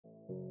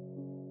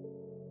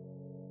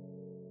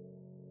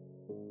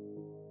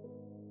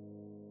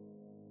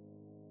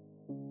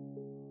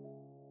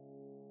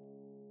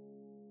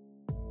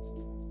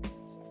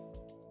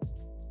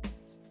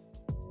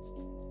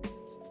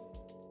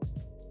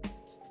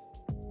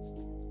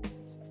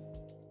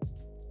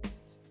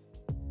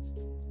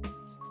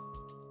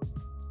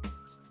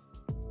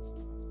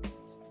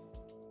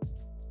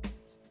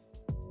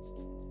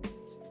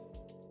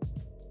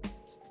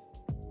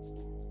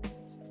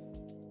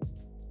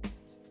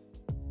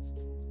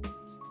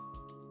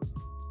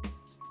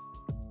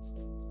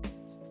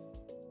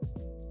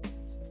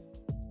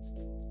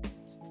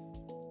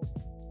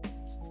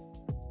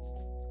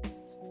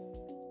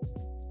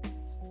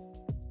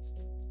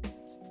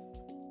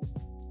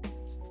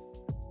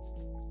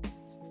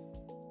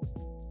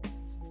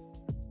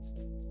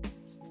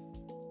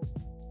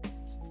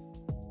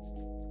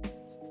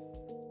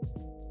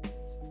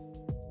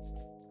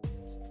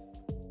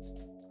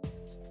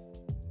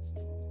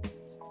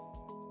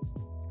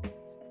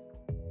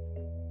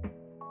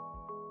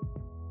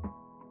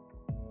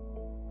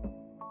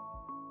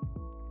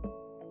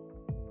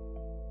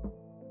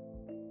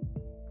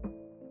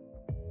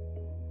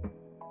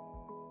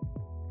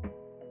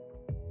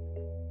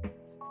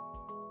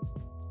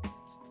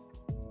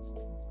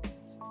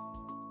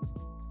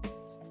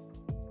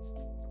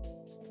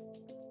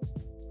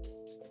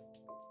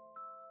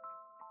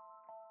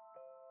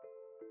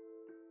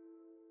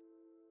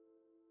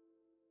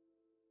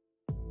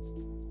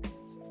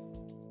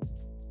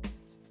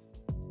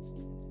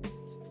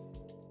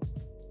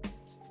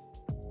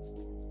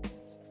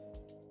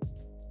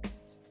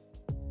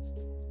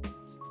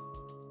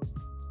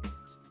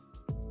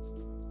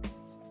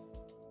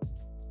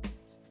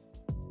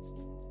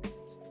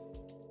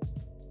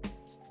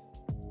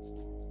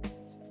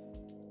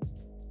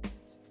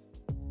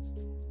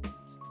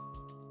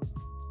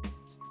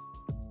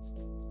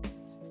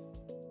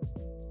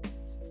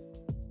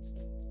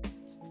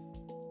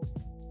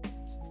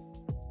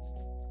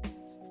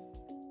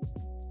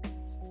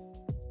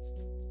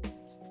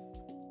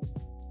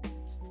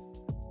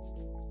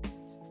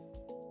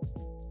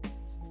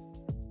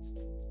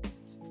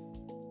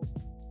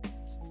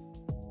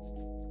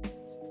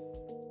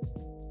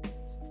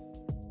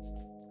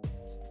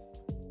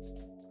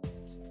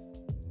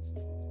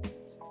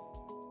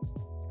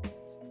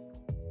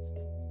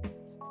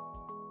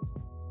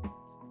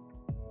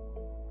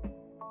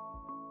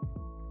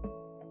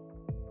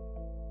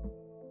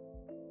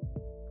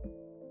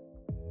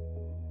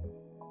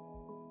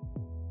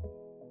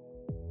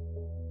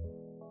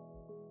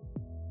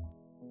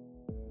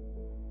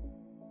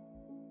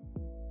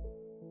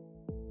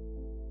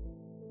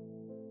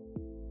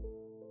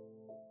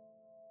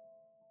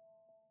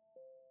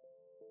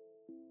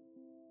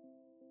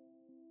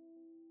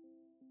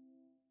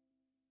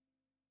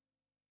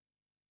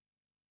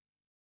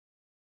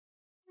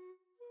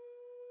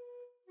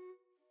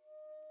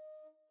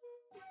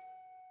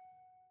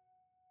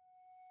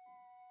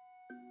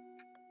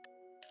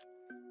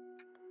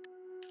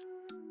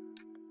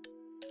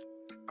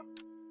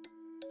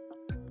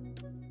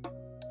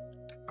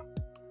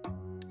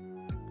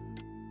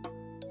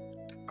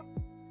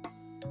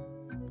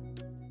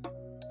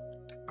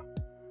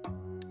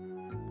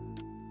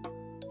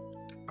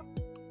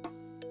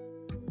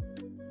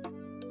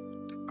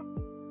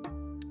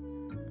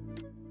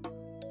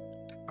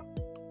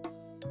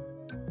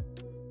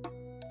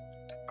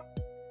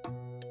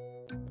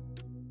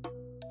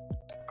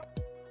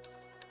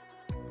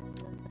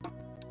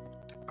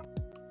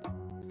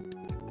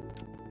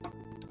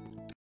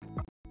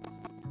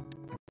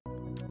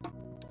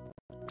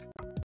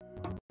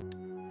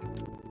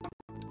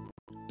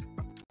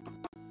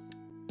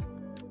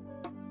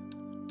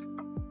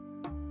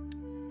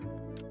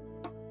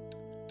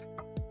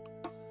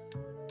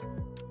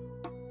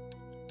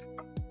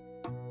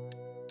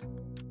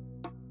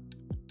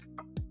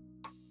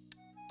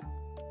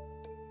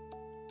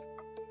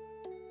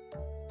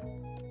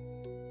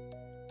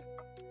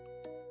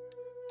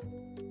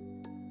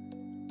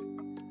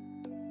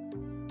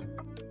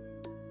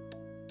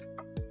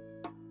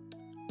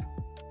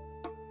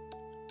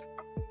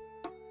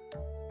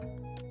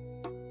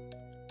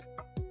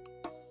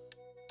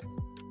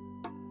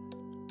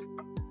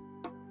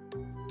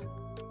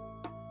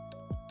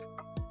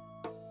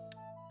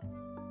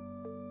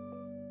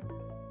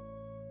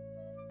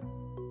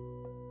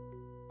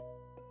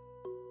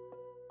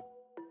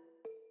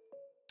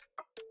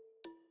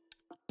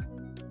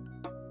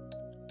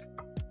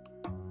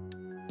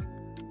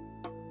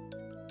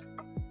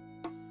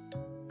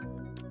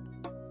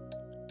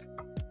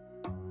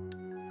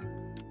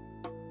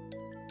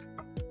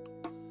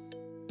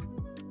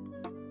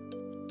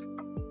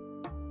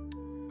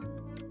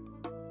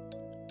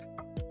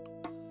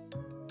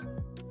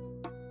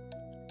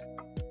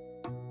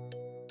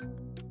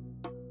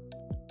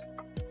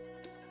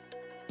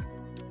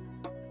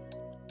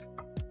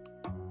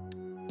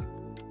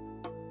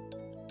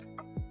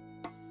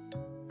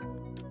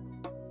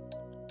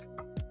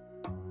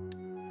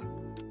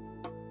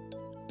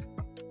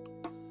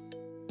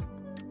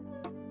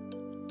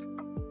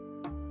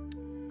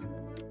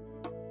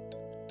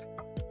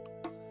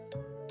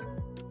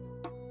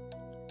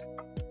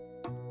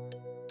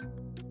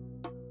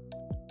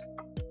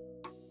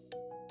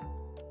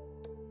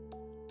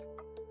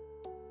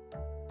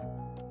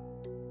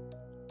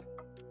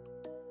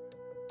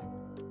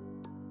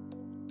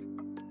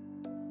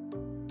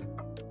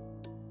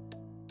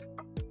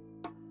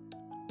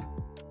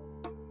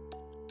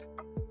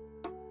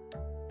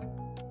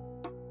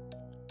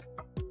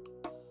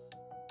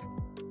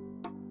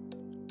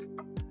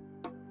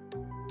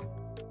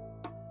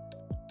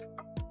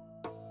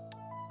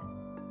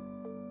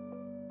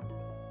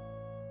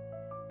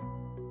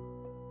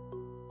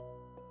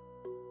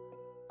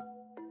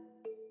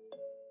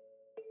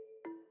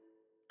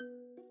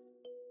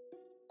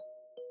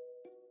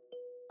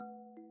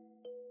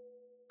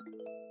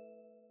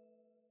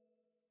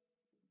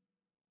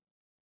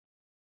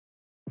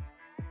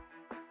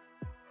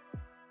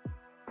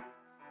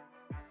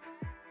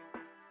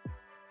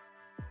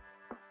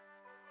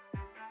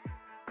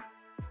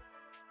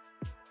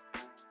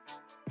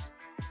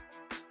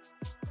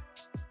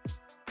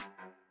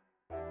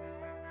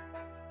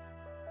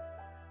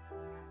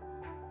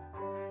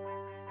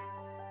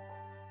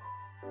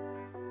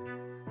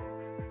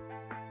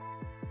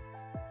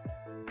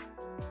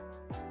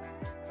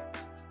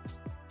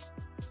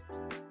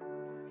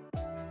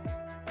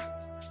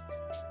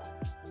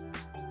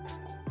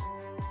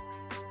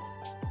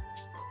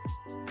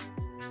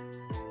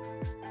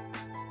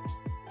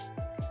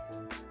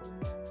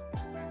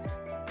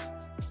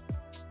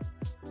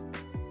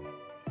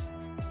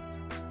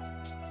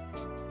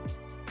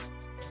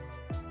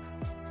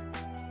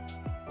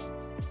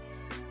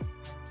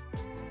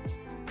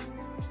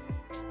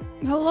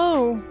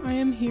Hello, I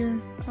am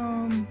here.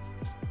 I'm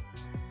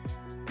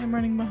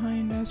running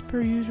behind as per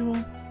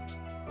usual.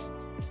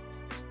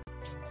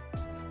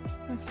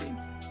 Let's see.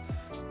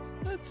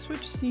 Let's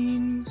switch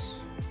scenes.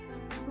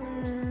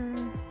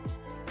 Here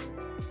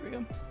we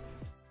go.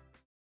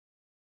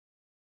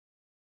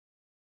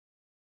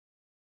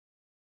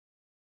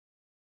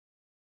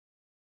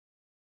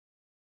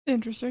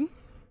 Interesting.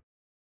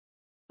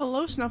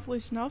 Hello, Snuffly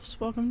Snuffs.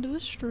 Welcome to the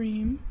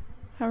stream.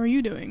 How are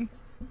you doing?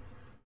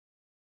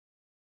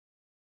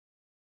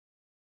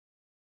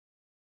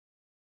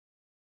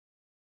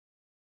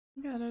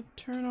 I gotta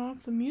turn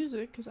off the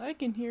music because I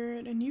can hear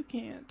it and you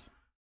can't.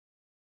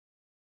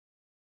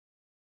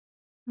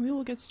 We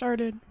will get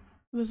started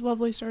with this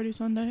lovely Stardew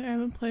Sunday. I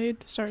haven't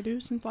played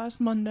Stardew since last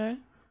Monday.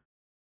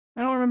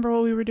 I don't remember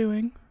what we were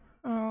doing.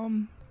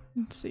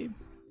 Let's see.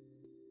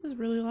 This is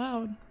really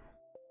loud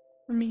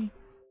for me.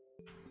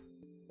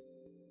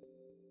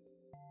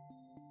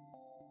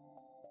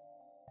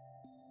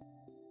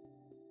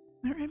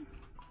 Alright.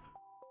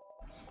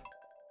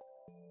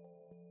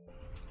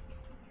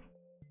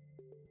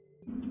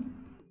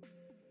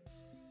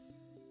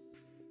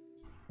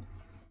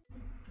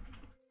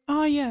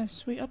 Ah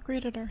yes, we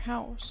upgraded our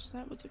house.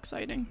 That was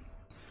exciting.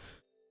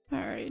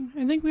 Alright,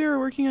 I think we were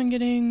working on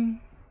getting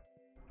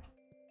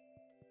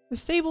the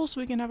stable so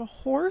we can have a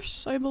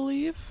horse, I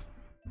believe.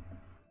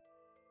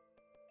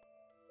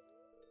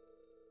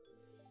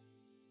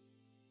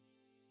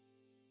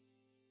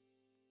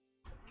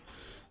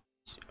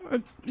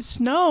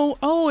 Snow?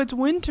 Oh, it's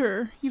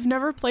winter. You've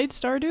never played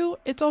Stardew?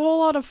 It's a whole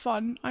lot of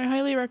fun. I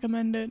highly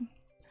recommend it.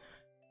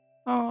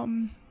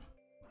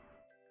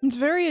 It's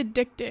very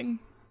addicting.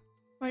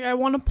 Like, I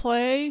want to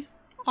play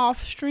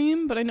off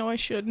stream, but I know I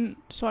shouldn't,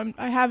 so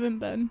I haven't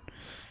been.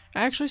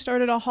 I actually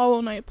started a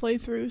Hollow Knight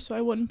playthrough, so I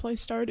wouldn't play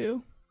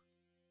Stardew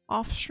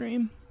off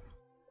stream.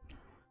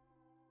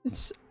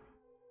 It's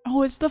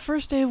the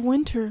first day of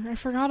winter. I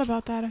forgot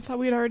about that. I thought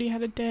we'd already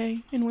had a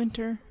day in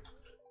winter.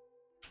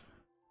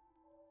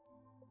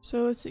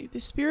 So let's see.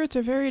 The spirits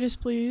are very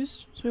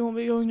displeased, so we won't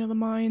be going to the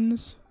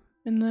mines.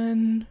 And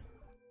then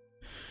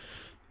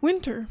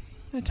winter,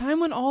 a time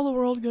when all the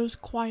world goes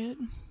quiet.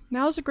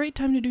 Now is a great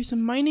time to do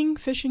some mining,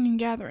 fishing, and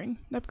gathering.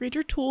 Upgrade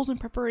your tools in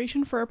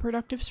preparation for a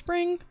productive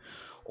spring,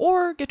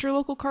 or get your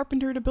local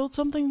carpenter to build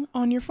something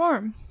on your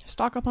farm.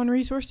 Stock up on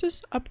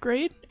resources,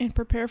 upgrade, and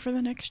prepare for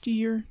the next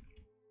year.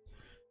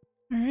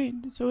 Alright,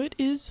 so it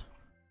is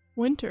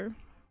winter.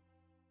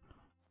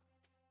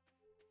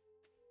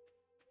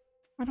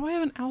 Why do I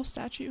have an owl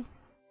statue?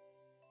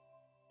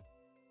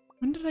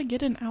 When did I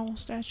get an owl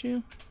statue?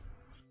 It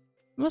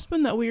must have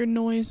been that weird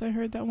noise I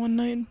heard that one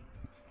night.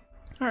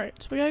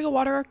 Alright, so we gotta go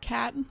water our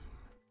cat. And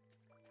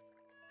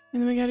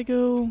then we gotta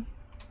go...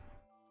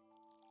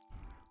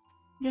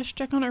 I guess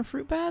check on our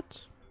fruit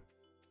bats?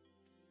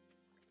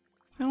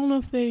 I don't know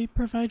if they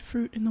provide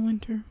fruit in the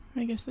winter.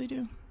 I guess they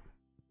do.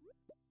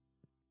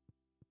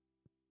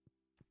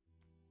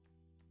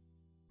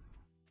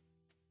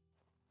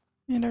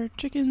 And our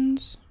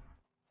chickens.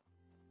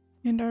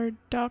 And our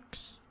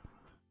ducks.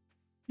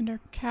 And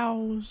our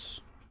cows.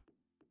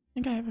 I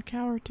think I have a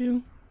cow or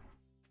two.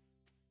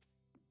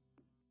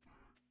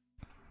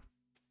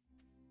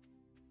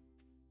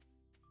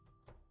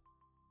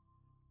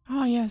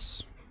 Ah,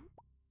 yes.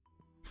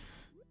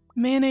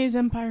 Mayonnaise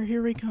Empire,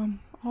 here we come.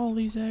 All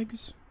these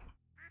eggs.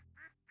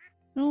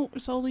 No,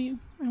 Sully,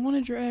 I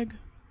wanted your egg.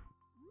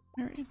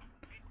 Alright.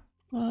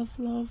 Love,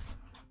 love.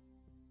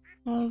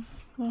 Love,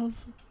 love,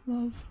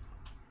 love.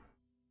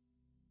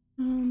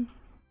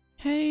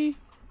 Hey.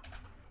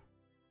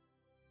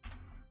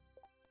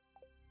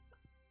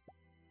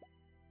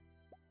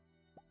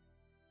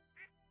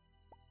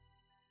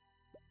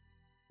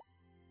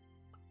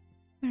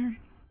 There.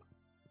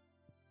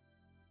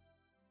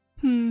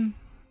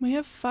 We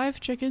have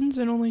 5 chickens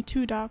and only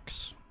 2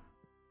 ducks.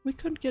 We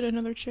could get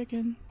another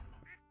chicken.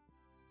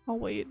 I'll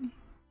wait.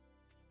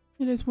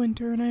 It is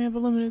winter and I have a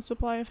limited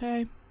supply of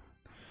hay.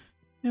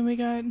 And we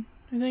got,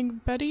 I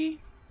think, Betty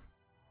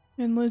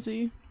and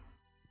Lizzie.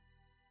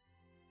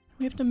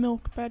 We have to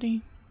milk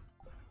Betty.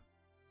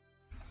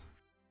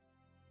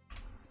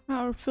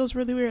 Oh, it feels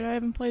really weird. I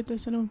haven't played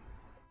this in a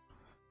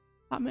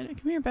hot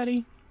minute. Come here,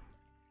 Betty.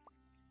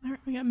 Alright,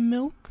 we got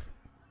milk.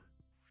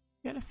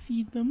 We gotta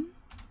feed them.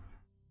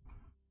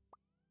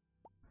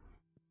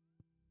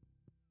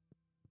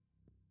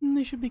 And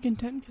they should be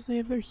content because they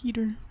have their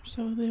heater,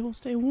 so they will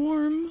stay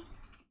warm.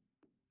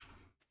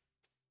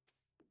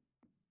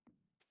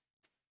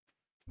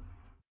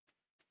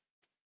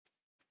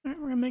 Alright,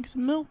 we're gonna make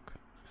some milk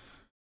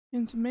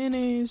and some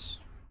mayonnaise.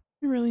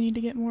 We really need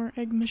to get more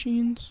egg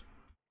machines.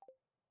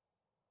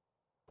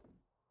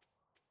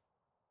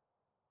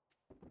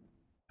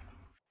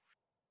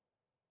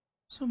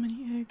 So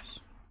many eggs.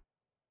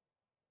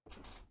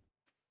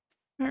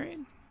 Alright.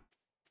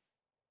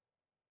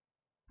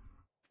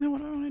 Now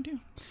what do I want to do?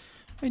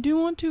 I do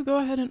want to go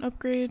ahead and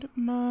upgrade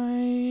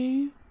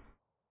my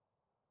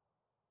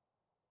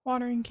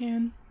watering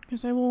can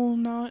because I will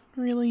not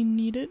really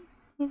need it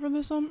over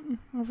the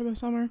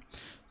summer.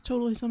 It's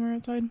totally summer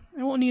outside.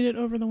 I won't need it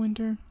over the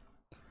winter.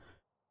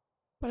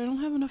 But I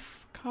don't have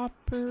enough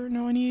copper.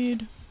 No, I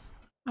need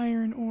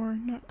iron ore,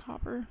 not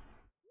copper.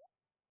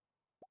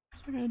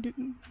 So I gotta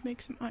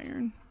make some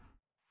iron.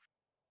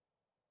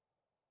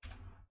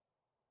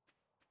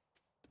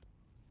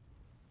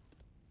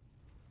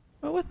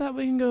 But with that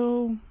we can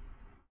go...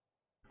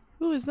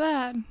 Who is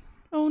that?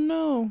 Oh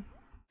no!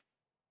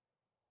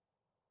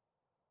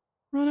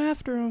 Run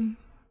after him.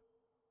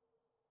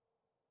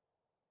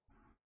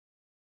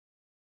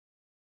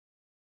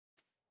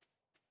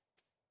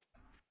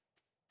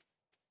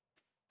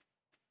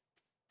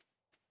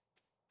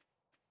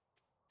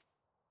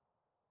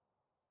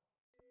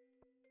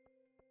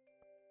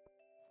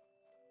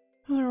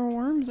 Oh, there are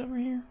worms over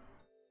here.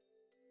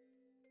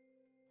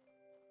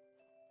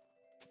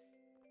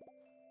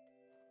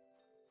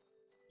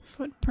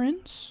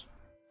 Footprints?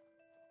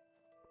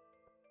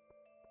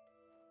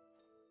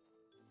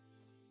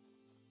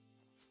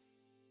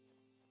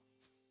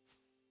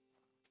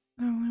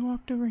 Oh, I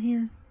walked over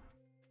here.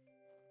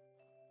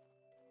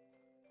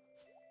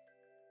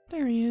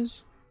 There he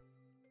is.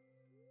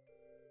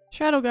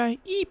 Shadow guy.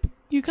 Eep!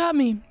 You caught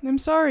me. I'm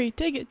sorry.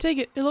 Take it, take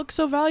it. It looks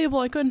so valuable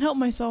I couldn't help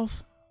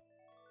myself.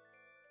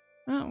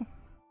 Oh.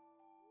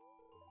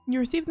 You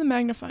received the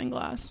magnifying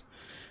glass.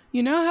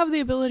 You now have the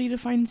ability to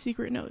find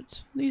secret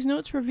notes. These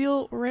notes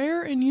reveal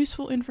rare and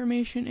useful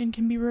information and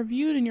can be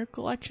reviewed in your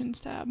collections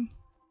tab.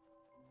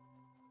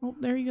 Oh,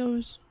 there he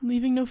goes,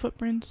 leaving no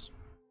footprints.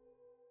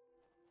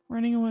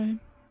 Running away.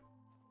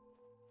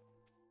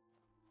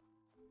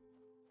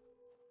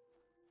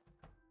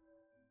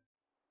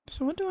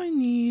 So what do I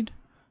need?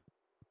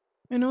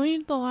 I know I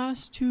need the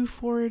last 2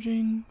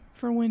 foraging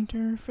for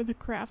winter for the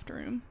craft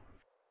room.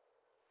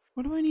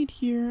 What do I need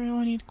here?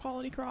 I need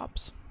quality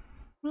crops.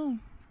 Oh.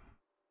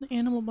 The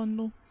animal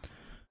bundle.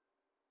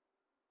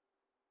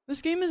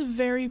 This game is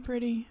very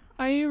pretty.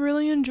 I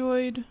really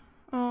enjoyed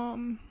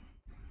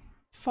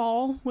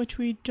fall, which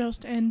we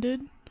just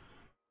ended,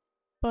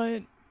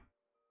 but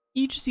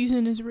each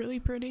season is really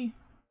pretty.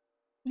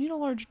 I need a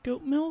large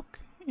goat milk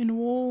and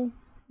wool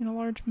and a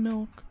large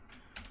milk.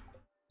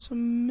 So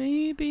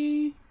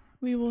maybe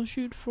we will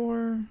shoot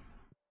for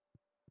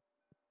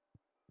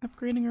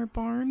upgrading our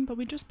barn, but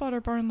we just bought our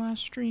barn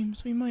last stream,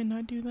 so we might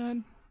not do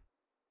that.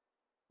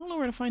 I don't know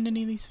where to find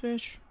any of these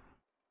fish.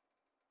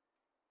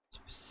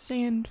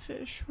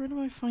 Sandfish. Where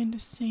do I find a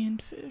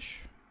sandfish?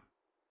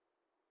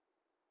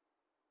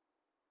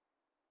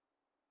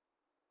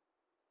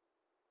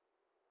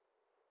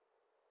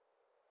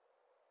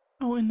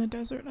 Oh, in the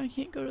desert. I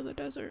can't go to the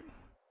desert.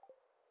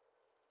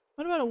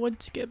 What about a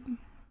wood skip?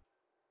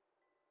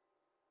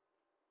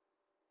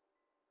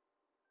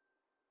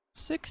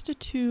 6 to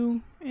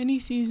 2, any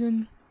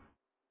season,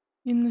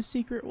 in the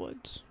secret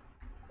woods.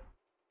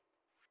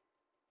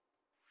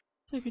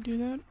 I could do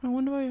that. I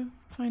wonder if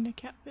I find a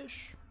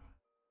catfish.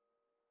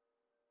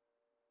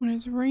 When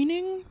it's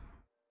raining,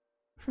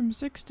 from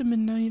 6 to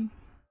midnight.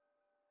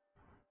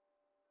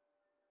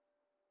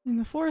 In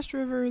the forest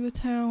river, the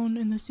town,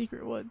 and the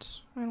secret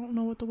woods. I don't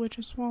know what the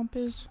witch's swamp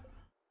is.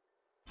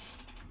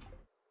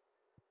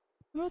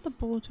 What about the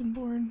bulletin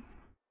board?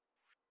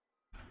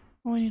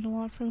 Oh, I need a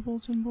lot for the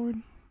bulletin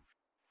board.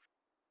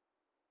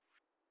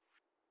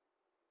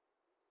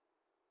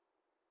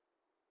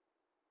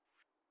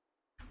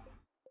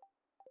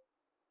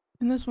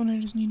 And this one I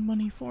just need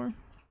money for.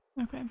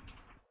 Okay.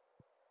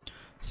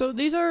 So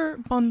these are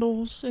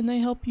bundles, and they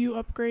help you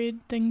upgrade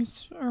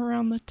things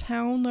around the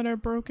town that are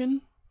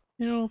broken,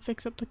 and it'll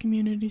fix up the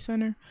community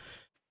center.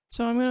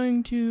 So I'm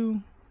going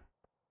to...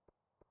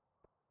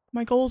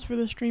 My goals for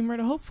the stream are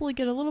to hopefully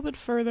get a little bit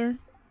further.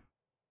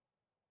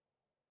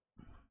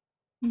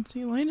 Let's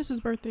see, Linus's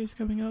birthday is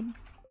coming up.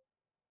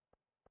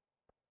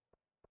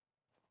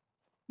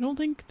 I don't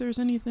think there's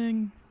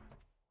anything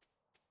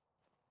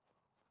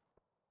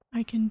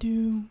I can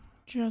do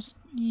just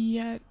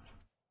yet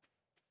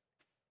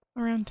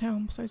around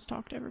town besides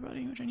talk to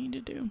everybody, which I need to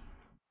do.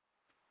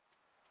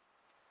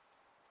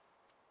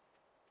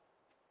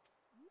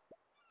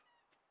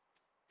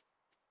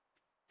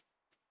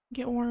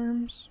 Get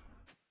worms.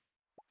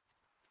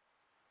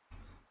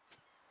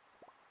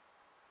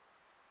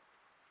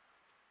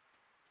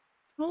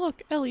 Oh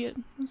look, Elliot.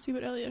 Let's see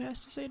what Elliot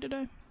has to say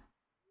today.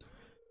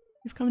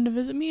 You've come to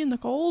visit me in the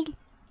cold?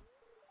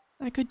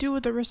 I could do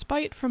with a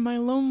respite from my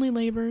lonely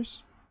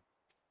labors.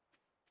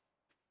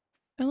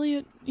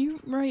 Elliot,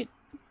 you write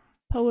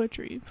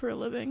poetry for a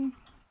living.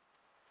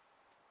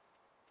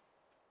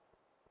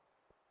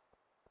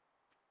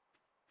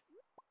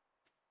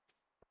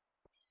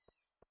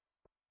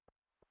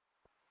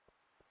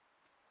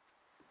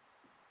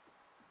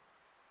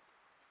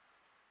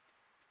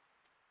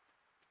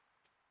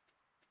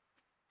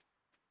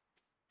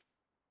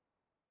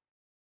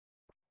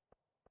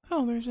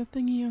 Oh, there's a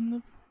thingy on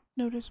the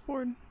notice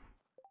board.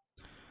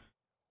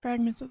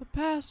 Fragments of the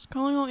past.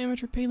 Calling all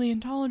amateur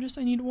paleontologists.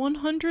 I need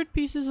 100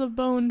 pieces of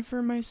bone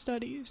for my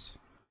studies.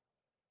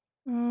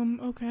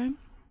 Okay.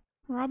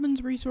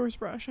 Robin's resource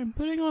brush. I'm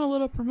putting on a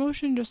little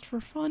promotion just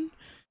for fun.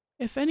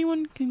 If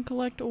anyone can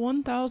collect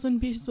 1,000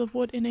 pieces of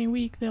wood in a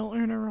week, they'll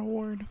earn a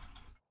reward.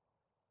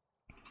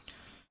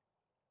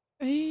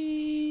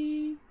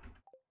 I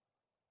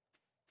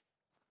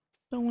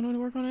don't want to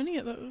work on any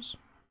of those.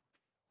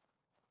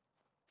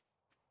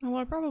 Although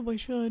I probably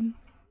should.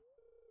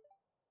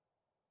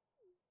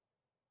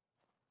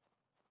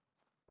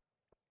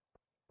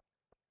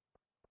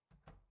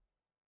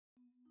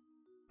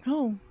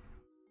 Oh.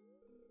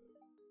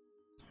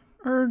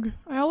 Erg,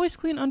 I always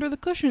clean under the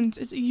cushions.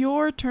 It's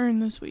your turn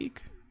this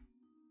week.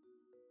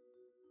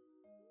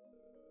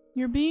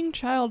 You're being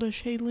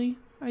childish, Haley.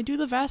 I do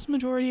the vast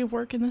majority of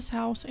work in this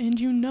house, and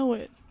you know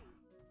it.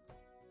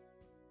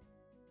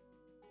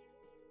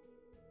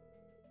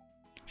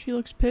 She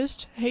looks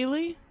pissed.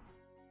 Haley?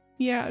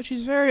 Yeah,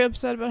 she's very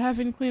upset about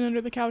having to clean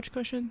under the couch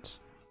cushions.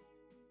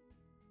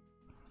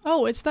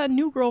 Oh, it's that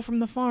new girl from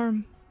the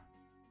farm.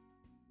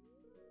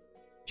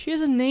 She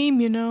has a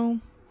name, you know.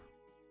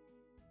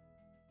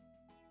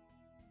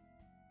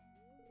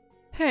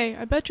 Hey,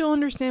 I bet you'll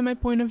understand my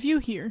point of view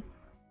here.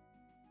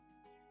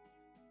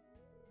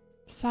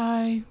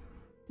 Sigh.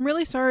 I'm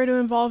really sorry to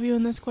involve you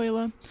in this,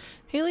 Quayla.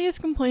 Haley is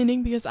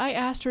complaining because I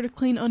asked her to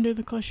clean under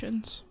the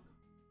cushions.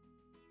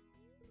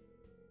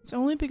 It's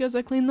only because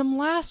I cleaned them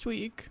last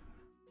week.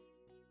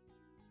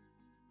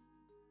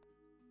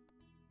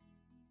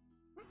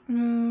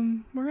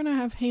 We're gonna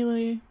have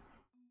Haley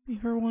be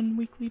her one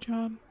weekly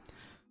job.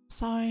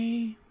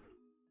 Sigh.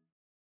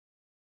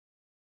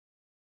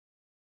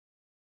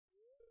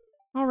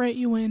 Alright,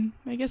 you win.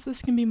 I guess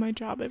this can be my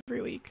job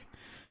every week.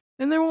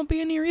 Then there won't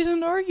be any reason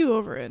to argue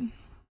over it.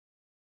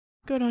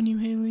 Good on you,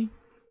 Haley.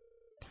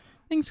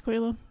 Thanks,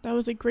 Quayla. That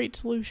was a great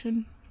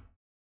solution.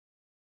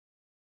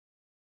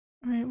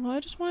 Alright, well, I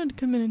just wanted to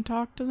come in and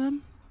talk to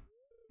them.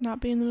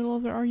 Not be in the middle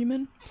of their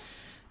argument.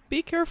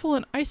 Be careful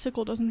an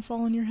icicle doesn't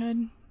fall on your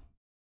head.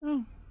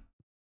 Oh.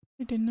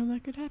 I didn't know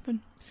that could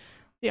happen.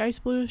 The ice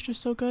blue is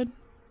just so good.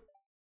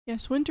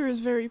 Yes, winter is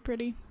very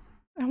pretty.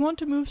 I want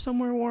to move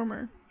somewhere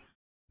warmer.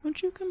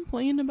 Don't you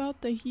complain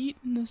about the heat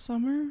in the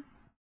summer?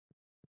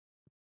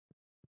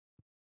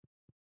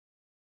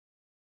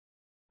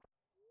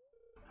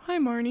 Hi,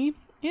 Marnie.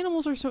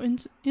 Animals are so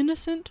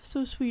innocent,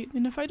 so sweet,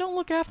 and if I don't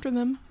look after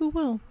them, who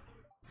will?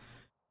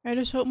 I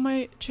just hope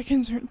my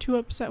chickens aren't too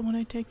upset when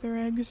I take their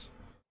eggs.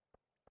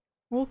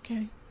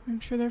 Okay, I'm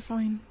sure they're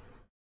fine.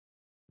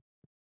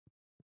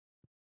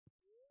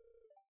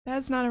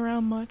 Dad's not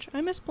around much.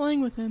 I miss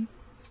playing with him.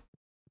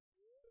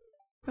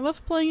 I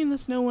loved playing in the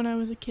snow when I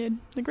was a kid.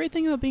 The great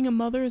thing about being a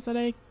mother is that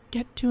I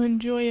get to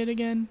enjoy it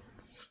again.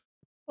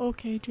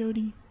 Okay,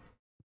 Jody.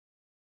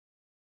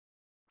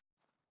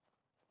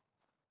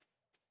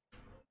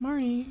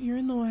 Marnie, you're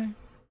in the way.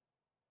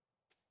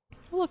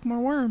 Oh look,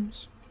 more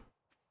worms.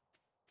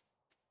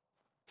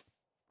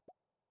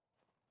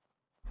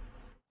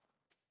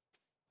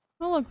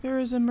 Oh look, there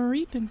is a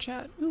Mareep in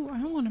chat. Ooh,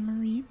 I want a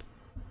Mareep.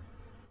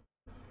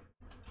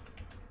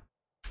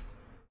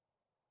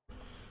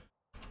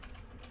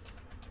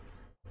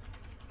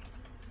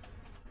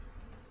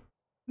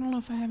 I don't know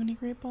if I have any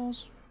great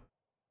balls.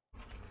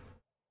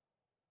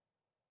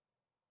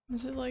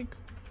 Is it like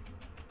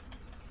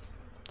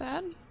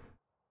that?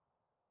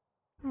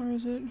 Or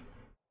is it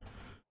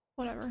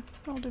whatever?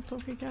 I'll do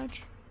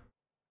Pokecatch.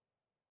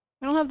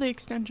 I don't have the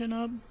extension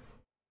up.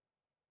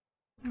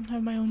 I don't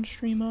have my own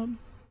stream up.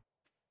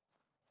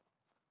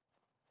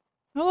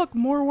 Oh look,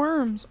 more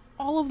worms!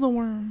 All of the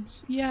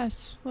worms!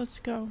 Yes, let's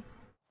go.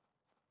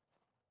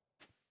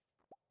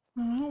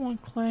 Oh, I don't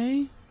want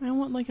clay. I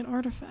want like an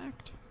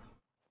artifact.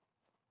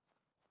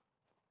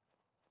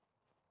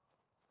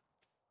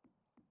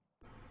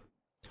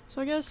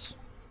 So I guess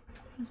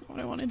that's not what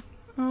I wanted.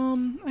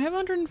 I have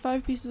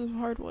 105 pieces of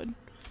hardwood.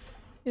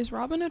 Is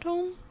Robin at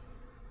home?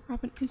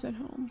 Robin is at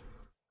home.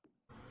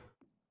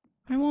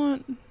 I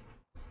want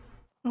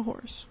a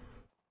horse.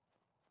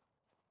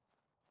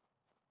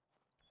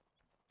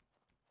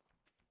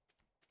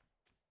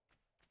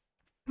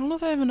 I don't know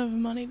if I have enough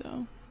money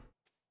though.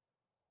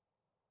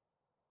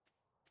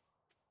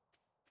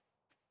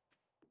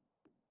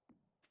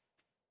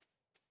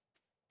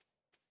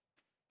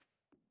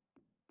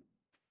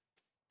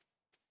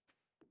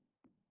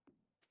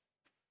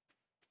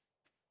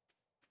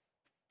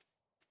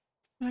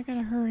 But I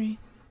gotta hurry.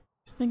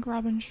 I think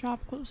Robin's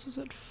shop closes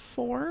at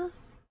 4?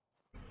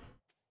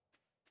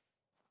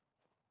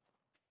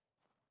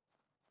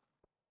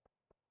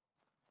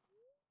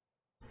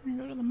 I'm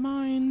gonna go to the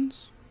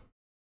mines.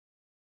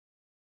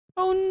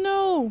 Oh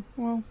no!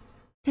 Well,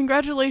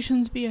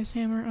 congratulations BS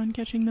Hammer on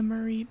catching the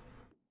Mareep.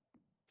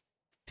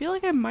 I feel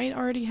like I might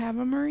already have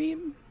a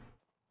Mareep.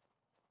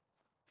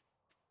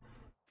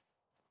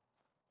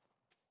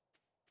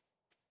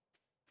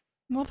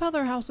 Love how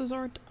their houses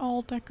are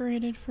all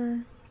decorated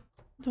for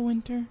the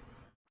winter.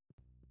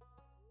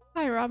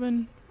 Hi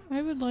Robin,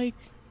 I would like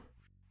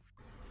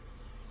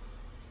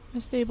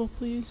a stable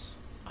please.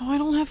 Oh, I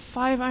don't have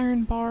 5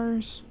 iron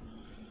bars.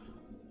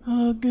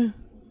 Ugh.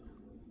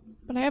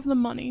 But I have the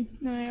money,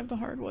 and I have the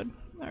hardwood.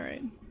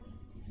 Alright.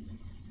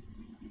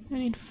 I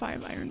need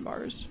 5 iron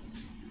bars.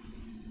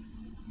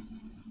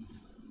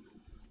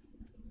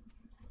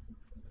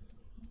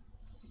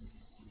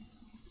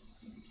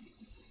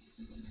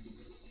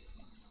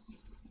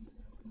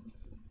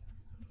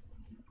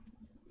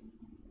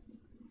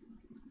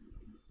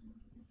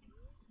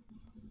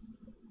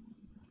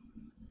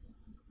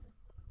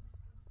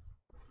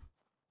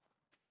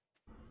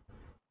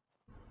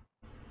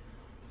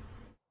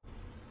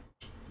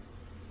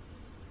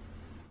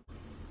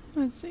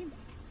 Let's see.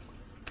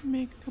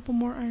 Make a couple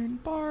more iron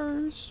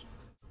bars.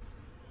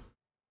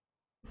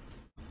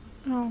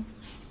 Oh.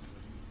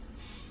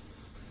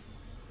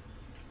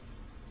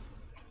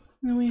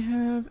 Then we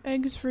have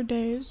eggs for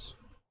days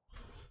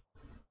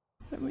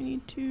that we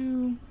need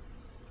to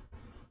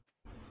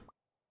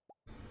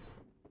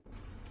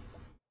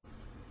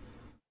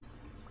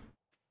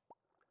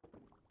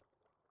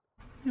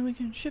and we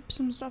can ship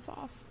some stuff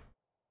off.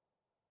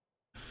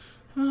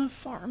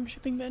 Farm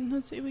shipping bin.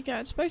 Let's see, we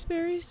got spice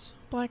berries,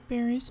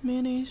 blackberries,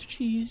 mayonnaise,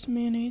 cheese,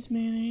 mayonnaise,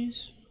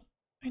 mayonnaise.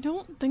 I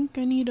don't think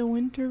I need a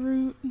winter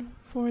root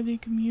for the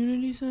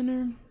community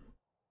center.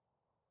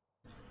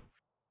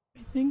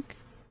 I think.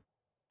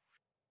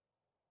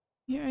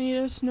 Yeah, I need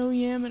a snow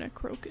yam and a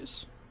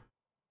crocus.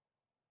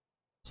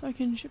 So I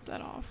can ship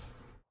that off.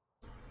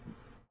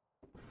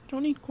 I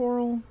don't need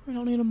coral. I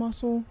don't need a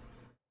mussel.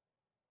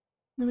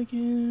 Then we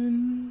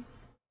can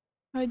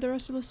hide the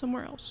rest of this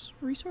somewhere else.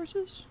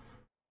 Resources?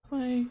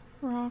 Clay,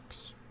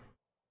 rocks.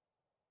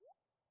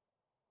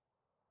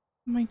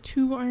 My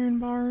 2 iron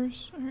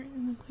bars. Alright,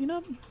 and then clean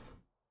up.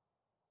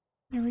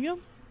 There we go.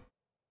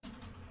 I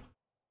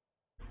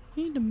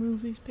need to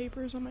move these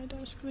papers on my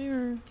desk. They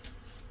are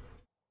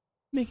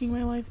making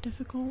my life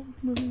difficult,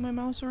 moving my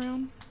mouse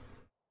around.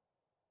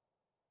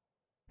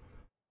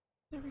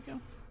 There we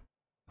go.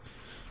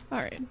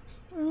 Alright,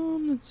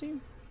 let's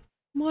see.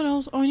 What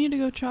else? Oh, I need to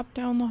go chop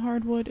down the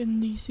hardwood in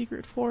the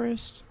secret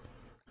forest.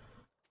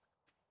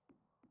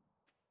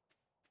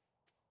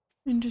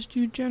 And just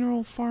do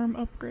general farm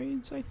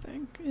upgrades, I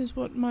think, is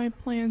what my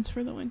plans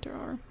for the winter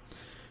are.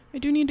 I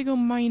do need to go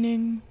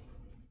mining.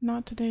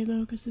 Not today,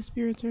 though, because the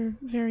spirits are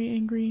very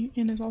angry,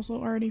 and it's also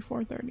already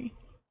 4:30.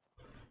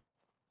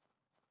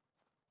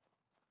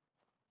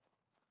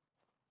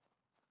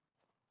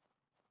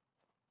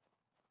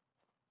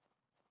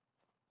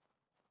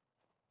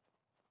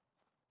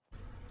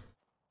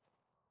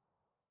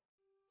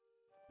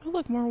 Oh,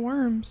 look, more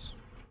worms.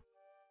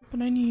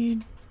 But I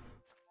need...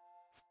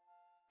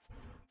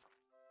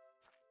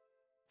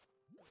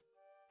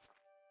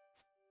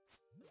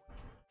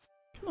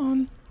 Come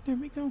on. There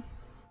we go.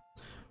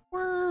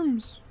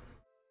 Worms!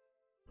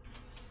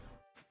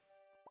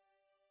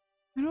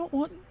 I don't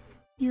want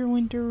your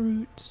winter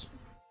roots.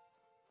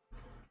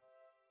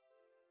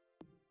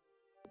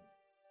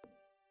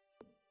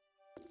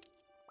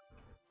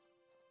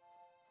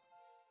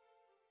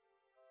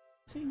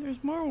 See,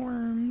 there's more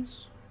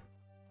worms.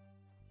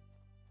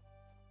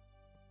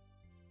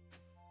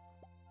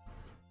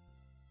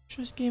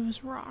 Just gave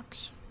us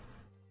rocks.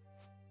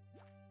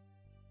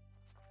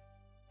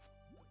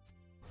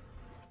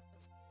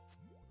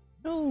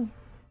 No!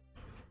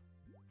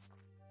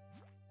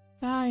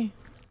 Die.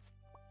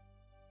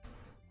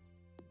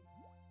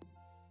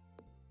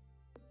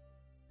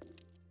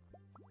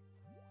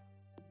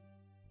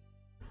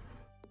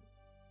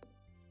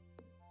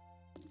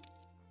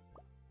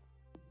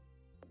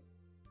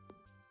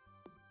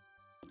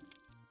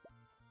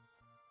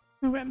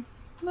 Okay,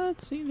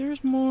 let's see,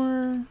 there's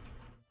more.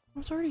 Oh,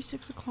 it's already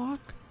 6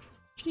 o'clock.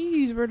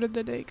 Jeez, where did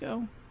the day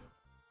go?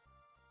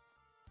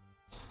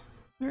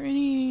 Are there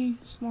any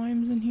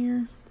slimes in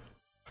here?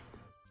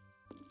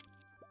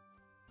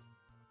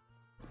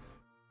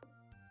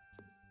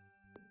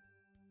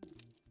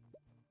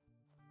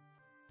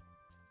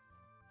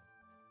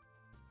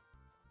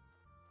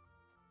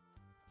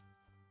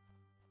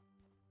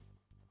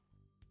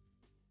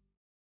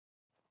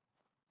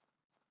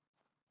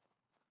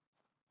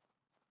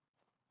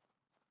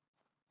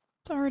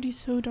 It's already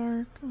so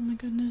dark. Oh my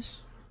goodness.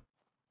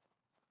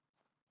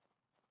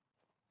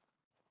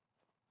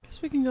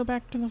 Guess we can go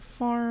back to the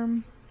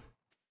farm,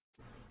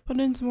 put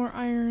in some more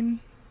iron,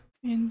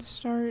 and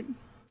start.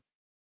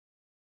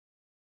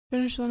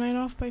 Finish the night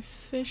off by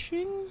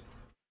fishing?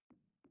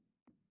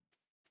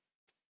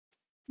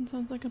 That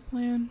sounds like a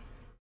plan.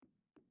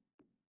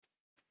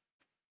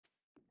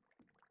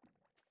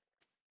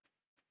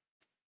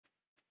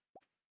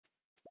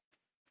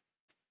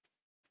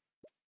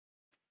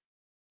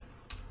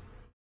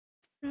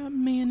 Got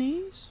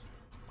mayonnaise.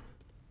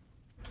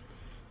 I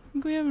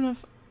think we have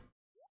enough.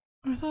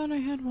 I thought I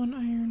had 1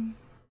 iron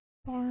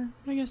bar,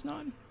 but I guess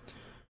not.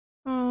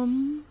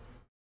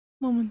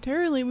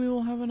 Momentarily we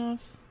will have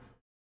enough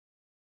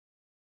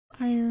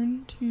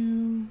iron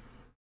to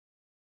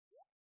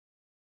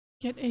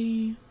get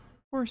a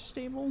horse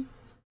stable,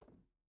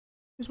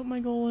 is what my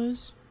goal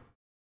is.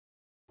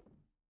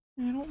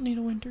 And I don't need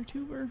a winter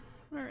tuber.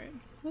 Alright,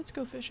 let's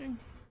go fishing.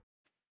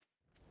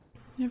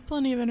 I have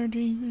plenty of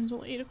energy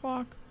until 8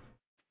 o'clock.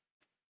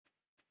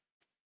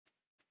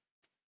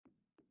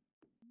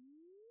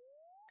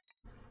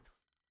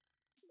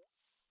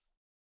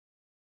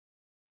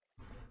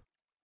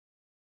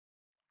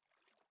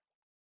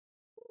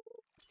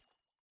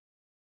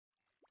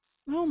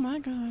 Oh my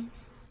god.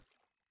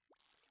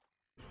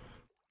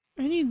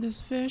 I need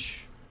this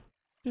fish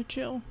to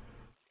chill.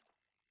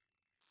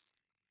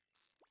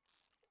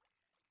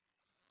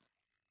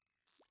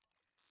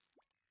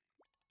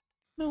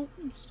 No,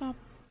 stop.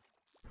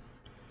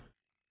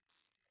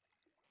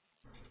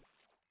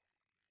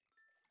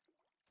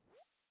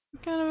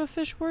 What kind of a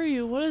fish were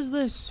you? What is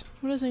this?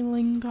 What is a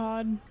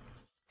lingcod?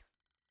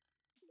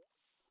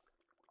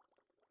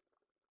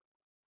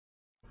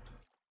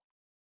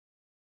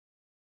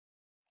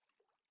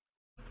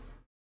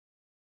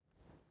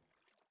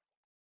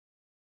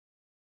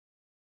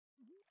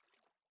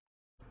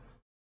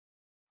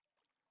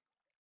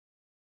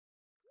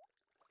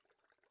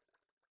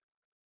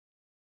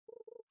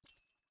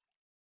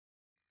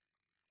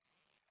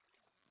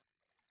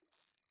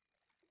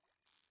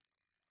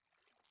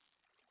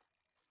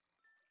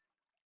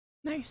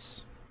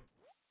 Nice.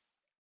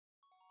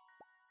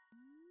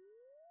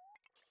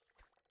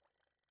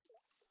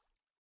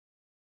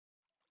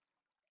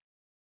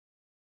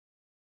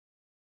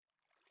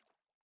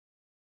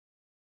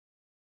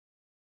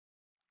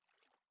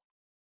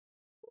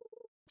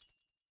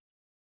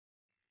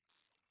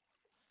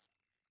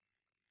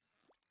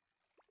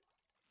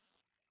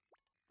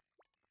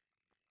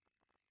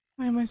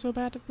 Why am I so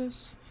bad at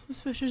this? This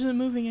fish isn't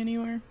moving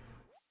anywhere.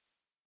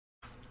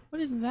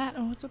 What is that?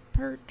 Oh, it's a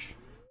perch.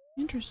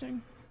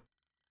 Interesting.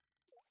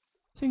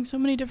 Seeing so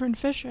many different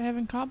fish I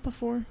haven't caught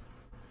before.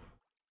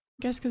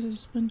 Guess because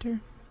it's winter.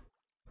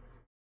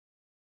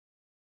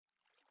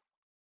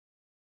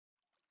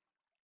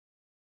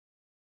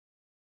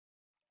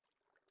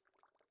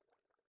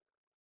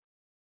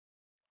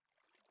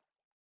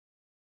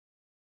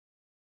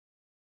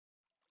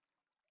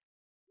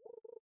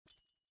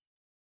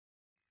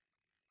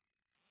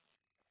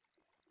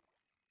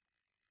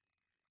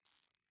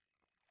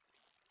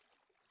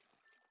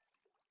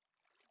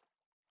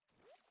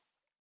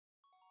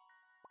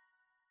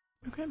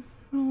 Okay.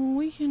 Well,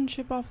 we can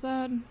chip off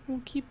that.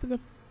 We'll keep the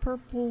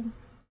purple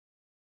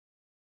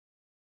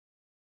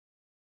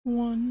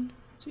one.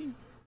 Let's see.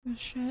 The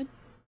shed.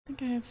 I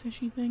think I have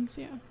fishy things,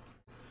 yeah.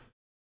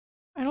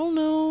 I don't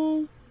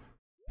know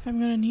if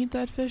I'm gonna need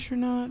that fish or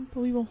not,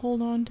 but we will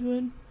hold on to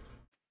it.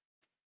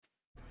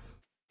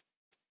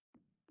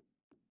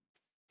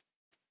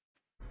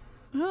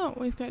 Oh,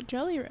 we've got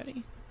jelly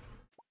ready.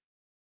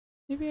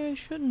 Maybe I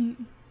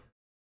shouldn't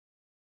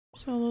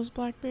sell those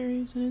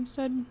blackberries and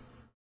instead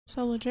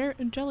sell the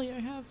jelly I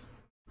have.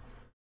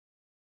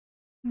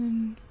 And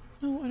then,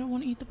 no, I don't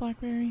want to eat the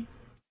blackberry.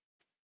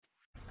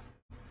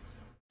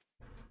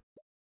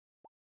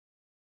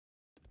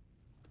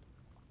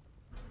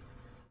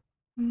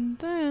 And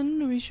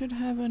then we should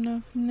have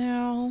enough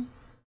now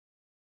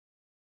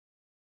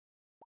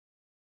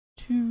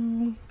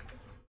to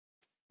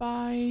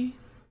buy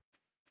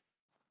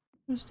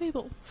a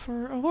stable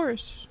for a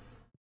horse.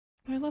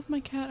 I love my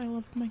cat, I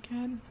love my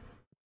cat.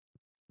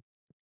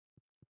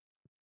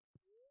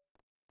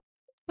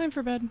 Time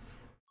for bed.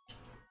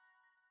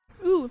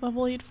 Ooh,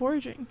 level 8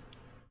 foraging.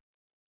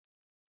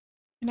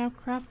 I now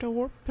craft a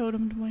warp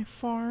totem to my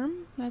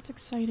farm. That's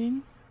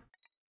exciting.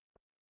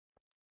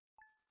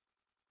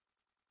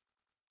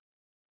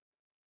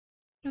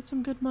 Got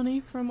some good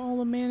money from all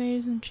the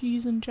mayonnaise and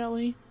cheese and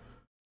jelly.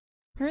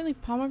 Apparently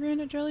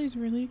pomegranate jelly is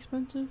really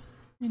expensive,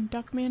 and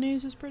duck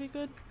mayonnaise is pretty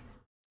good.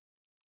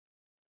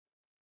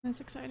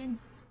 That's exciting.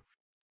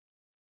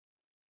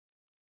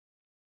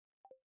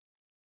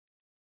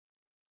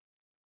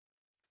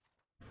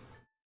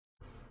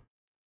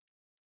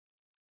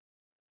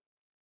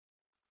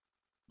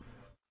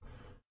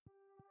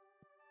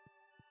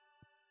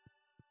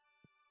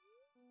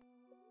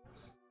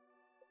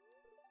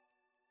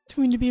 It's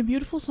going to be a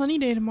beautiful sunny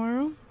day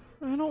tomorrow.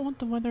 I don't want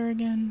the weather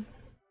again.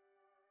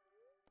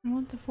 I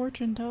want the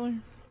fortune teller.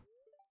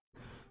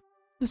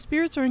 The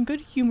spirits are in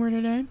good humor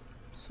today,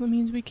 so that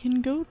means we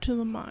can go to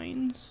the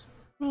mines.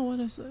 Oh, what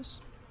is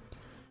this?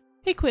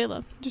 Hey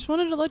Quayla, just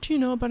wanted to let you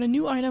know about a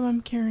new item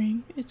I'm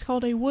carrying. It's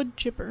called a wood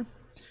chipper.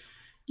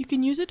 You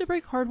can use it to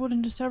break hardwood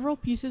into several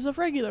pieces of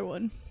regular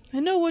wood. I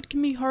know wood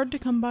can be hard to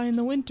come by in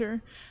the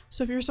winter,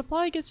 so if your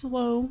supply gets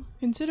low,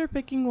 consider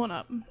picking one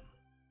up.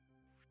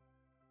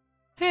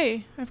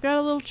 Hey, I've got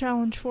a little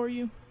challenge for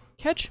you.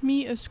 Catch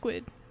me a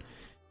squid.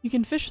 You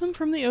can fish them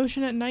from the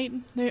ocean at night.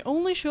 They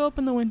only show up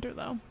in the winter,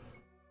 though.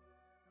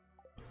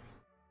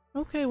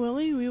 Okay,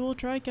 Willy, we will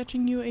try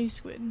catching you a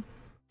squid.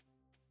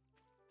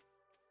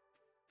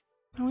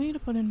 I need to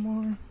put in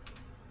more.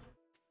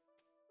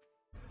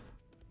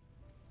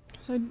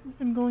 Because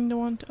I'm going to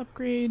want to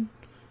upgrade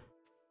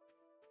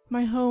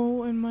my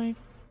hoe and my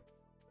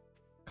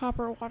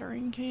copper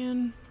watering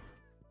can.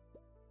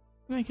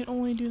 And I can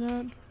only do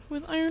that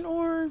with iron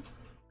ore.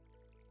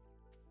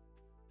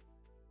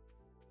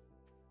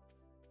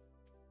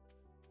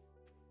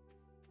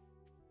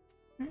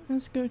 Alright,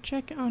 let's go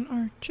check on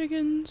our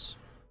chickens.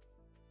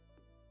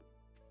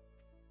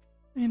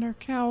 And our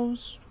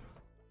cows.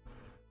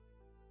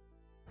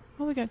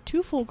 Oh, we got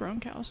 2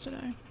 full-grown cows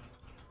today.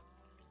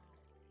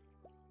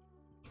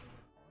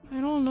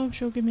 I don't know if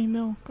she'll give me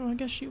milk. Oh, I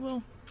guess she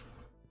will.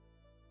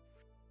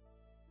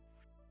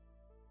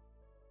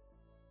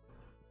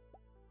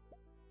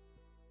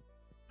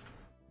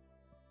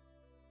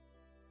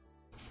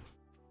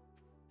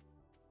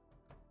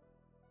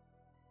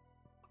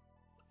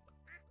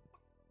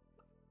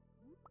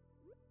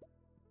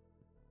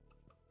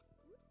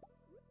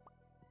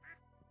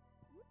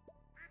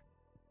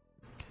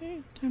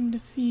 Okay, time to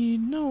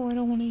feed. No, I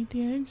don't want to eat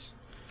the eggs.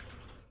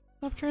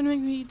 Stop trying to make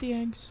me eat the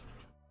eggs.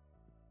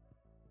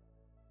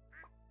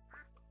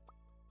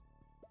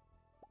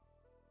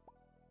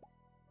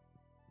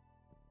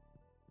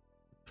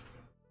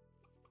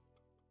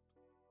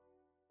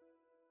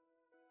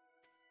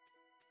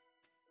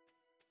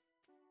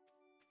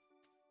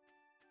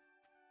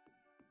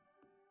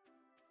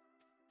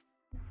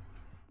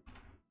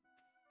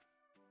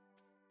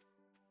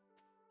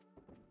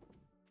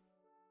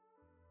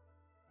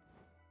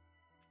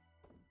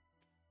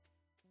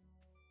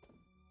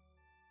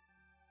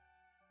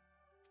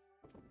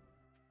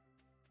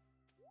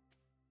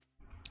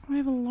 I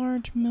have a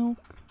large milk.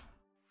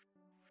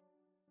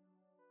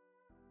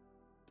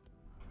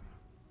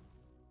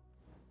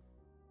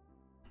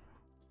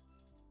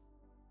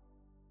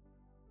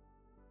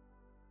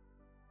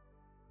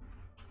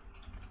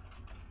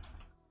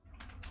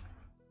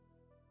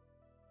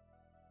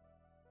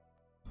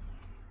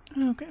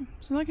 Okay,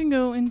 so that can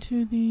go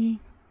into the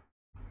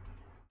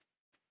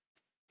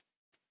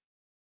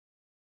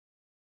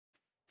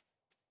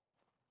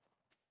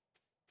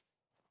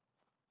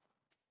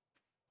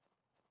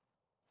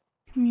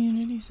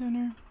community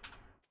center.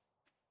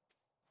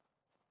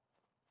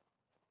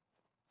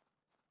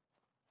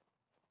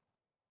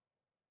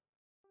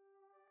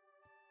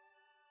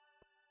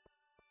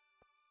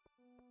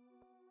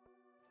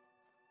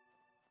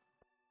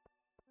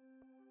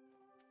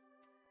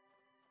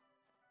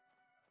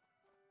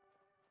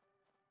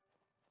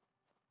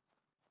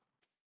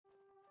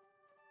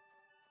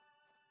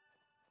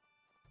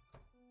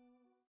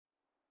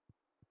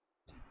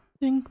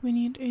 I think we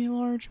need a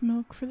large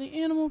milk for the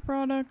animal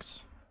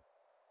products.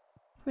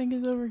 I think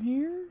is over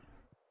here.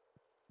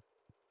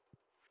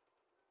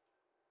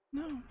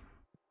 No,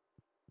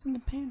 it's in the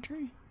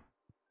pantry.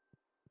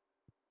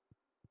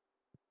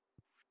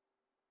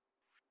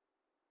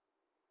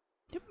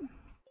 Yep.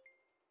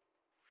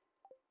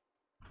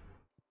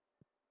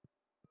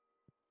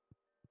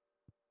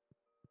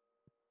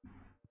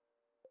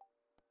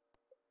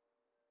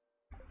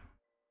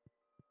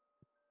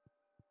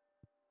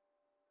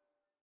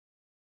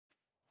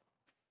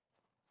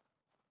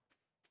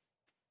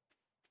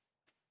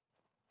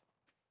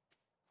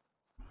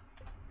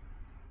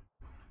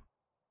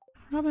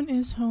 Robin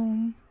is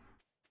home.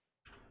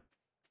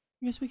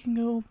 I guess we can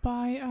go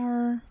by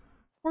our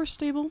horse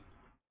stable.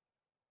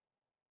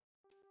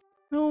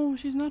 No,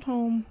 she's not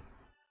home.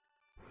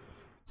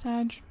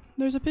 Sag.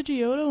 There's a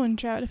Pidgeotto in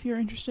chat if you're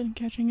interested in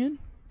catching it.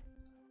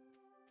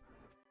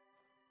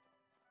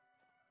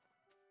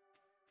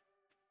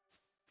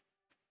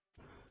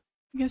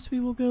 I guess we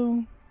will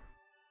go.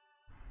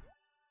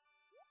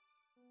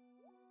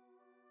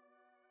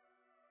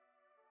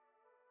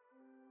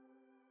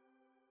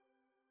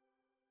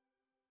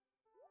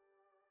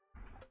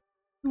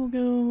 We'll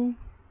go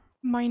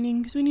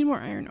mining because we need more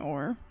iron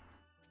ore.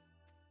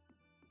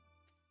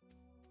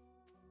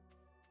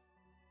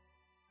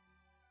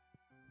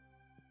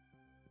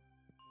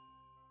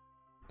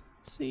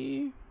 Let's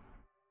see.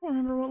 I don't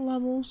remember what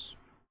levels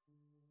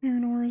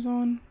iron ore is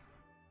on.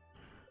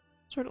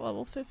 Start at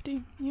level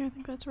 50. Yeah, I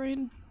think that's right.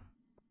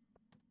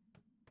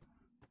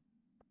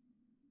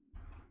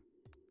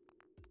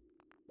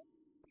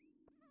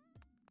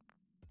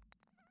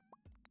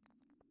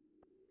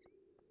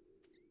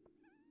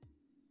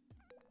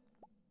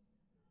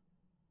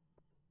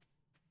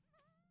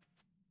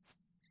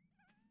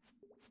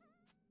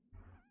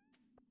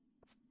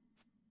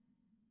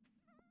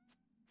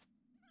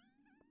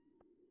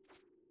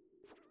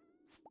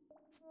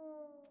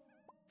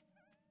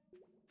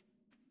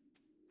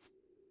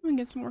 We can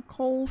get some more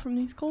coal from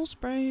these coal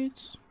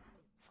sprites.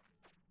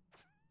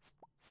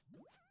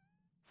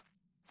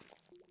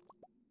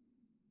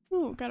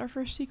 Ooh, got our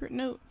first secret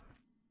note.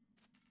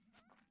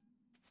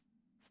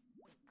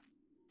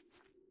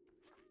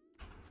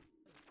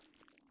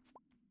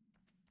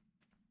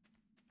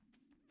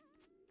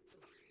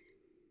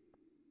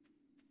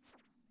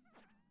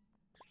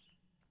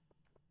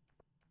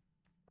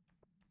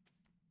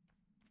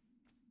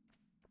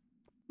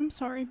 I'm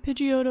sorry,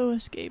 Pidgeotto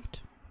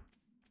escaped.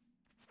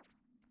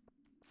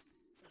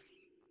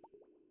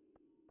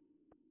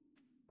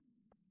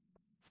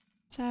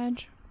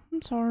 Sag,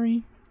 I'm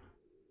sorry.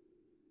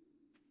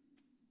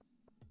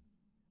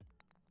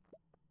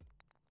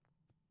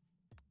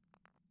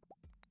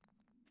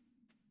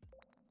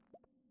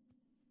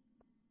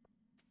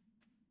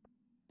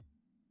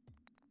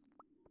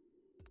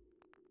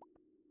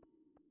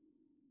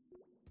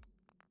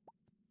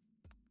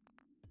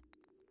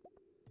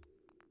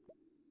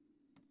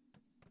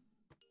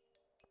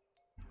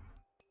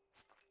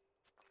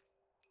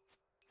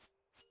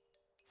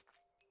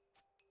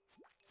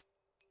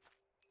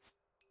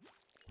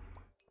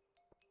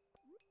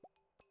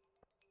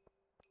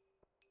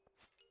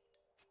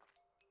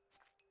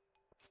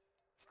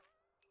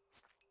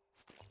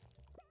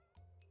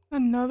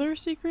 Another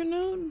secret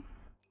note?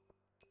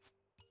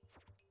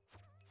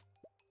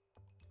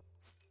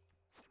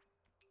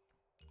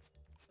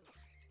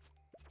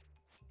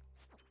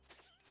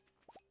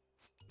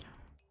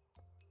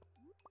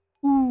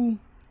 Ooh,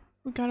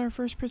 We got our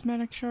first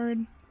prismatic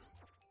shard.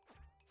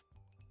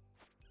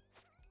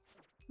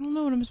 I don't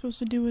know what I'm supposed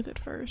to do with it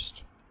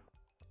first.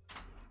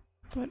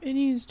 But it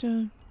needs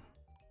to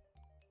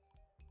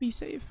be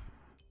safe.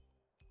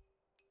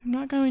 I'm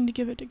not going to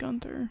give it to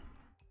Gunther.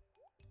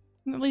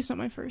 At least not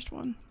my first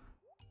one.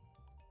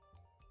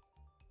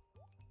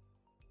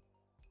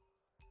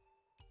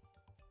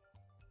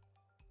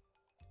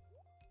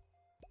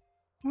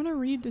 I want to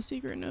read the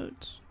secret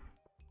notes.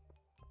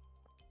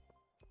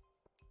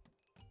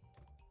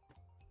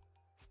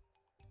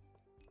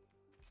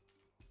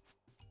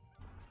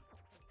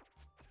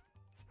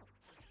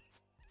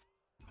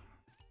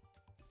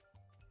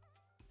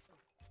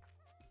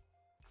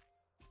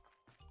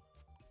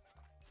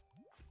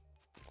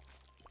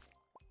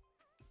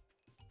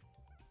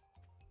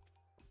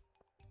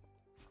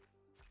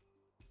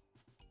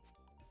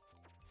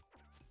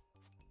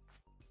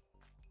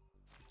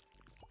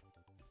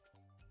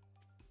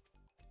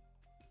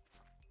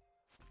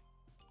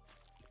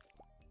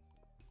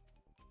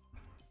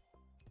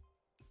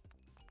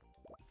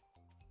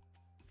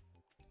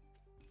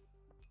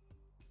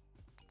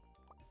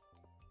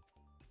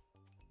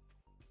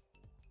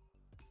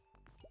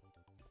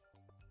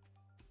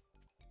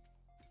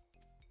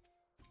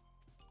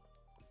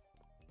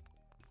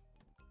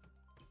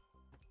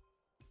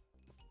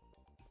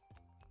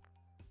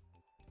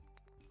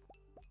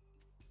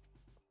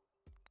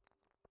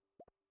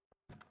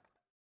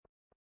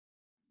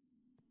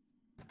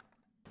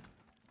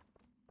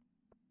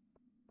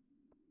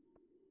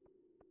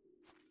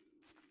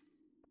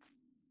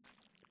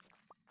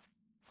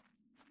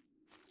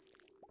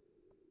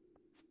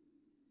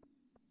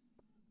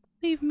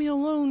 Leave me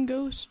alone,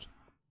 ghost.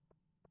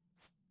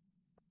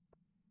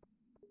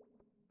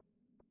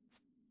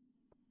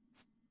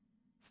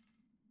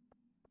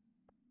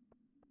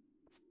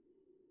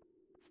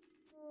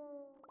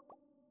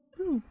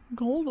 Ooh,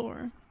 gold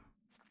ore.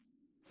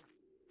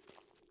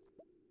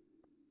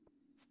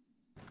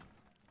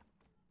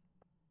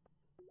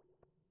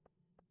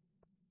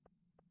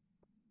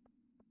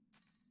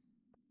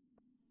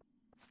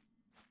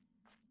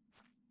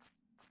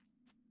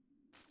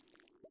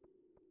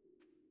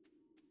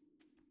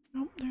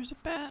 Oh, there's a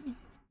bat.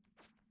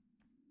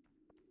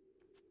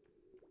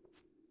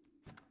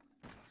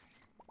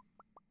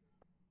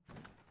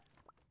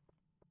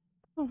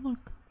 Oh,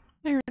 look.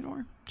 Iron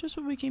ore. Just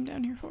what we came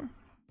down here for.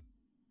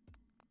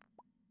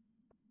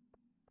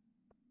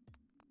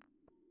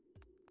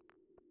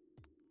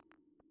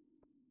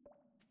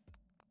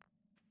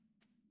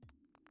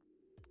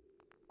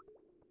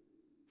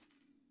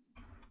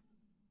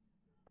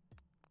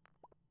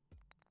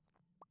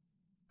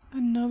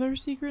 Another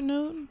secret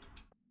note?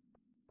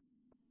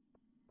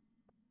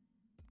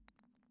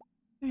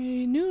 I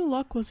knew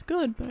luck was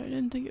good, but I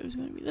didn't think it was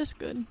going to be this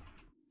good.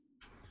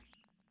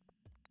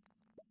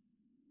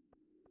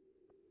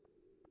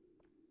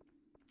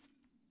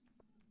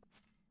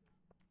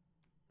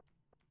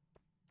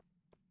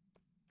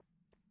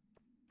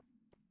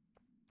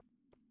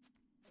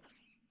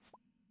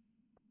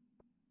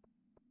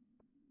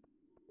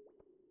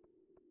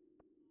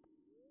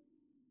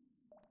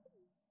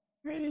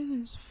 Right, it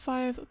is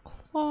 5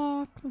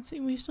 o'clock. Let's see,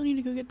 we still need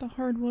to go get the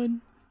hardwood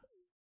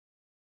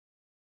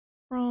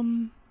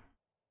from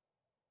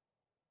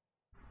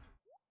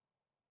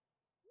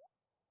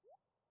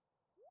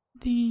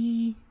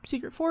the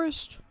secret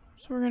forest.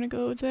 So we're gonna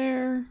go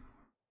there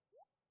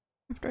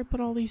after I put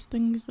all these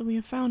things that we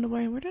have found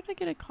away. Where did I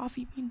get a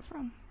coffee bean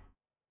from?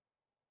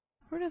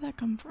 Where did that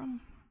come from?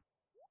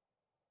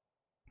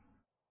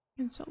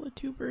 I can sell the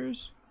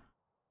tubers.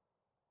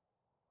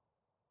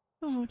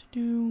 Don't know what to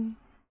do.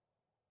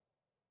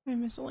 I have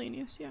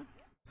miscellaneous, yeah.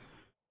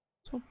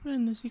 So I'll put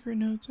in the secret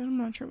notes. I'm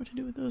not sure what to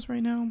do with those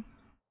right now.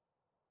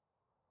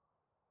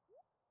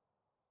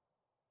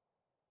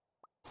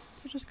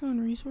 So just go in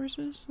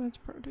resources. That's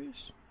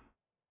produce.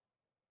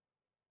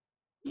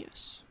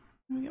 Yes.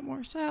 And we get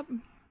more sap.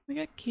 We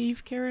got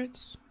cave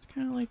carrots. It's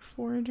kind of like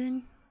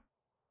foraging.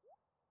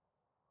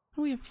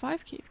 Oh, we have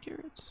 5 cave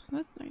carrots.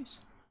 That's nice.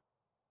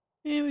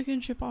 And we can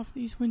ship off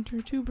these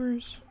winter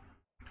tubers.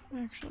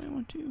 Actually, I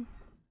want to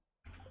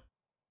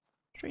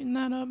straighten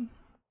that up.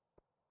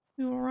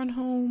 We will run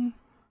home,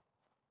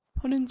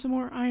 put in some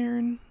more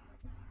iron,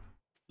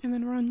 and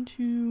then run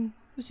to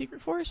the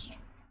secret forest.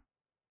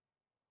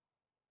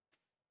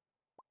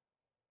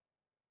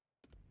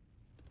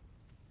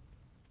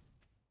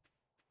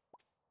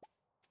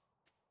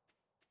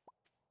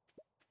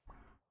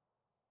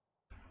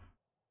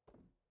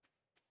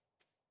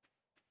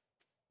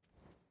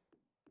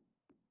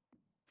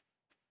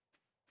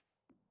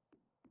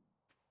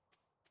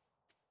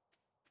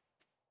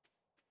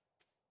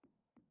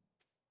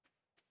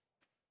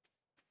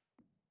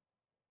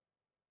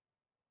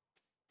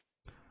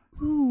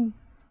 Ooh,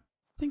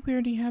 I think we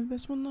already have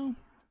this one though.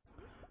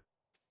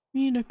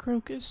 We need a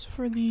crocus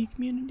for the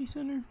community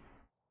center.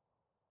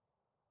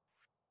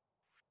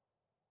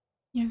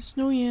 Yeah,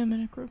 snow yam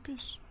and a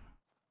crocus.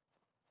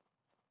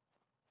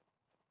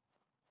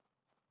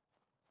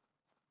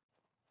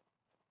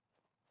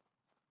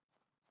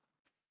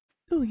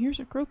 Ooh, here's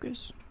a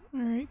crocus.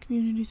 Alright,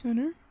 community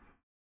center.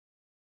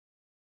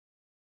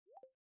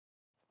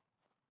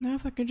 Now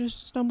if I could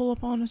just stumble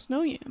upon a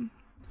snow yam.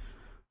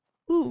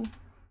 Ooh.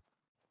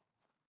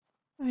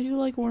 I do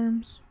like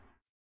worms.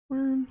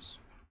 Worms.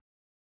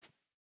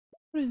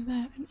 What is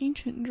that? An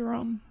ancient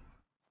drum.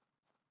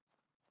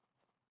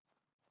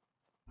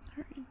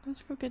 Alright,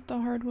 let's go get the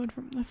hardwood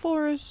from the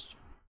forest.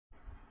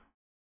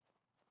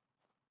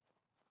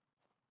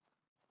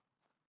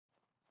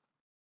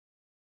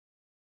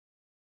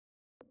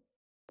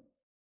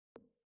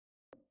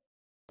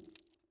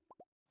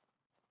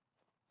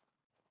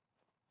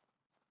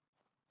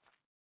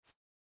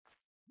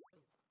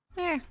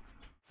 Eh.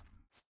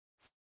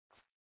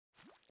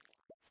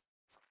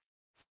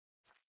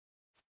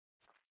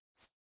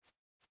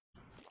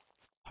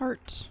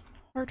 Hearts.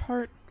 Heart,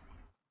 heart.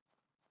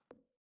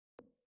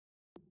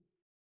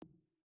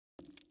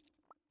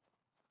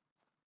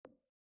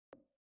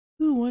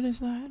 Ooh, what is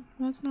that?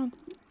 That's not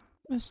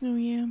a snow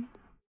yam.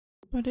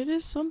 But it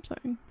is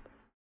something.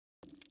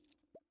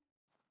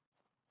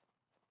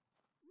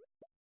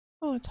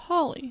 Oh, it's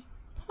holly.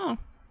 Huh.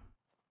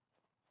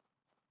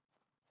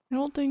 I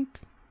don't think...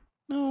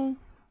 No.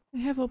 I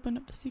have opened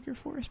up the secret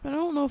forest, but I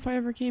don't know if I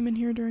ever came in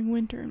here during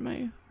winter in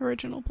my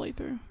original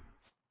playthrough.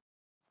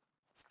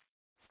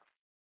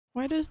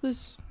 Why does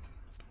this...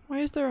 Why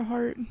is there a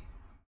heart?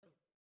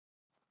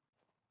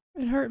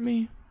 It hurt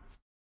me.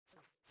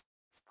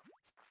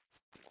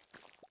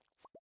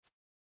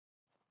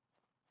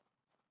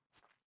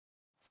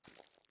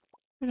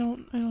 I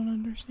don't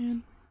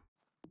understand.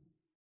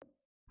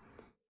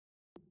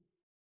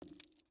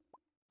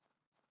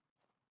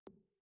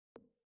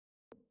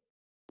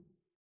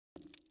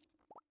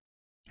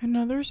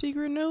 Another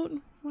secret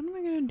note? What am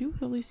I gonna do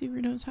with all these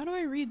secret notes? How do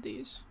I read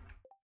these?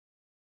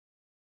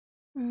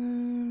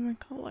 My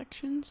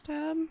collections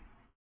tab?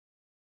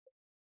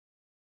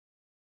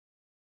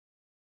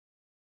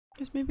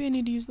 Guess maybe I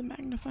need to use the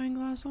magnifying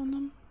glass on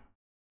them.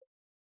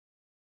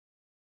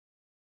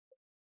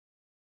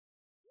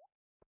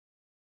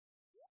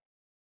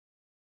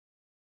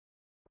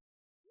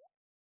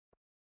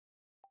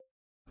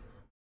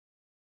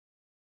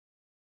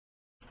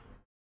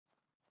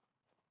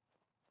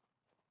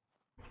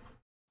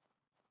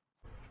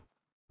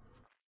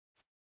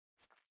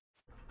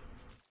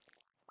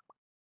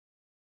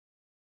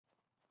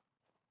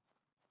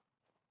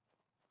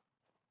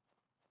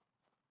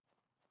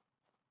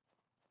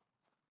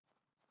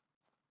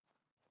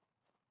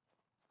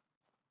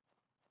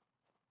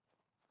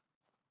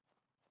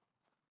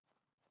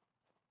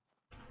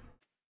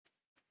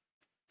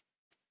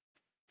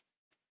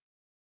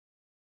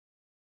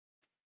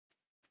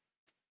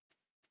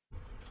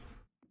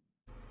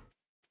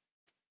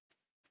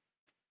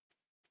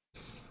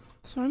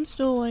 So I'm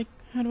still like,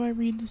 how do I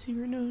read the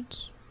secret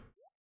notes?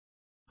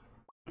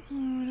 Oh,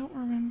 I don't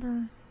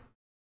remember.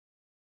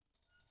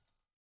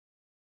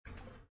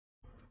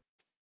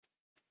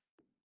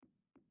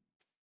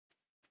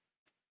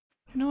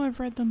 I know I've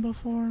read them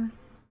before.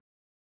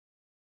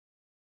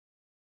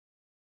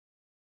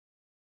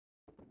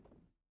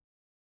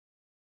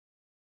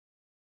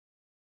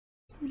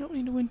 We don't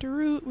need a winter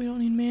root, we don't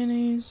need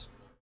mayonnaise.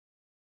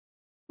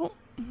 Oh,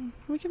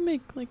 we can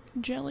make like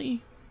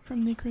jelly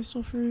from the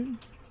crystal fruit.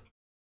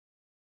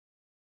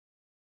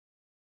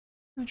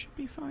 That should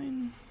be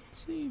fine.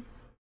 Let's see.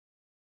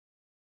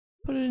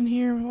 Put it in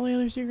here with all the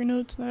other secret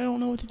notes that I don't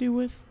know what to do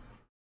with.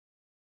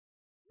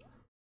 I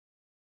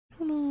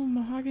don't know,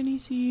 mahogany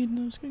seed,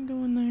 those can go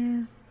in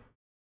there.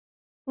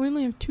 We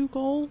only have 2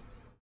 coal.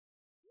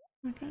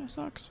 That kinda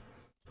sucks.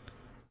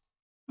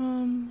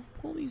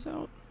 Pull these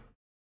out.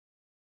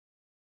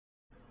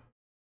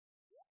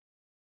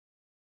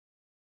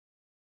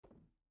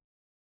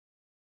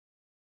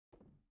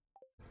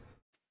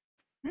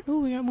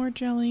 Oh, we got more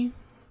jelly.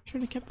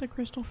 Should have kept the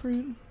crystal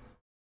fruit.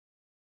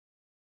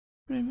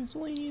 Put in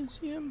miscellaneous,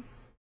 yeah.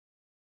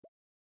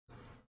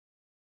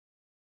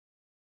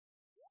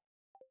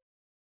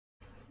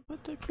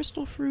 Put the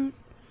crystal fruit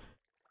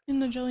in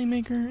the jelly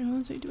maker. And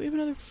let's see, do we have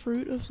another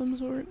fruit of some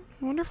sort?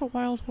 I wonder if a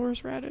wild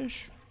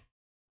horseradish.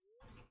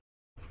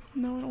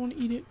 No, I don't want to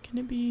eat it. Can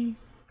it be...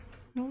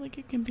 I don't think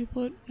it can be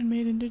put and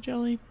made into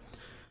jelly.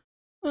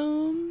 What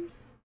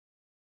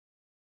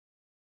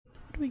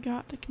do we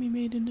got that can be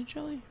made into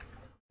jelly?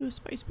 Do a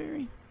spice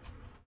berry.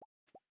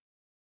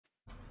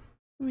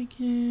 We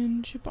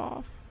can ship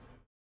off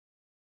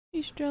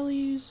these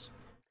jellies.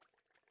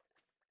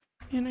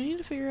 And I need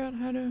to figure out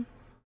how to...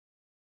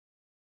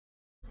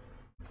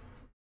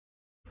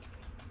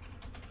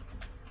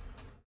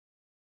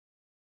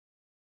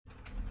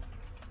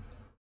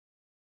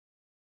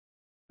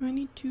 I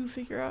need to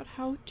figure out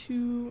how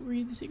to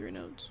read the secret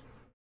notes.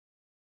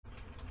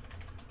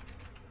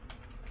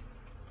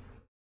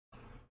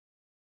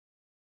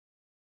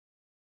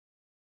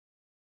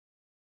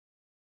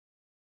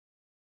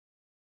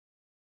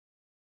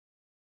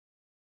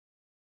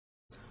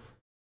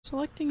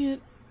 Selecting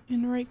it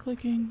and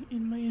right-clicking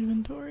in my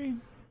inventory.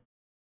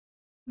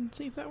 Let's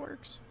see if that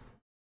works.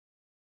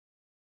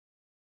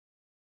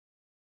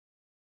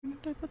 Where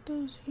did I put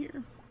those?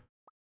 Here.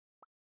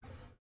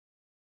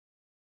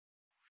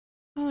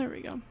 Oh, there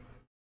we go.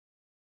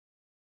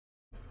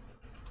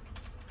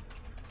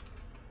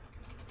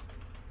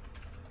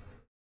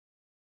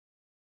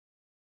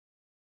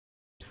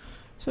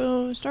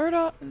 So,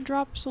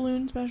 Drop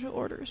Saloon special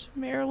orders.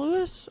 Mayor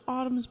Lewis,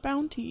 Autumn's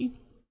Bounty.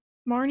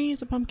 Marnie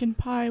is a pumpkin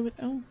pie with,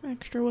 oh,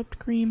 extra whipped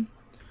cream.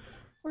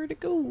 Where'd it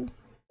go?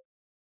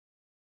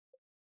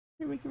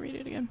 Here, we can read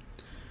it again.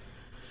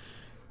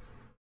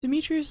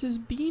 Demetrius is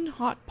bean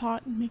hot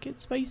pot and make it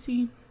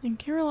spicy. And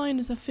Caroline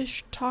is a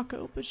fish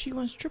taco, but she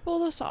wants triple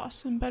the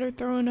sauce and better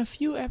throw in a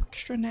few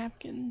extra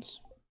napkins.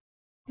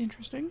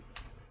 Interesting.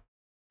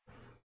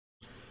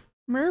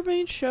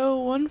 Mermaid Show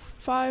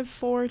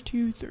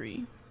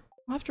 15423.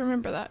 I'll have to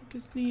remember that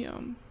because the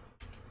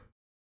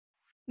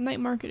night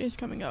market is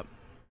coming up.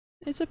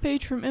 It's a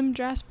page from M.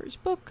 Jasper's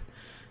book.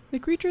 The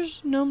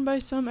creatures known by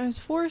some as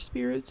forest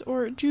spirits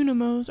or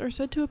junimos are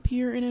said to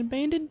appear in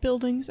abandoned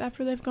buildings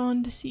after they've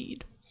gone to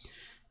seed.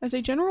 As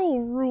a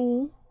general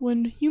rule,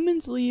 when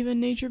humans leave and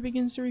nature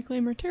begins to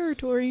reclaim her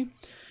territory,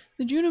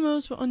 the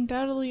junimos will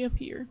undoubtedly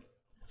appear.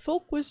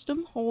 Folk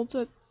wisdom holds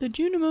that the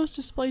junimos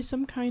display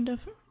some kind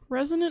of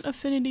resonant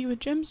affinity with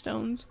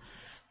gemstones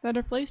that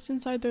are placed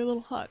inside their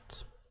little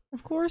huts.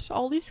 Of course,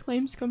 all these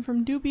claims come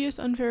from dubious,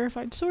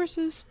 unverified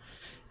sources.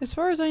 As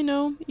far as I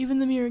know, even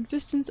the mere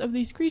existence of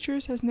these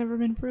creatures has never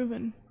been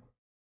proven.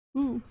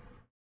 Ooh.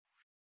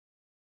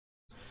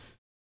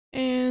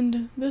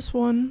 And this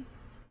one,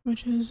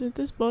 which is at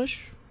this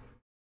bush.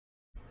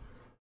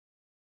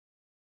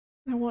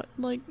 At what,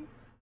 like,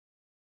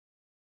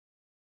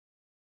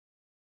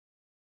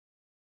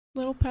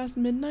 little past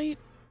midnight?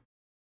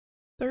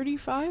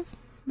 35?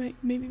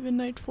 Maybe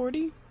midnight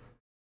 40?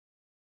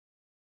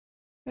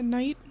 At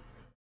night?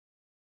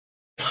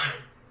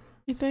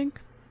 I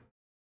think.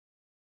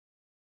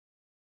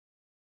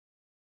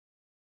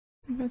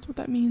 I think that's what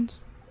that means.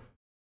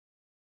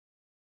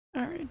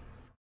 Alright.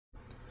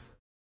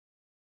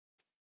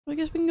 Well, I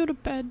guess we can go to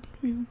bed.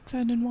 We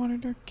fed and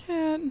watered our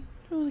cat.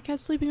 Oh, the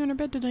cat's sleeping on our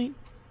bed tonight.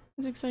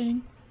 That's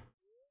exciting.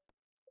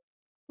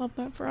 Love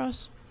that for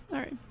us.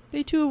 Alright.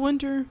 Day 2 of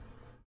winter.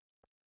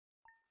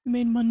 We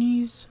made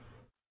monies.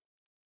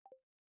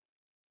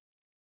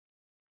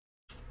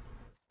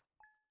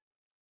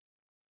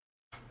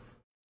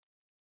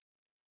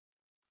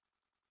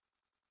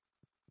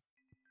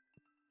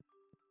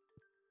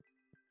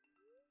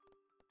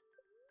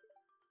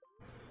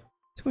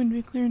 It's going to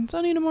be clear and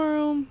sunny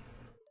tomorrow.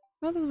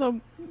 Not that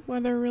the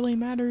weather really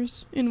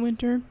matters in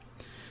winter.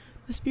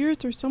 The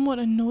spirits are somewhat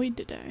annoyed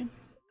today.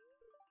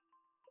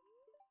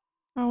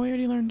 Oh, we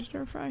already learned to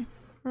stir fry.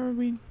 Or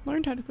we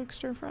learned how to cook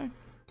stir fry.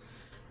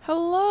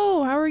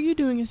 Hello! How are you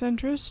doing,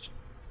 Eccentrist?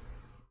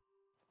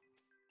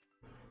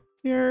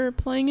 We are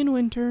playing in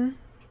winter.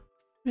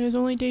 It is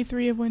only day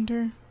 3 of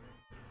winter.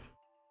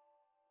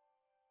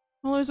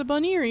 Well, there's a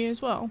Bunnery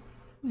as well,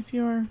 if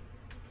you're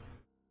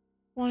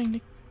wanting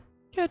to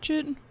catch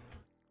it.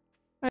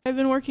 I've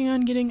been working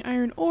on getting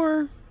iron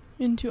ore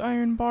into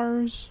iron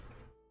bars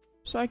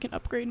so I can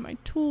upgrade my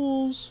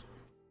tools.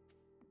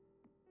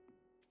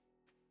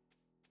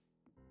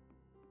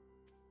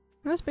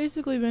 That's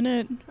basically been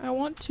it. I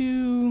want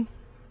to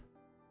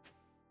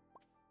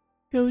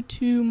go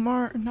to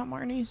not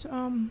Marnie's,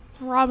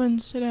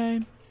 Robin's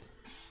today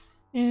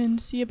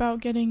and see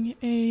about getting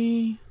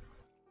a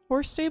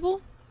horse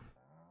stable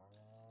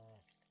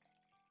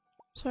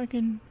so I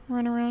can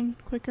run around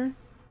quicker.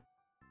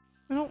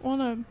 I don't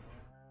want to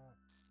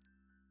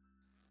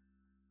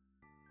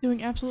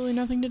doing absolutely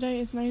nothing today.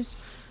 It's nice.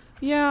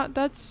 Yeah,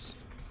 that's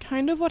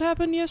kind of what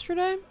happened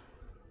yesterday.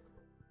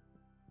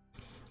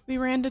 We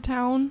ran to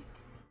town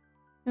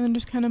and then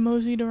just kind of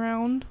moseyed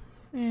around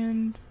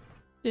and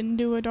didn't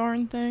do a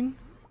darn thing.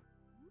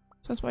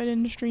 So that's why I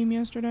didn't stream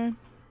yesterday.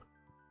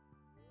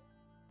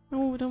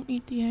 Oh, don't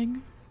eat the egg.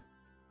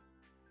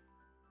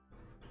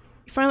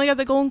 You finally got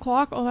the golden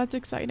clock? Oh, that's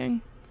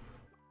exciting.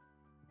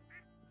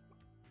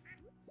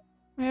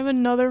 I have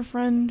another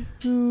friend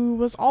who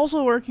was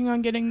also working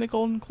on getting the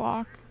golden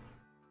clock.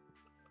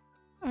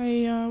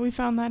 We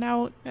found that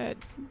out at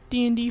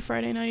D&D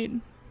Friday night.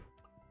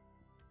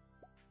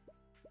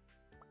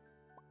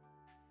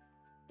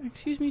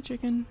 Excuse me,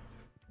 chicken.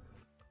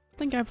 I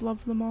think I've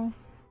loved them all.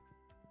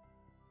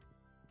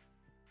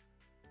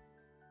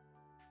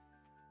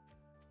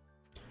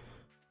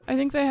 I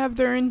think they have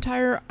their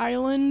entire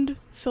island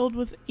filled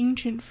with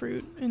ancient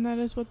fruit, and that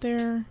is what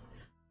they're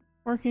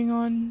working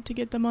on to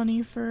get the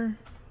money for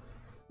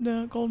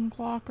the golden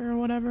clock or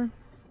whatever.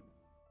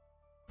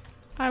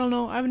 I don't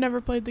know. I've never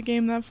played the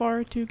game that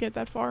far to get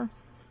that far.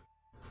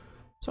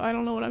 So I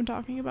don't know what I'm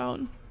talking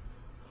about.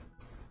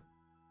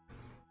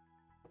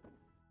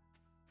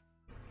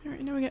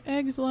 Alright, now we got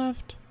eggs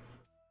left.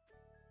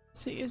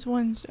 Let's see, it's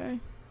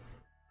Wednesday.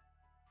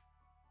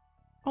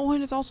 Oh,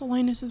 and it's also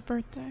Linus's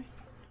birthday.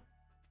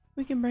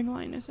 We can bring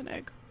Linus an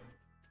egg.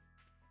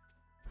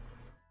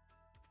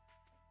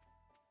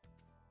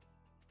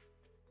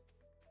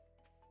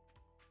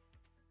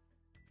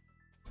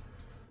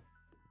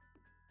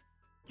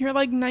 You're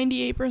like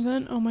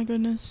 98%? Oh my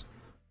goodness.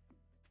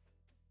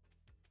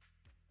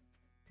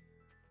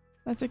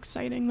 That's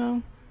exciting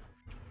though.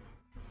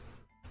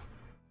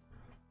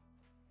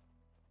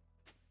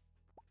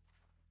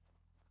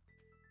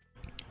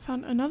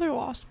 Found another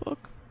lost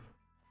book.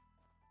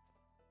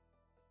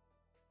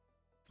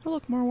 Oh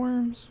look, more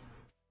worms.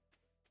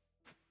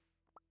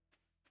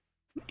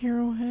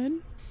 Arrowhead.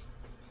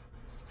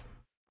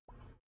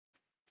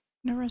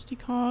 And a rusty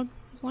cog.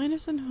 Was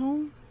Linus at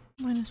home?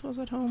 Linus was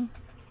at home.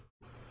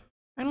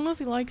 I don't know if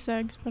he likes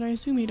eggs, but I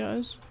assume he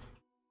does.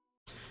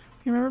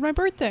 You remembered my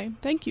birthday.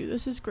 Thank you,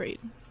 this is great.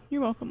 You're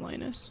welcome,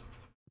 Linus.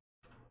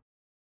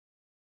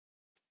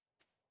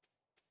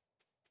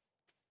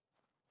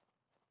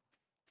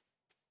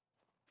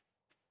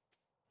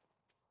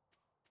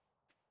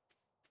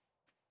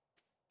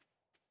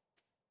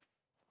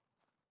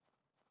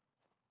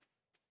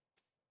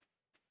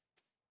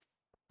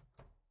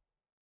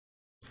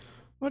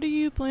 What are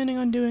you planning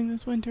on doing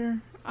this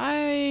winter?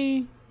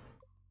 Upgrades.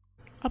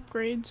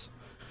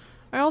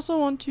 I also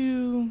want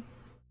to...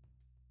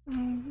 I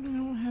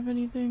don't have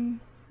anything.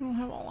 I don't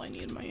have all I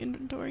need in my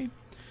inventory.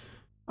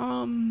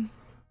 I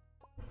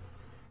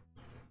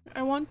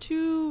want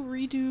to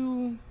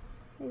redo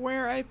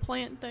where I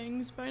plant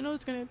things, but I know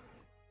it's gonna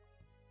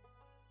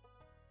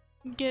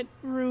get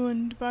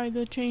ruined by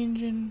the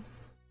change in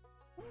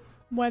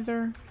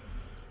weather.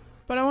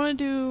 But I want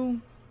to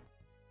do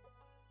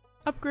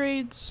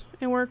upgrades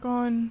and work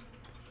on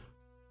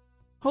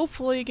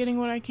hopefully getting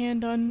what I can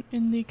done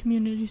in the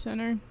community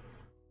center.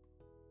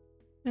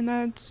 And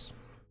that's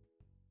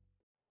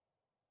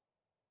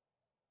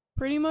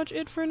pretty much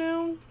it for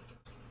now.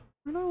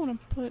 Where do I want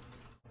to put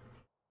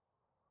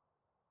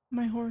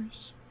my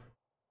horse?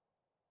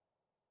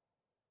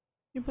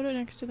 You put it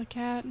next to the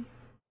cat.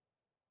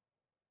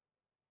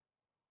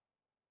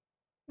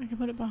 I can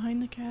put it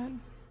behind the cat.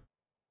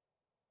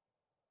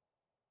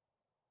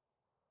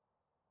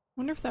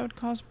 Wonder if that would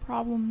cause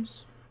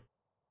problems.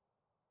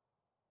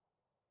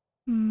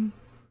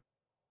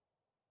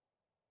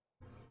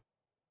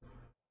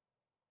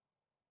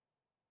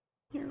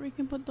 Here, we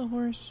can put the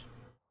horse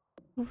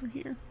over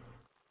here.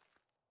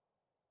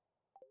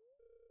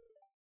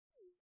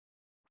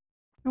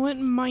 I went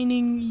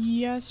mining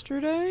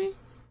yesterday.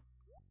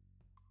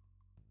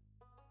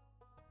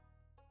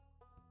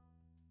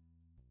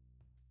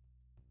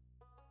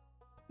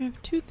 I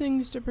have 2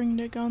 things to bring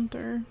to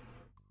Gunther.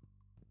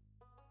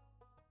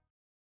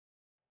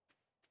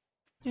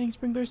 Getting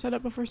sprinklers set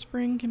up before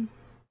spring can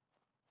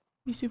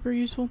be super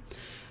useful.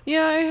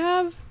 Yeah, I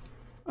have,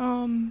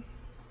 I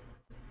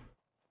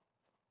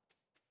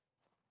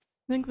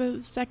think the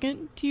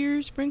 2nd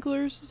tier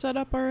sprinklers set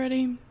up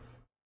already.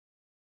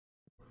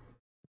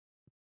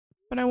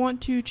 But I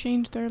want to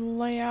change their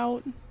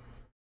layout.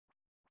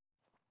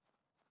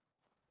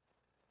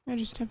 I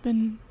just have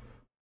been...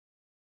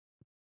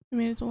 I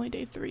mean, it's only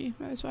day 3,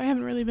 so I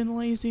haven't really been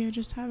lazy, I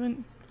just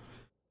haven't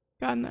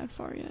gotten that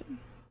far yet.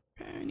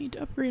 Okay, I need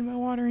to upgrade my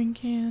watering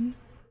can.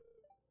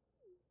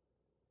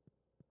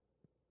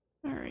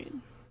 Alright.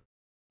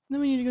 Then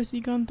we need to go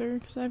see Gunther,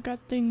 because I've got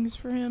things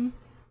for him.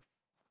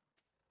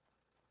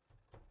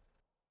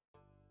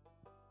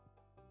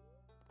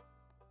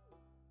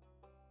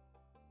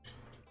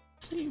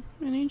 Let's see,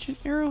 an ancient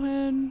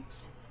arrowhead.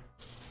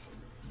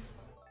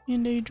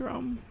 And a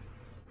drum.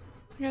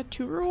 I got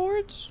 2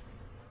 rewards?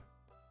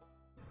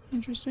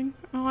 Interesting.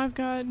 Oh, I've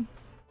got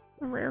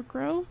a rare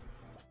crow,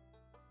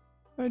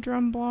 a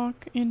drum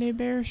block, and a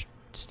bear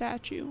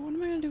statue. What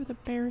am I gonna do with a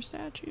bear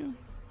statue?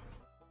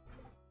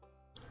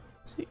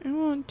 See, I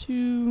want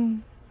to...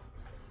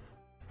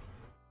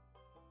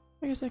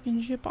 I guess I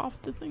can ship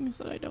off the things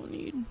that I don't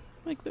need.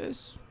 Like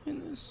this,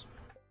 and this.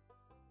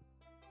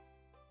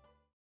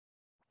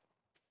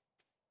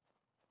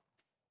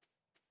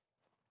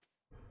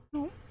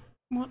 Oh,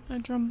 want a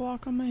drum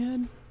block on my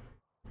head.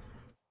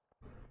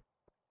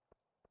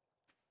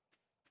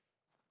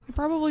 I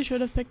probably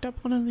should have picked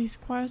up one of these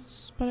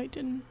quests, but I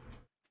didn't.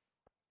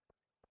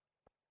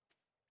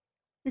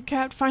 Your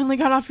cat finally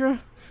got off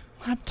your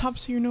laptop,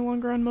 so you're no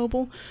longer on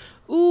mobile.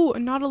 Ooh, a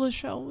nautilus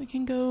shell. We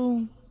can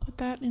go put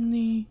that in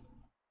the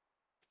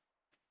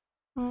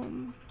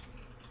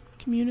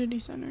community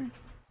center.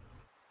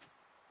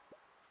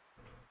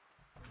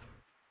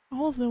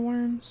 All of the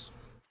worms.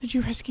 Did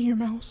you rescue your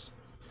mouse?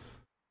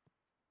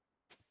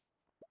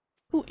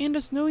 Ooh, and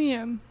a snow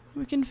yam.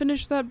 We can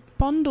finish that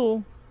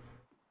bundle.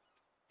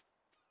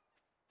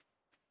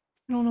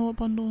 I don't know what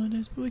bundle it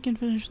is, but we can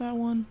finish that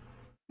one.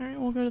 Alright,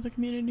 we'll go to the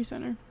community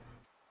center.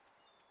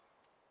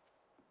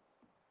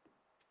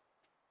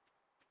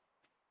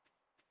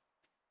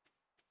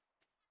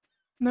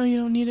 No, you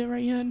don't need it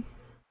right yet.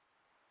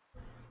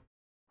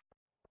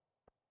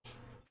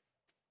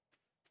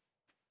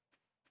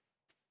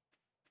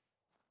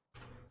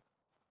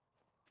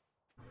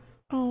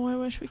 Oh, I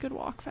wish we could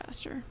walk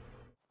faster.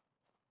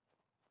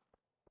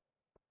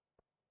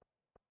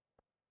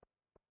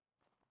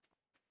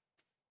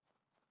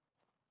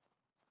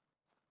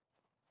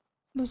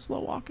 The slow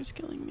walk is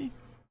killing me.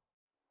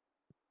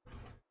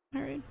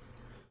 Alright.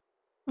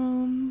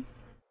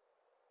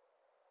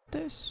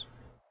 This.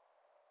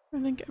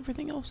 I think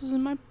everything else is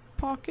in my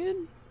pocket.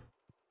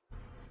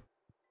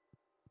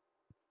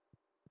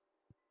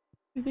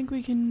 I think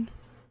we can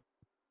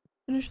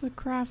finish the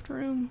craft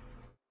room.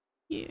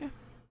 Yeah.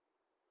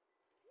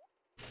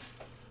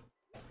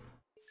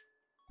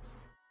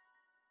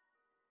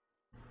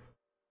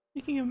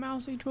 Speaking of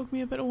mouse, he woke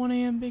me up at 1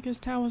 a.m. because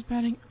Tao was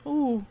batting.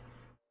 Ooh.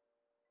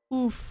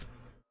 Oof.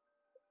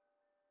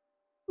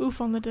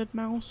 Oof on the dead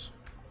mouse.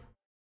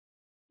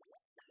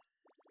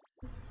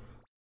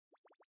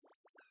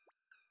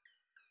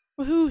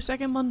 Woohoo!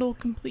 Second bundle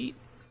complete.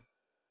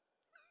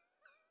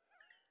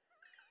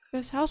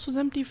 This house was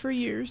empty for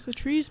years. The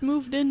trees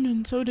moved in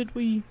and so did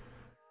we.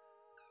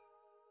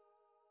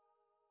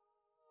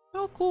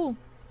 Oh, cool.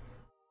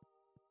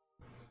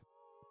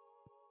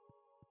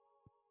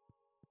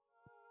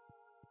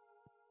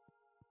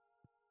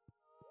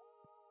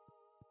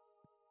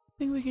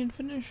 I think we can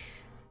finish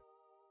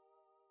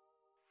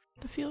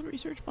the field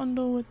research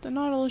bundle with the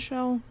Nautilus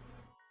shell.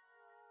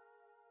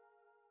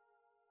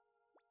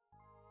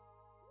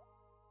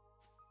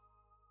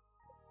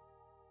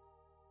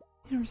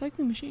 And a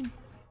recycling machine.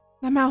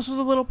 That mouse was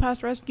a little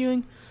past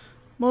rescuing.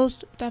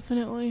 Most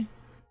definitely.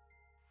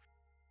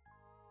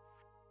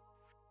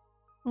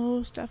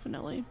 Most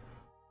definitely.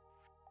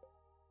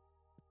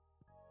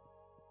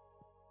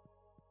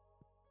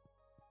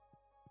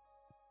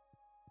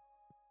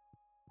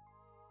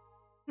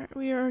 Alright,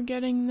 we are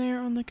getting there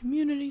on the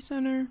community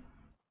center.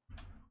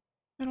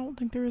 I don't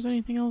think there was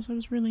anything else I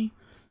was really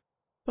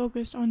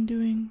focused on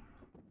doing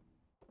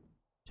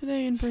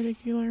today in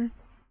particular.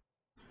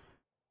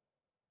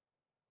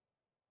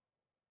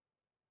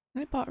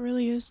 Nightbot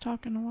really is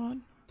talking a lot.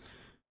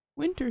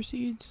 Winter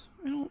seeds.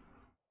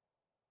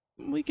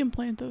 We can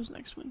plant those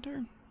next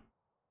winter.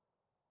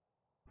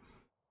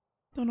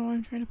 Don't know why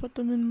I'm trying to put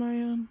them in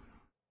my,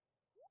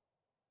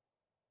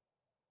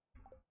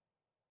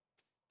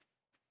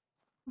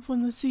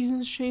 when the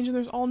seasons change and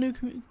there's all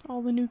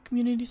the new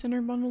community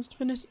center bundles to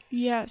finish.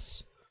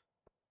 Yes.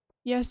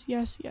 Yes,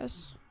 yes,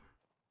 yes.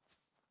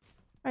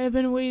 I have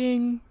been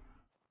waiting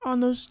on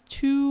those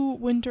 2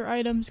 winter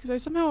items because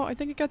I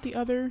think I got the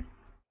other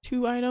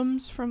 2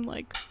 items from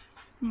like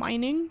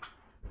mining.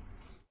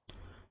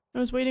 I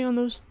was waiting on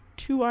those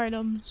 2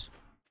 items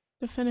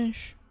to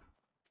finish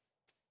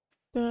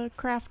the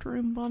craft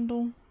room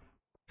bundle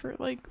for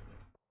like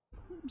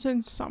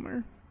since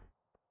summer.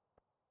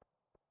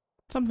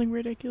 Something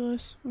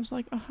ridiculous. I was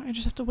like, ugh, I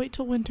just have to wait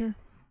till winter.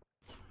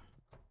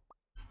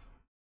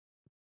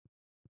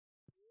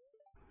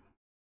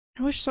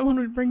 I wish someone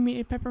would bring me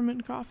a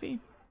peppermint coffee.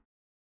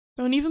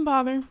 Don't even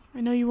bother.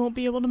 I know you won't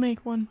be able to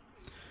make one.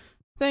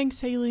 Thanks,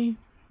 Haley.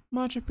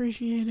 Much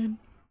appreciated.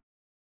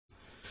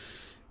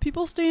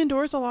 People stay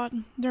indoors a lot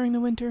during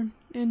the winter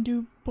and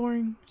do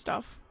boring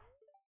stuff.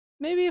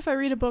 Maybe if I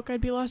read a book,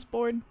 I'd be less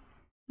bored.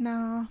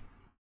 Nah. I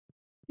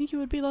think you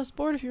would be less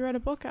bored if you read a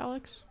book,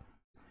 Alex.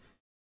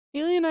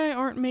 Haley and I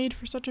aren't made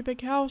for such a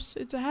big house.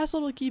 It's a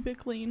hassle to keep it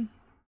clean.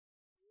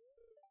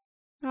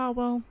 Ah,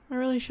 well, I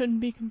really shouldn't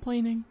be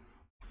complaining.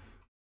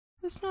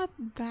 It's not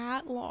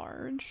that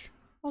large.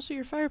 Also,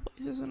 your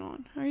fireplace isn't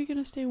on. How are you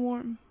gonna stay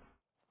warm?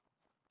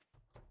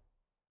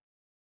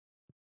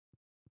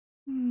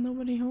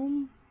 Nobody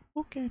home?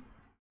 Okay.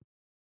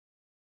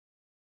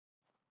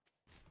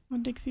 I'll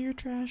dig through your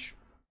trash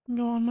and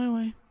go on my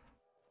way.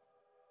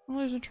 Oh,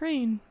 there's a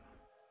train.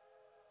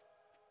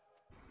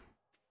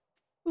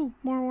 Ooh,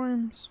 more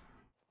worms.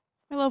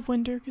 I love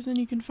winter because then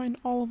you can find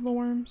all of the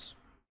worms.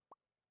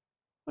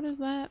 What is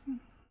that?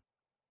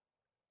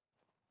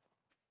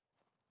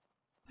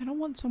 I don't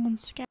want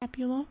someone's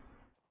scapula.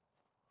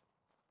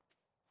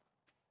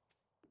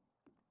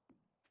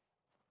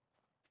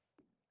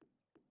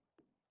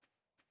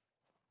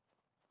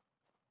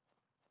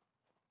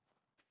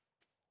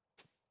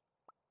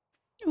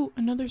 Ooh,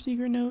 another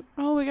secret note.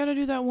 Oh, we gotta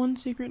do that one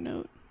secret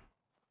note.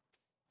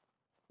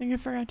 I think I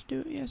forgot to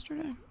do it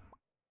yesterday.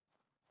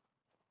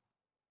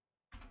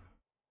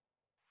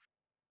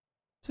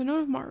 It's a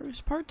note of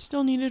Maru's. Parts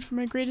still needed for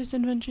my greatest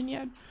invention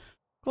yet.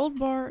 Gold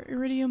bar,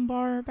 iridium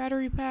bar,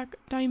 battery pack,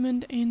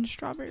 diamond, and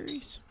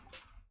strawberries.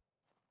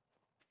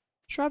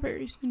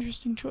 Strawberries.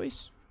 Interesting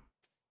choice.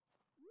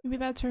 Maybe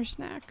that's her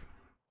snack.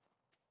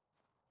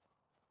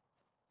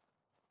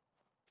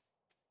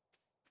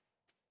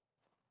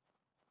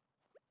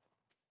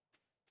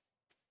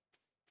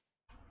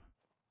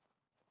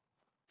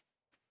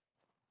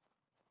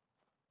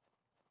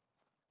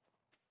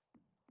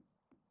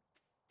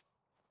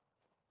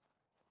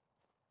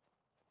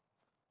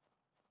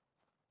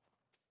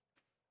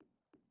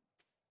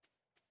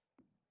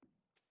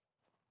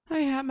 Hi,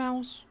 Hat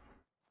Mouse.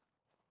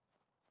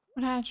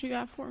 What hat you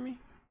got for me?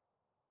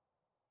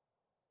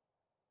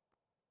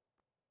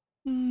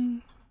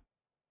 I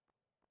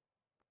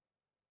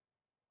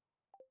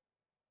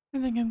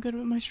think I'm good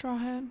with my straw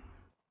hat.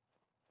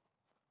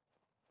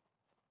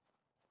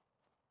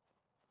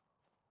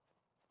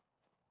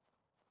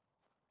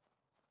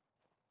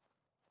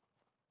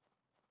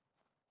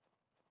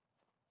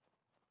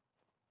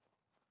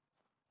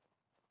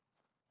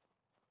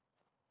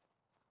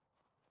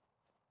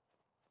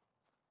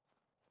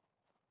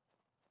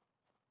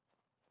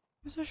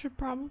 Guess I should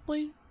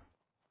probably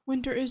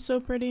Winter is so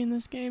pretty in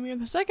this game. You're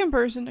the second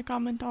person to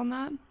comment on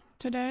that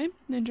today,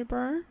 Ninja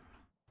Burr.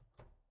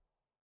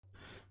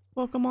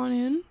 Welcome on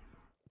in.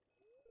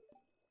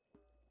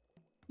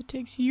 It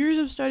takes years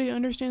of study to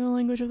understand the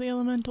language of the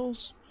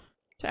elementals.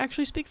 To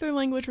actually speak their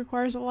language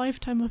requires a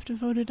lifetime of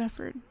devoted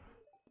effort.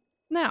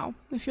 Now,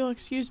 if you'll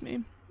excuse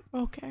me.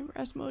 Okay,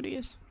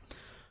 Rasmodius.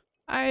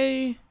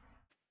 I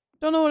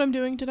don't know what I'm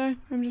doing today.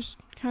 I'm just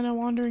kind of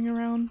wandering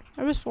around.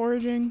 I was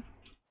foraging.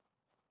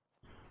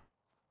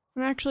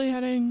 I'm actually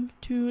heading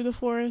to the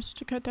forest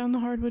to cut down the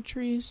hardwood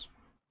trees,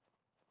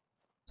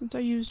 since I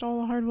used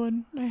all the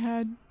hardwood I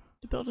had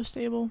to build a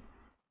stable.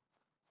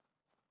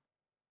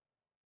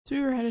 So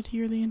we were headed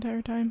here the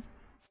entire time,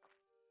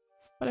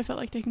 but I felt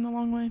like taking the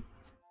long way.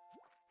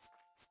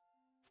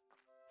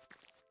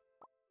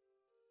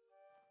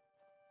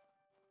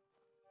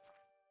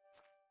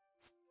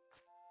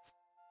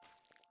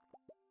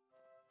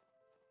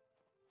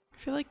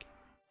 I feel like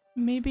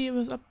maybe it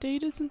was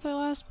updated since I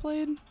last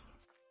played.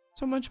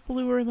 So much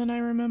bluer than I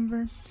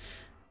remember.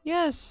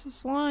 Yes,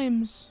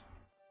 slimes.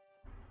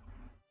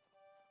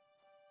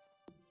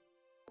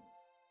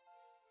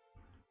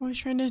 Always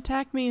trying to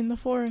attack me in the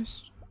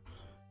forest.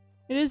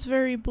 It is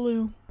very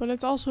blue, but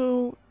it's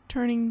also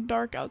turning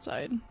dark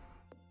outside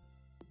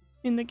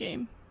in the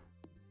game.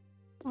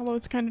 Although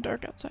it's kind of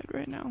dark outside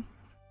right now.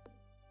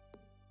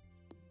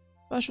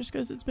 That's just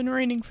because it's been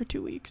raining for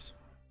 2 weeks.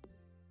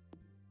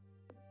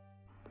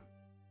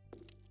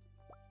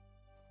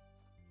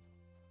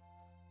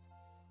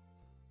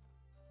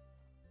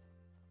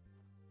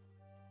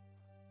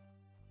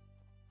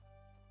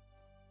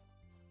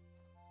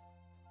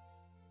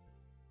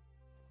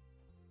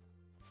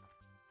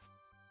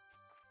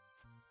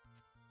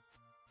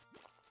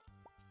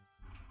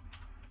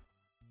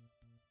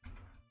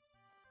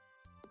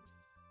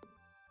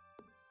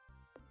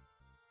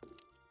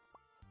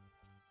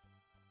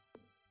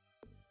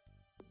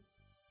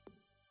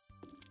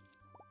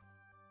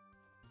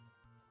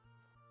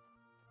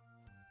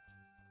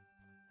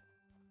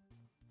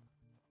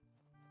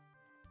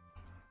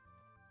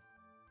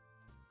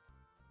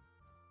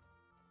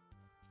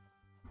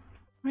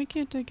 Why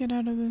can't I get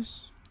out of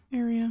this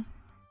area?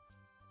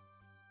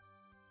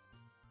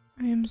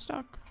 I am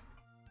stuck.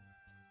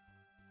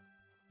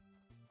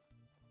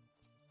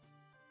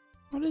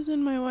 What is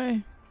in my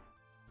way?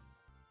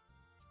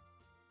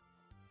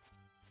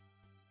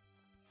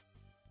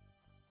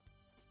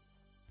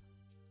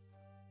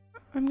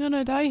 I'm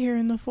gonna die here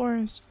in the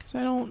forest because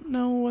I don't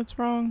know what's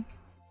wrong.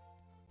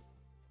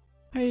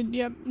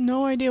 Yep,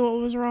 no idea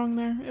what was wrong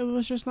there. It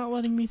was just not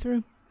letting me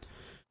through.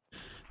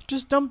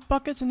 Just dumped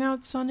buckets and now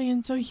it's sunny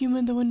and so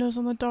humid the windows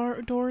on the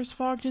doors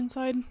fogged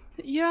inside.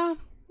 Yeah,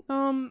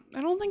 I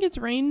don't think it's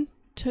rained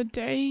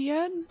today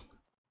yet.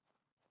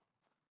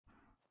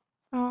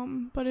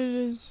 But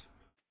it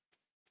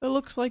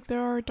looks like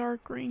there are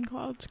dark green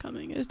clouds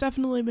coming. It's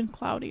definitely been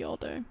cloudy all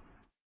day.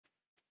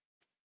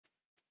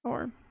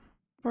 Or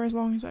for as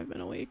long as I've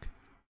been awake.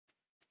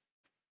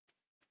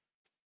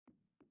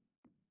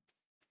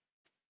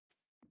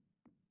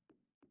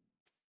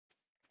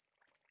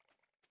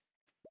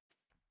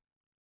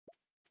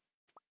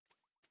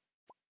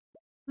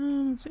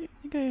 Let's see.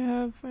 I think I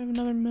have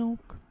another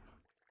milk.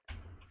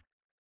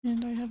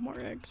 And I have more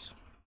eggs.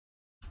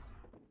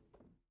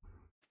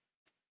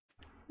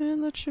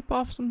 And let's ship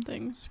off some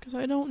things, because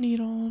I don't need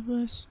all of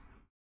this.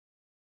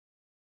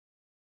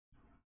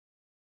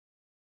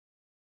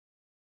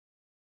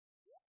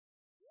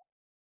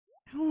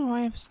 I don't know why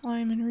I have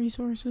slime and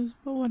resources,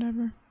 but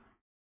whatever.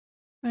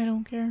 I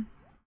don't care.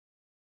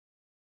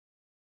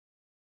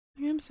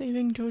 I am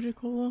saving Joja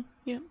Cola.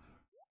 Yep.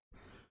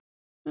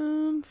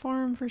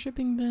 Farm for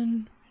shipping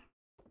bin.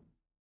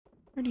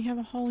 Already have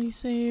a holly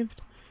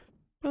saved.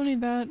 Don't need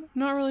that. I'm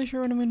not really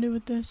sure what I'm gonna do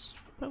with this,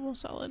 but we'll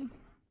sell it.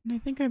 And I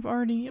think I've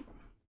already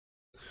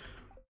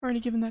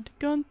given that to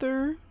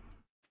Gunther.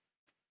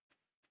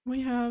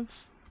 We have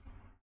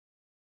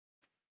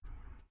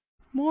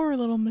more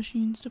little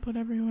machines to put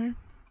everywhere.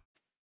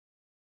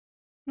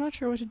 I'm not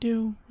sure what to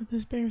do with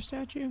this bear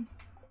statue.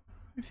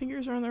 My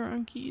fingers are on the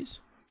wrong keys.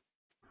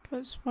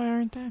 Because why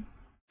aren't they?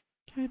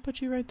 Can I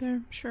put you right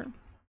there? Sure.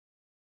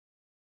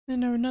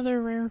 And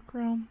another rare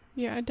chrome.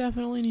 Yeah, I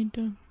definitely need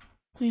to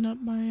clean up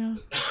my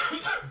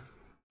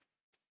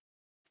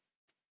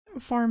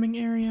farming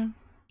area.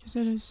 Because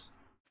it is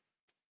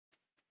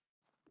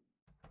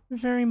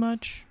very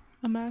much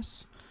a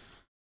mess.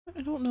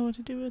 I don't know what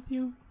to do with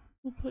you.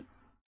 We'll put...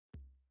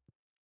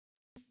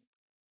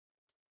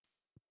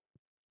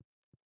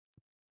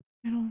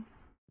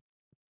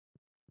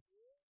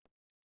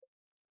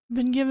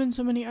 Been given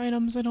so many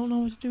items, I don't know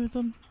what to do with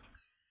them.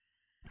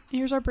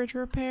 Here's our bridge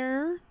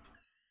repair.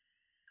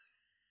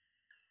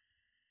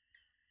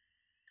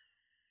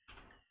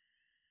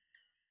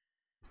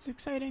 It's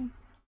exciting.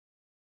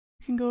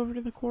 We can go over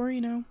to the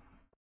quarry now.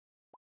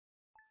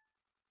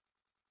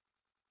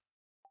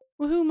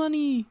 Woohoo,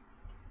 money!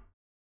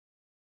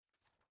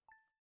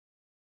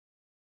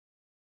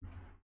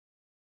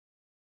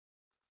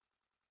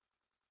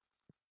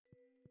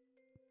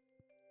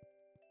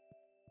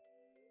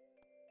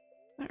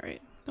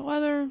 Alright, the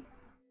weather.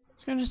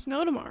 It's gonna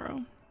snow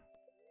tomorrow.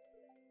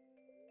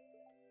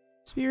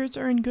 Spirits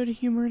are in good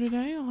humor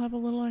today. I'll have a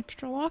little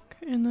extra luck.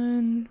 And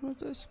then,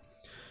 what's this?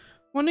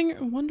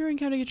 Wondering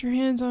how to get your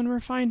hands on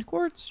refined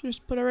quartz?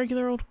 Just put a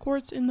regular old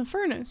quartz in the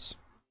furnace.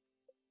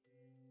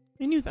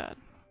 I knew that.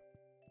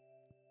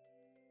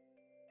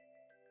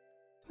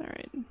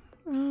 Alright.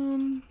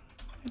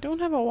 I don't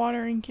have a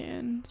watering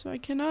can, so I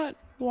cannot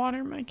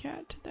water my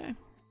cat today.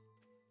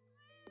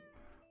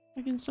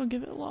 I can still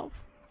give it love.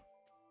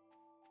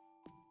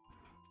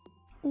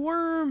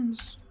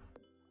 Worms!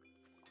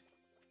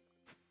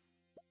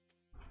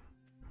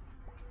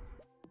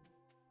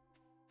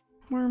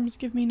 Worms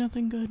give me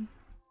nothing good.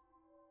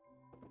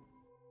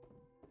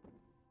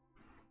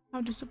 How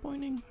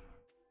disappointing.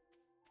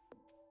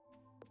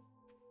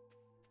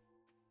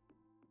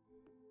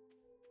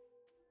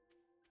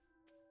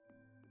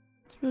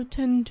 Let's go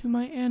tend to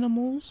my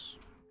animals.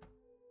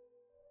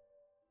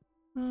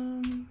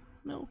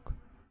 Milk.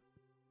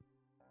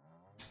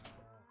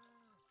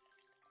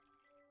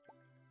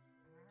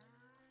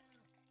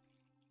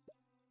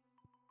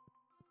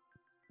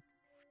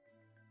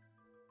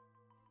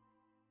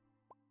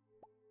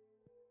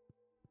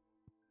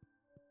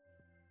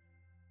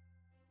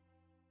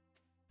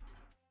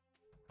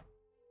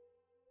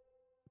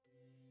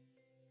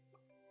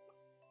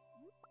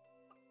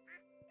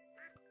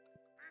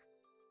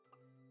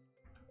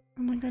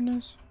 Oh my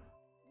goodness.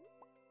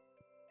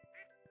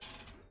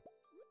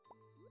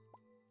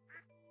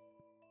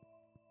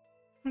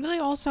 Why do they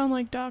all sound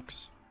like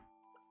ducks?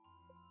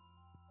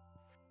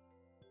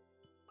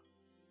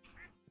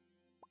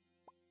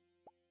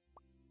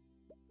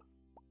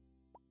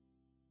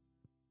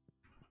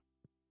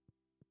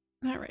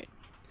 Alright.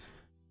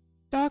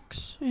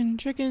 Ducks and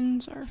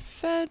chickens are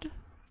fed.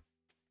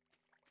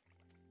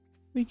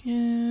 We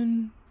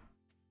can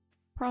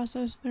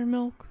process their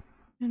milk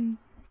and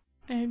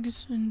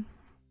eggs and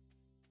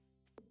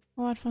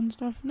all that fun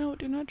stuff. No,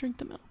 do not drink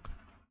the milk.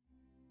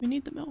 We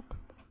need the milk.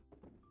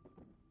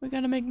 We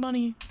gotta make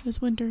money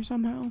this winter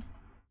somehow.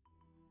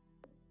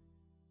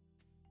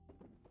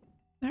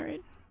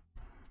 Alright.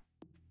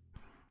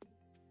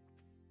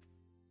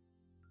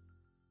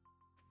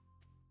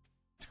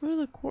 Let's go to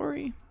the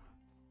quarry.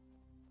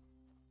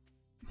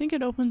 I think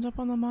it opens up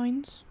on the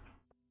mines.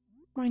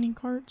 Mining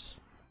carts.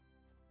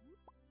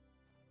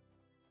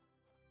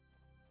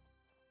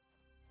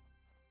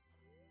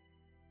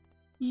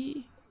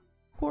 Yee.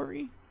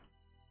 Quarry.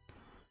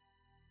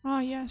 Ah,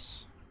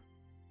 yes.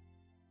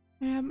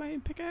 I have my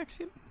pickaxe.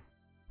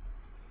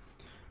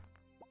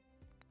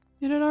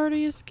 It had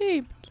already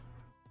escaped.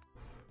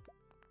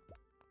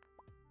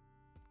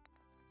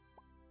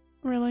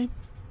 Really?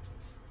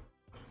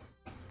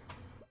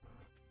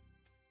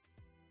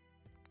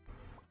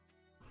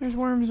 There's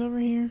worms over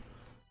here.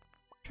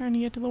 Trying to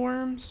get to the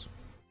worms.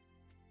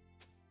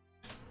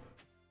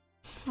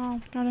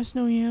 Oh, got a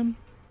snow yam.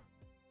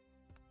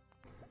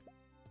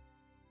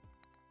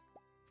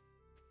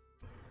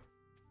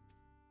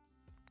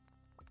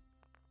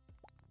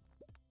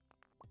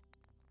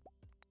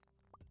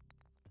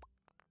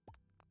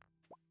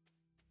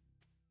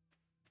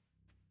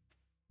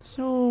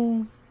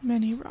 So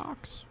many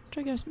rocks, which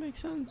I guess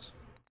makes sense.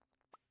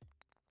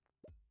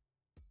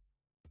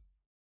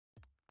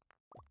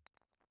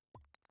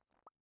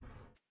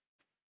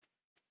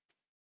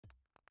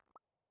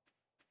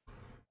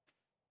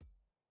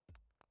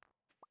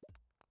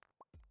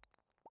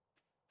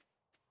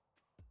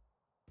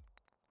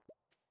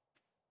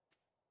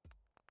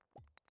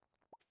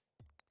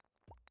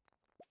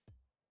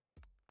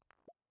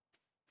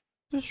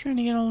 Just trying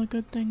to get all the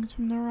good things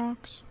from the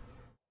rocks.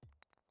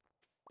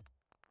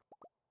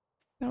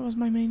 That was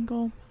my main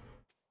goal.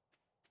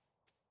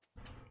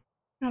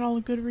 Got all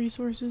the good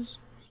resources.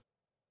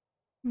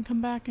 And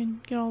come back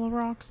and get all the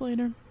rocks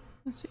later.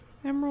 Let's see.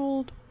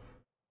 Emerald,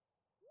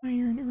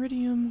 iron,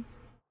 iridium,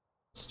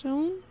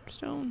 stone,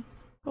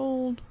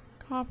 gold,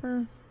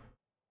 copper,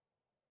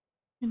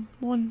 and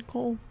 1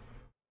 coal.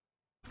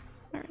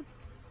 Alright.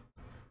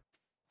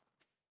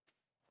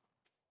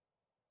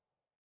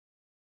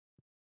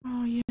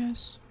 Oh,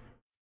 yes.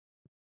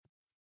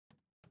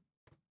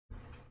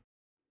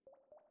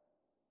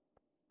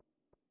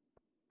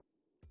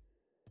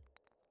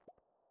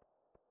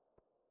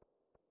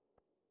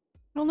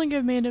 I don't think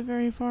I've made it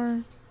very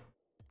far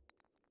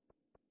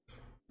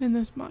in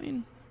this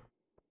mine.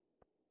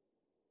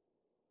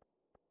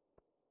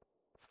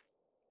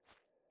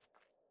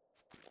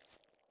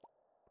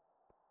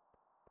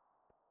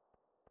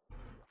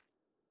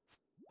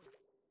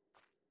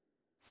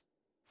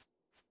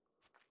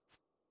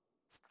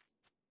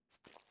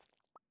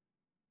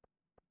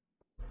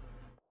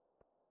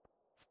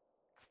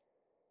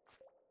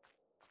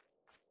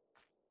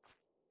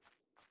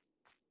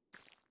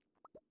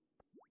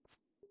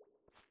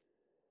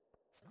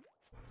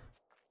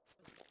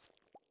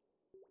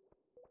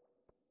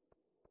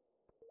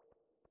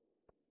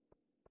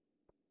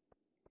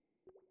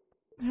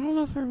 I don't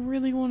know if I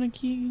really want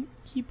to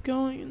keep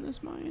going in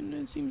this mine.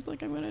 It seems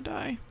like I'm gonna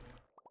die.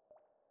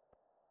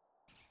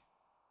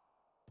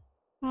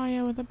 Oh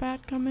yeah, with a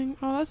bat coming.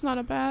 Oh, that's not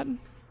a bat.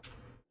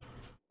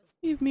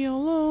 Leave me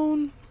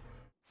alone.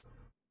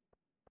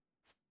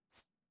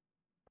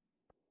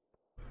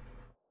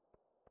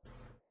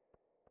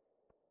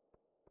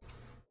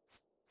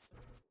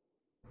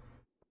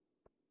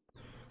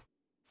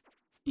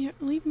 Yeah,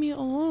 leave me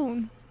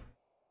alone.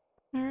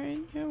 Alright,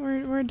 yeah,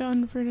 we're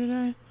done for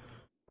today.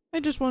 I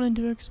just wanted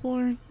to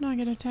explore, not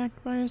get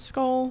attacked by a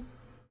skull.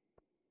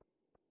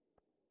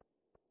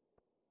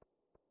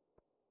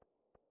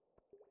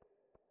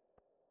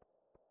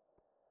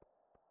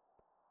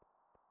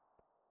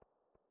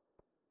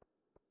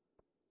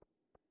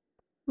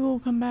 We will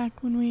come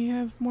back when we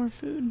have more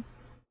food.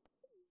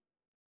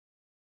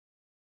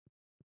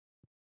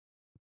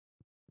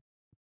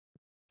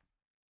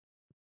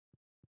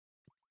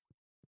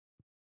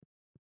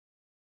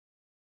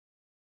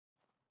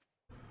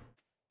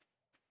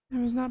 I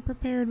was not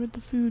prepared with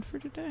the food for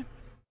today.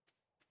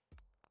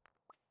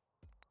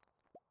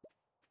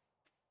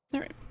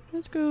 Alright,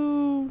 let's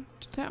go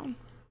to town.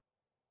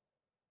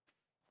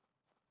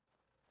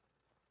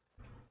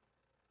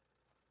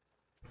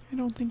 I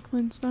don't think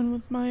Clint's done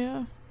with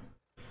my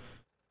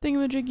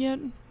thingamajig yet,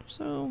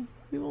 so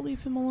we will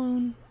leave him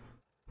alone.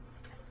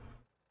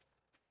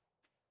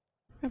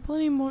 I have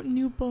plenty more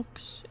new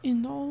books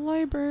in the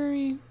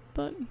library,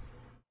 but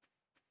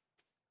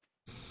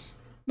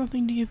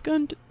nothing to give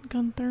Gunter.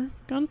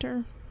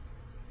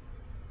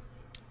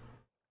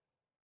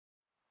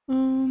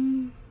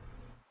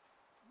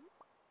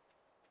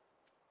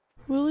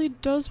 Willie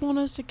does want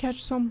us to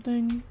catch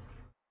something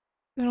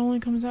that only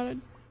comes out at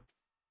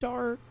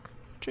dark,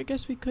 which I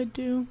guess we could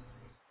do.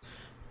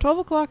 12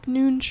 o'clock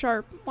noon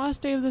sharp.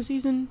 Last day of the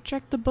season.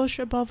 Check the bush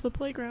above the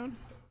playground.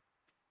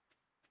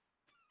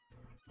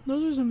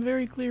 Those are some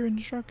very clear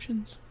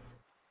instructions.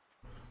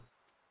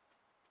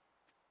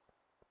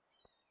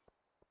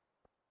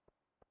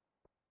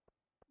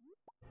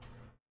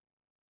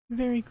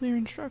 Very clear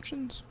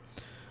instructions.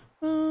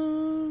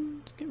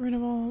 Let's get rid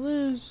of all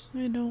this.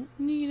 I don't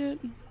need it.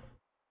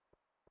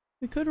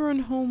 We could run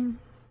home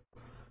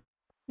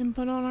and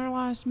put on our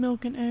last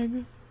milk and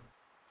egg.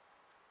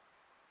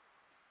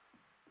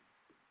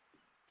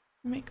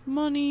 Make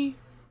money.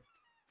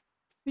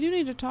 We do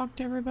need to talk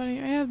to everybody.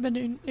 I have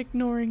been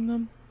ignoring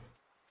them.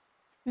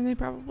 And they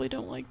probably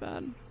don't like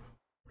that.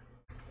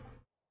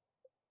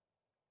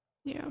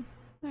 Yeah,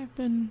 I've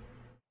been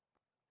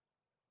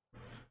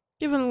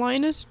giving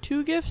Linus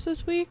 2 gifts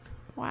this week.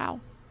 Wow.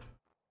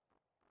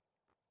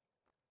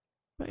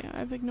 But yeah,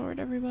 I've ignored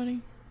everybody.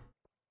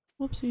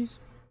 Whoopsies.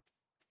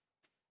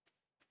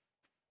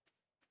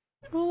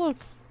 Oh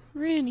look,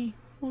 Granny.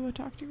 We'll go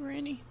talk to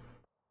Granny.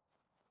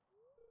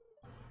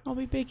 I'll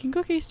be baking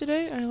cookies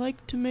today. I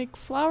like to make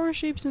flower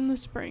shapes in the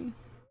spring.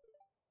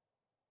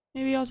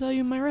 Maybe I'll tell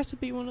you my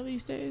recipe one of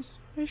these days.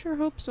 I sure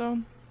hope so.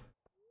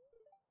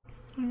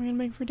 What am I gonna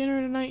make for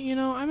dinner tonight? You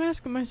know, I'm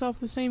asking myself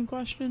the same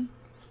question.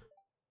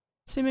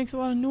 Say makes a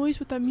lot of noise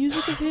with that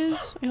music of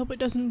his. I hope it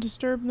doesn't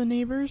disturb the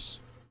neighbors.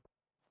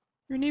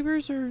 Your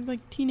neighbors are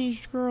like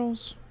teenage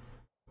girls.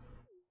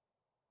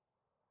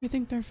 I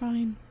think they're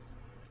fine.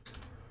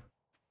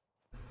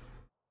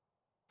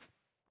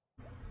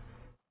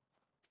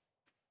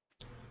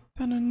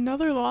 Found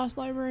another lost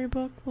library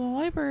book. Will the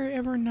library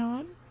ever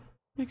not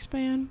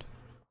expand?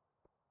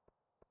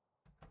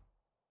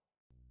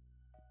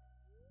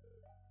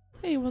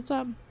 Hey, what's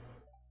up?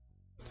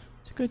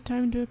 It's a good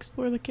time to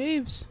explore the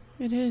caves.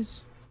 It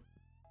is.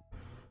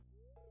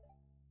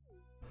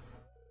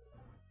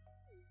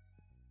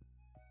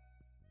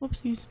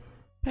 Whoopsies.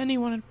 Penny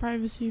wanted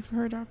privacy for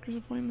her doctor's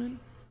appointment.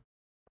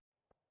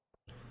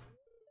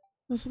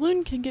 The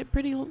saloon can get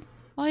pretty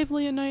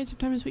lively at night.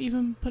 Sometimes we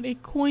even put a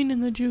coin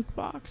in the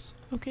jukebox.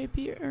 Okay,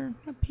 Pierre,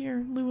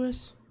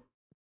 Lewis.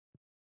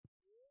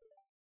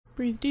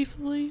 Breathe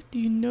deeply. Do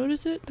you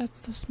notice it? That's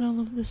the smell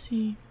of the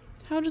sea.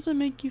 How does it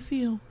make you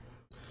feel?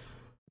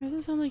 Why does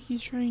it sound like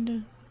he's trying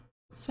to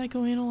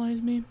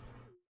psychoanalyze me?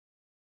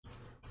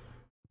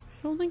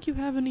 I don't think you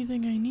have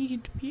anything I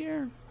need,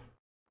 Pierre.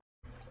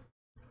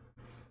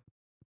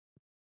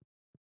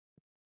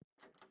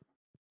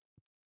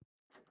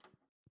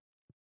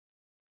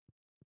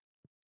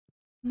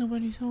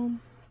 Nobody's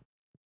home.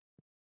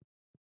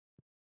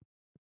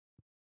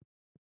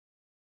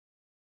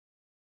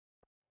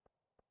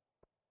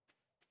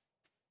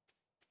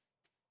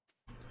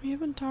 We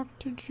haven't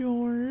talked to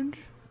George.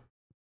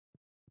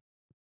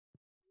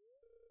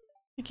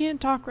 I can't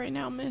talk right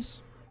now,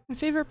 miss. My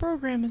favorite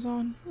program is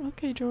on.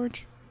 Okay,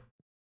 George.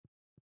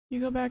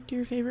 You go back to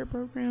your favorite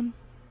program.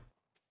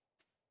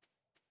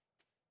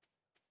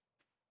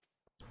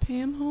 Is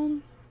Pam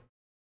home?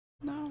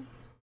 No.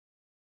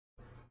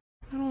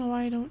 I don't know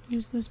why I don't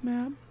use this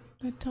map.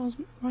 That tells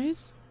me. Why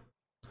is.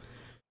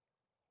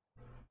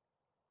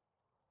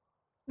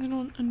 I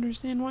don't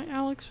understand why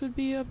Alex would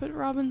be up at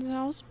Robin's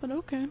house, but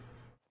okay.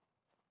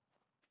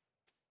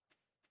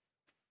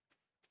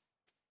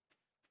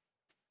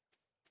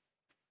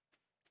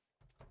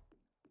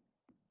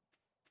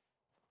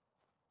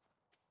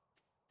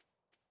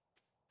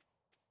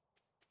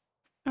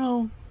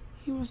 Oh,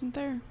 he wasn't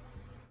there.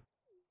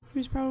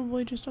 He's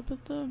probably just up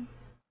at the...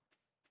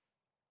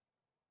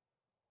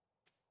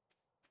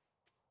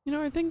 You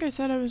know, I think I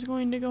said I was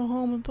going to go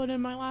home and put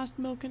in my last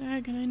milk and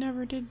egg, and I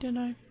never did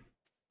I?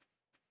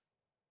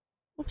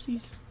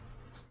 Whoopsies.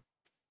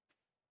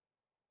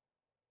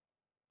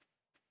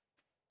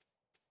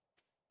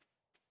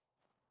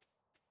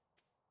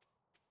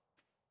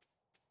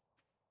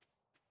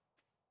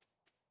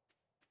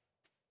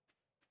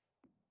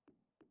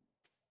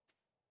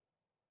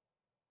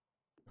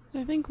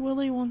 I think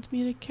Willie wants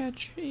me to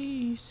catch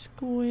a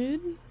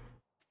squid.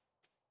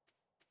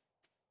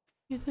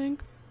 You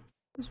think?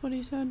 That's what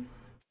he said.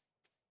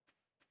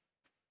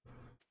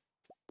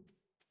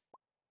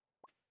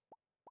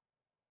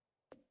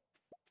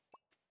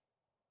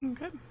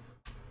 Okay.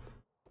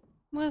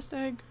 Last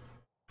egg.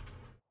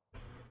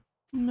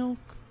 Milk.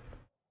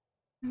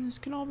 And this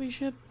can all be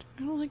shipped.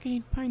 I don't think I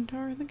need pine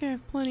tar. I think I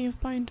have plenty of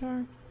pine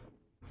tar.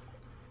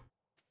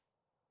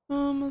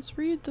 Let's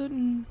read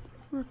the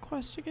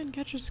request again.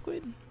 Catch a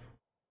squid.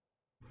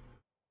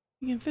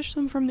 You can fish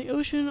them from the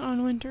ocean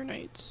on winter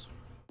nights.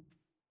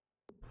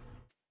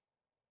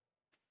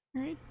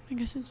 Alright, I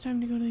guess it's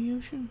time to go to the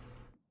ocean.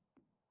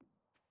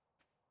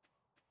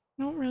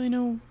 I don't really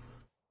know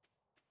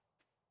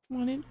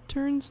when it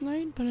turns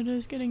night, but it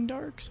is getting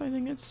dark, so I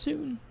think it's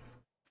soon.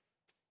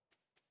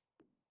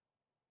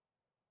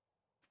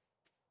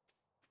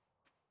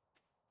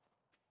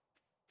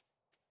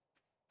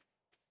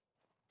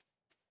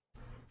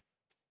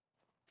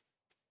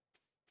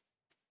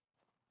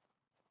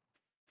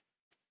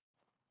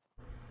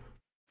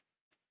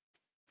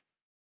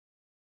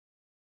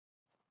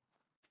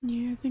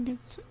 Yeah, I think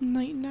it's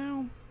night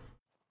now.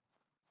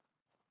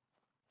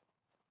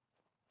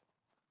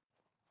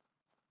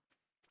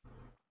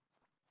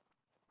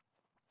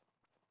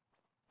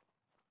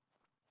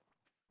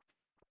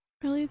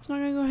 Really? It's not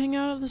gonna go hang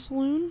out at the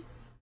saloon?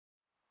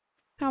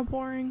 How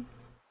boring.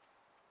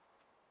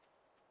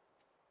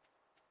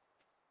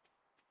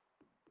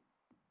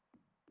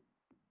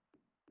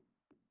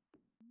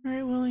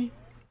 Alright, Willie.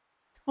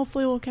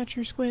 Hopefully we'll catch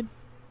your squid.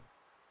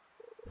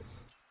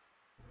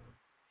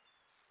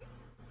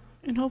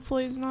 And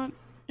hopefully it's not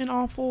an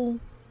awful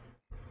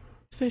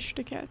fish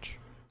to catch.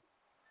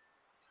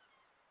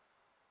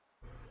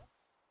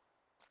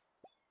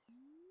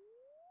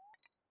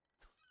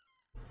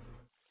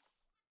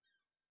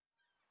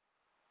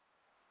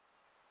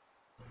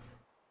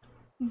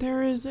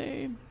 There is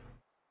a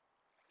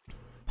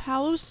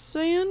palace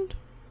sand?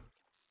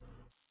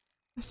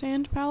 A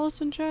sand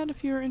palace in chat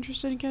if you're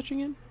interested in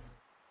catching it.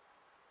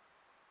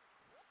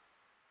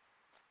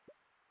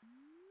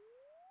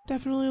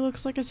 Definitely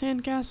looks like a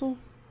sand castle.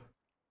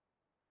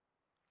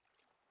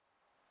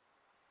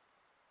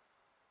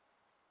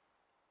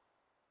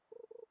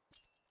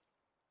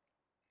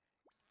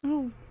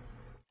 Oh.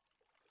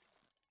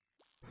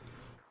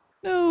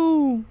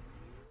 No!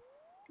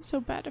 I'm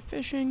so bad at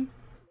fishing.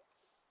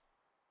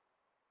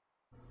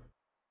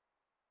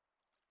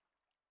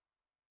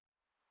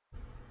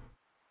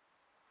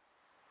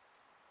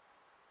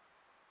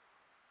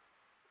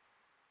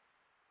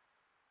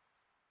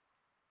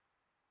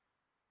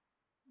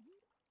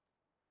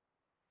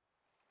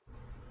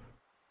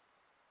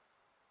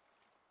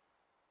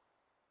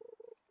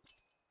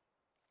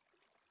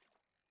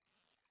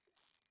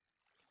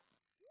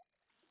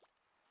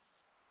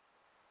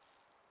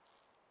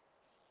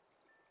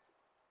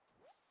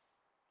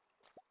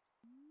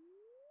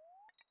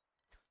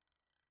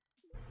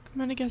 I'm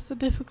gonna guess the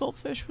difficult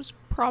fish was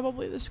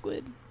probably the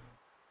squid.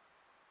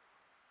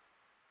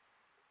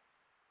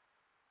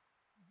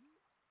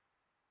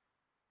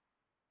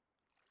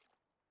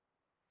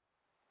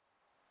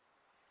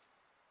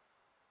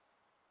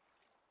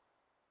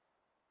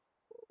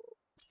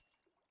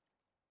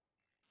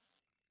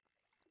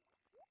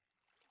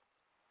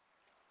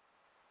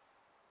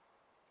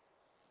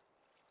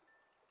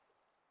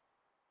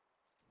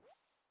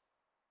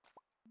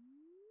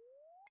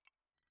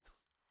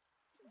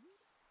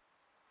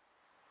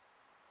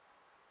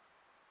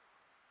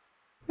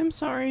 I'm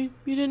sorry,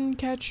 you didn't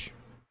catch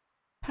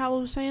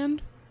Palo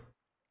Sand?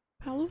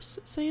 Palos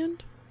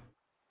Sand?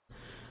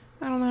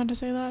 I don't know how to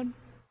say that.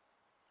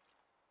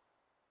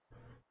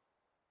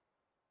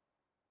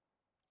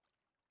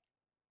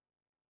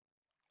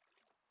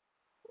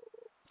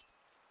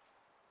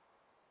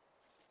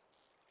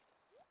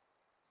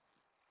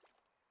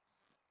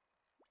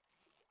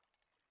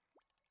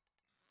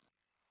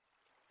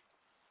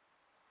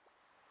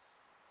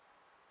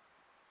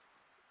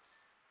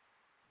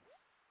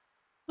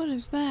 What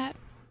is that?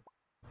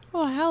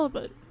 Oh, a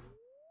halibut.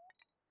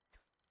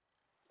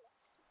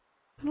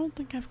 I don't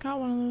think I've caught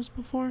one of those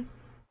before.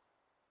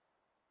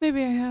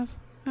 Maybe I have.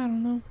 I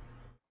don't know.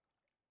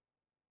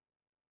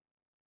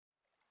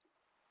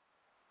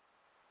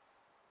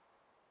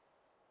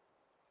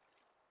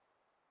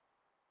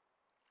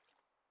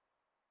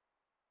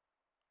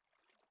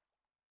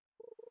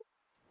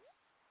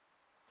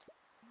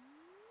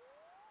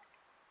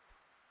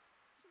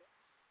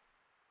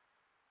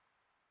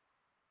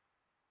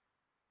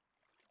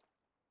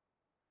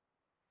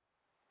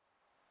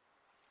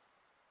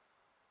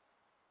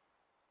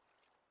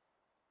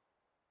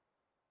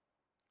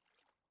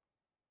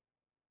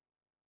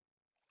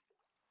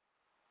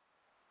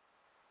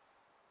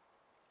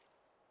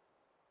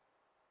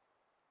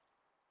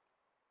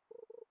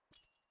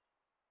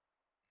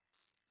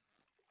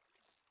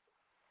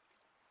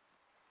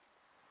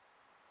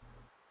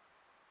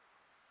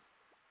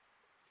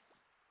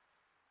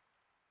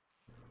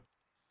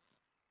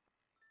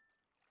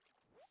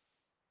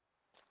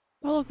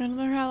 Oh look,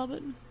 another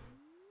halibut.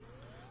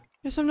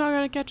 Guess I'm not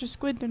gonna catch a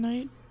squid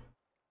tonight.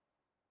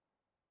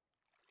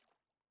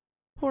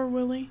 Poor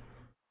Willie.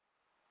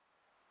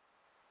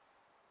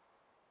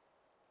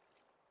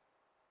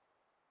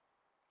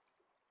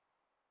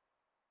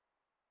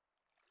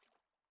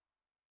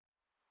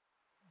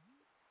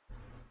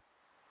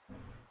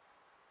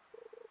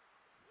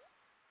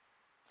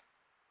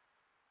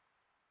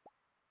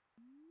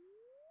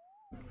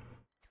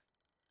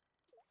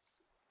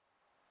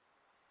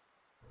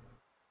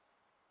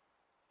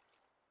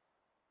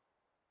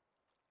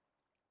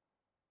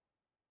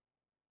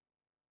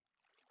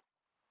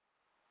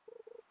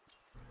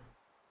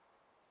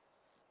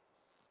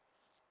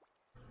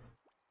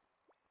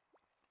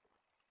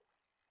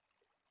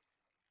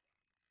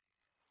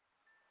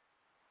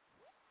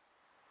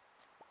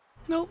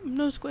 Nope,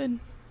 no squid.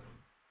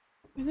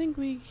 I think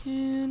we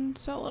can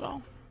sell it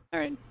all.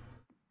 Alright.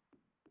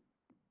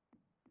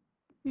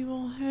 We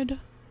will head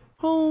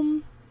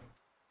home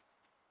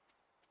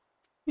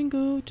and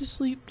go to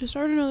sleep to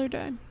start another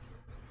day.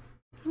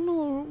 I don't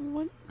know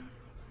what.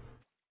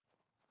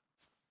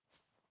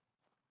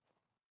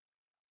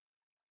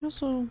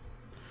 Also,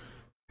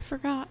 I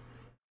forgot.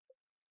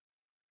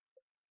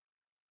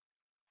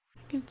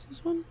 I think it's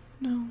this one?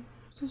 No.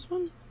 Is this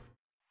one?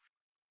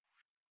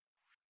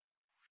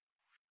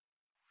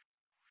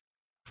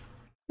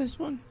 This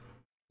one.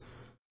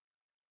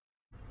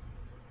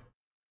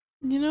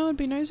 You know, it'd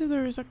be nice if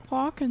there was a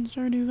clock in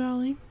Stardew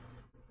Valley.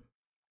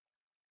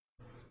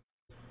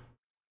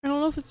 I don't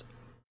know if it's.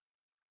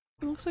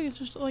 It looks like it's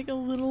just like a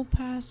little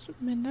past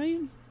midnight.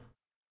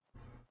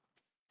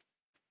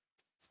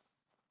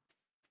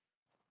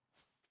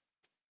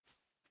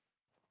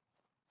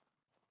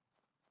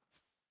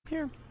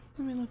 Here,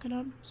 let me look it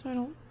up so I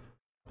don't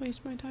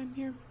waste my time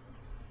here.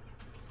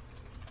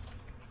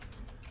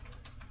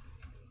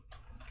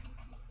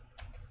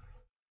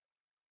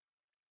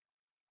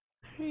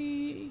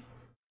 I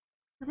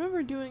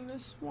remember doing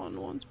this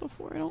one once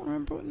before. I don't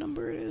remember what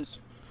number it is.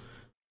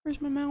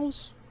 Where's my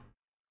mouse?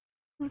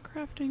 My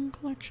crafting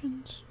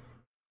collections.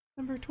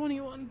 Number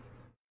 21.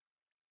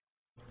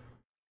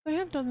 I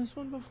have done this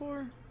one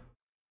before.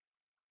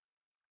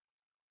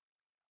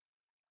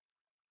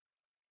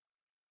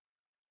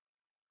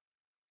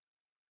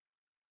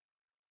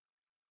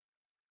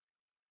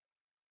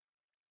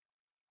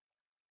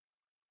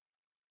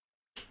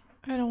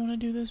 I don't want to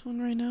do this one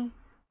right now.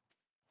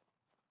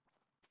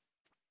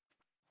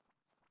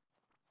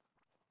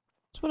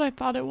 That's what I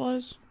thought it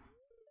was.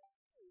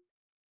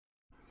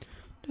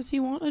 Does he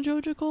want a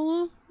Joja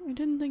Cola? I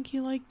didn't think he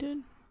liked it.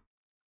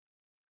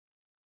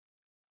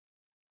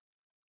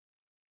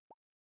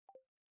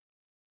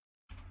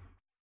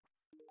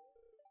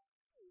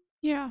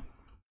 Yeah.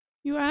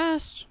 You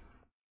asked.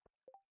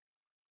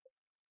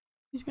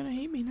 He's gonna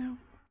hate me now.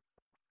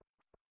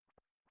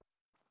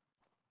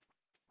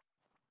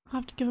 I'll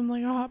have to give him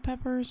like a hot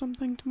pepper or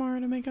something tomorrow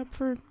to make up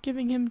for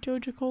giving him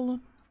Joja Cola.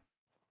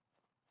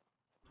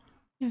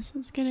 Yes,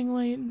 it's getting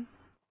late.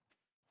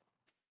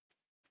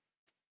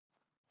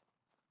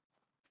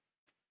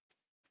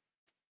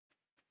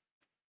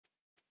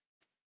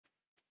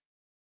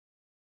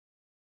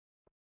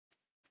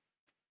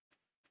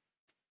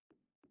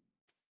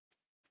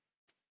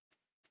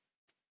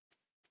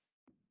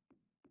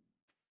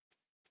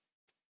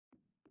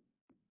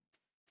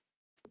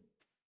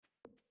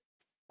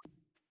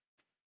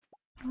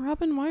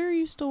 Robin, why are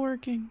you still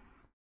working?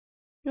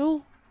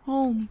 Go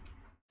home.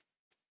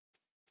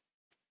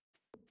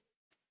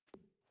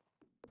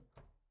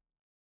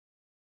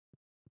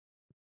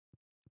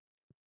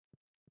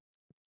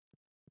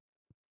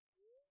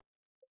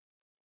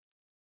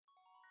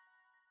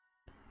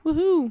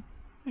 Woohoo!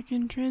 I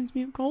can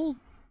transmute gold.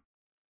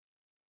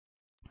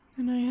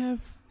 And I have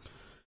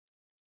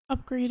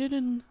upgraded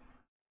and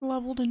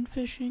leveled in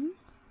fishing.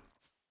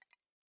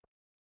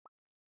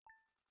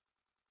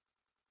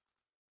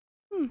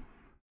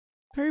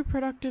 Very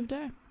productive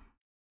day.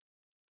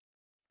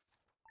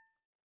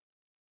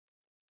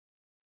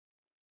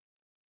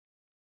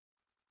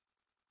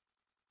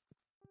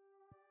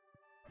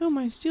 Oh,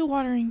 my steel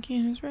watering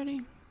can is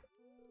ready.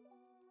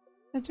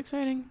 That's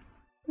exciting.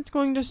 It's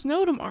going to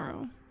snow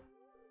tomorrow.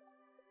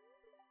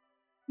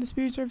 The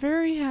spirits are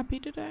very happy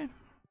today.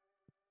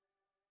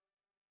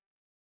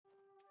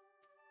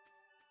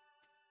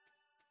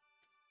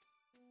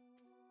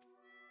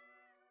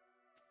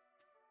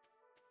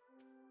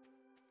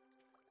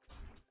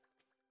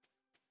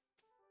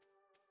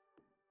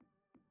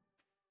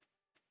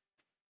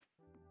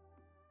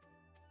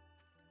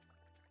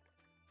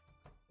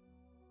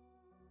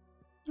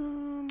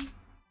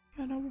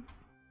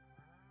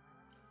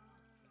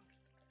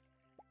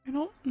 I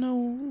don't know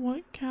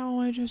what cow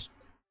I just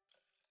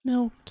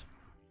milked.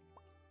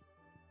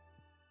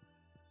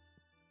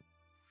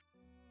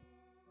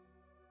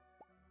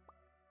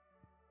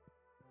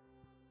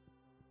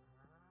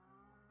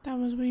 That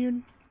was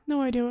weird.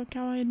 No idea what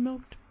cow I had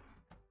milked.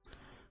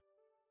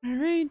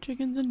 Alright,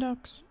 chickens and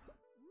ducks.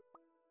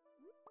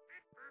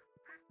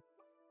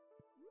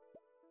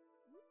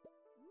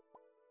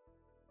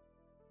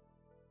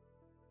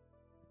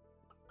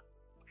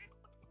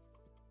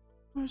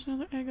 There's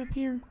another egg up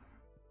here.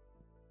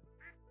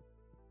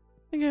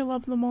 I think I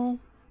love them all.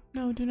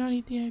 No, do not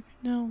eat the egg.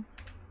 No.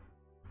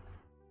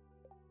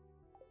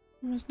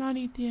 You must not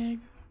eat the egg.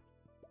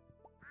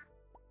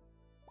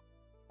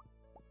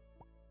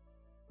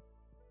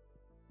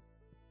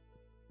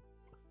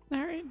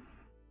 Alright.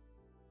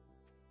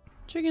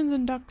 Chickens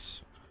and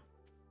ducks.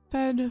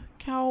 Fed,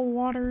 cow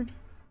watered.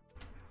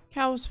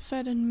 Cows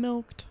fed and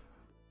milked.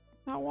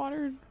 Not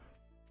watered.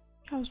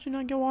 Cows do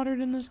not get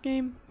watered in this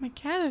game. My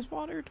cat is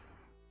watered.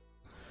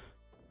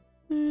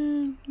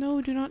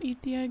 No, do not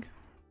eat the egg.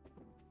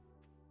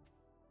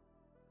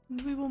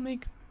 And we will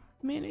make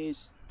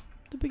mayonnaise.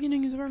 The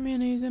beginnings of our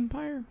mayonnaise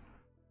empire.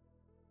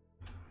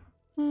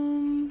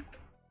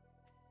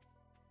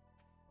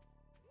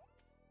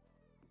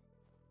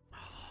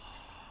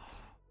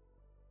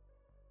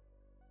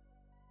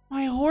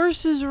 My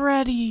horse is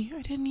ready.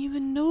 I didn't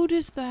even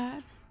notice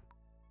that.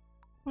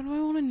 What do I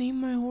want to name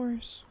my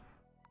horse?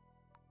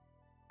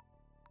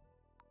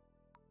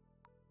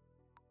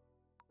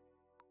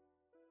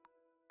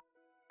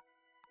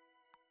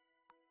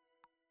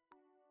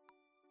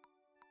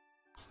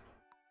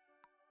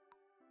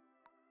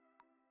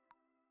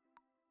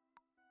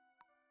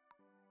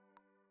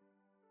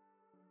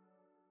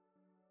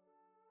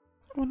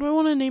 What do I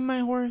want to name my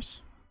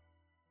horse?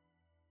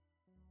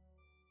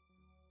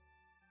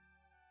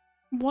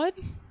 What?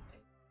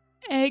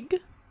 Egg?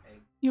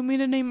 You want me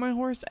to name my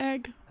horse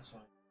Egg? That's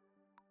fine.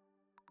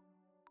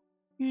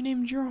 You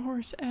named your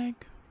horse Egg.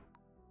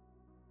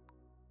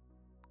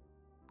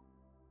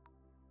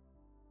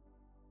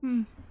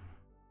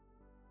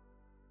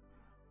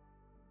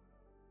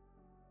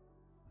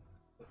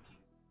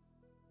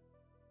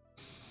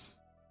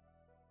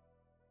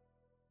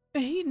 I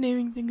hate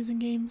naming things in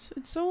games.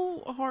 It's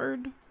so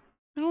hard.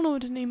 I don't know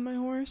what to name my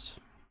horse.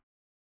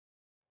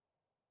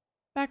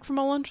 Back from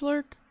a lunch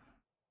lurk?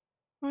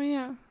 Oh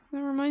yeah,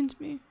 that reminds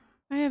me.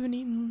 I haven't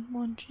eaten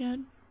lunch yet.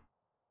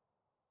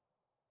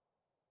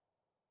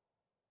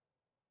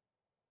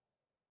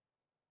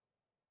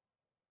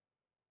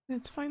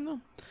 That's fine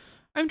though.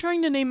 I'm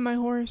trying to name my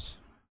horse.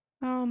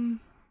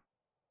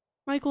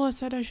 Michael has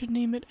said I should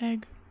name it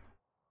Egg.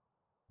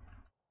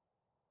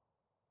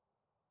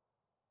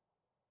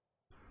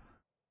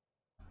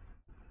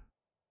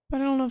 But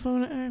I don't know if I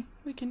want to.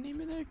 We can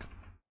name it Egg.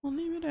 I'll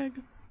name it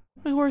Egg.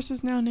 My horse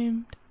is now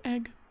named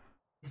Egg.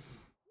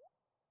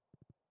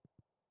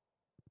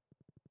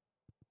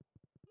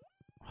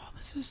 Oh,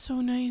 this is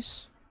so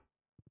nice.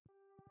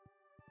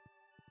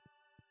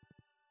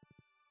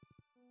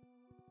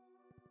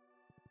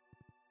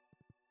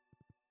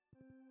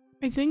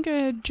 I think I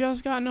had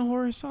just gotten a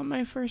horse on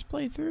my first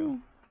playthrough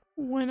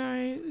when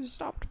I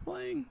stopped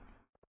playing.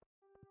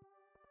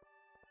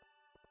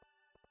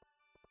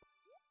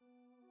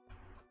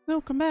 No,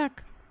 come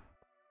back.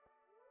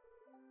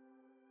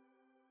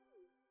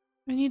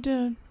 I need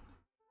to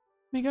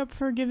make up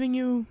for giving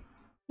you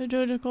the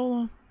Joja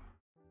Cola.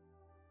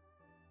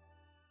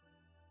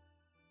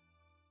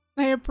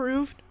 I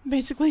approved.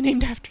 Basically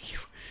named after you.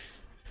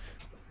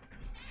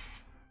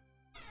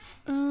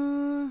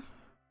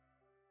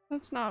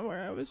 That's not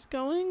where I was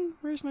going.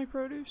 Where's my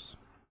produce?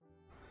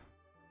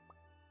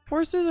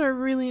 Horses are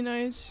really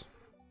nice.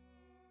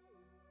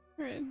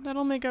 Alright,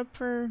 that'll make up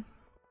for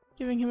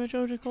giving him a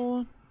Joja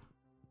Cola.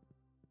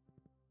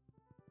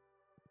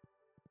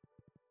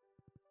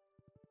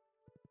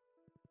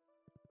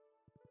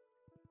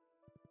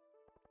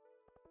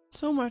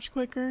 So much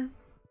quicker.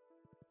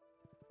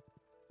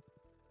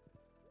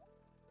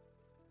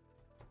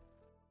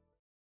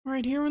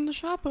 Right here when the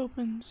shop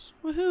opens.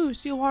 Woohoo!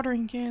 Steel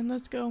watering can.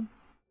 Let's go.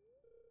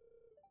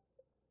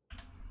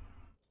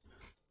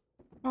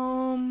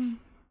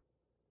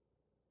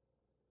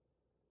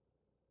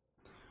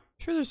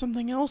 Sure there's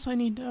something else I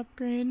need to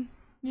upgrade.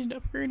 I need to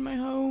upgrade my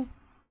hoe.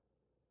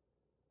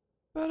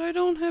 But I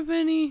don't have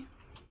any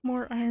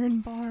more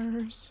iron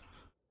bars.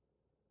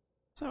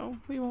 So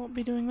we won't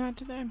be doing that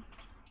today.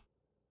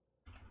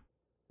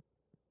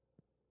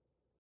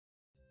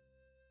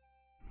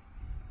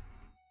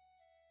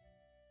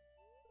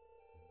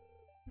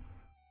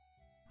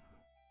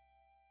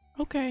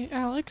 Okay,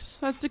 Alex.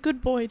 That's a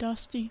good boy,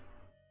 Dusty.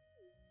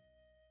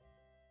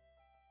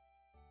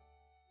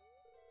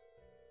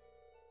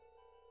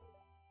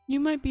 You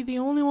might be the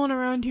only one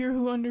around here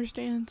who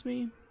understands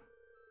me.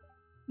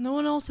 No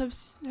one else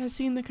has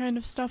seen the kind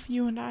of stuff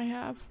you and I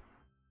have.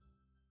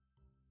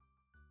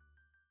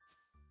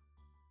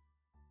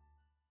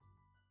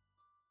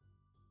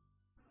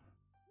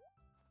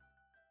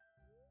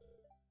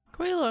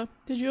 Quayla,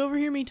 did you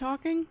overhear me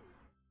talking?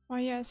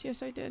 Why yes,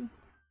 I did.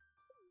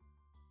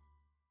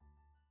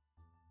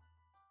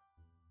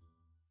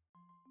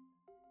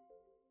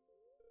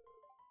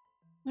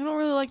 I don't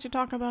really like to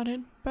talk about it,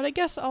 but I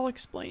guess I'll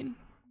explain.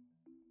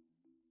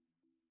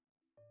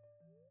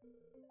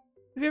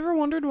 Have you ever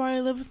wondered why I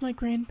live with my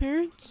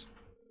grandparents?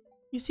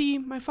 You see,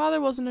 my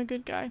father wasn't a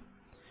good guy.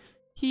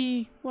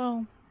 He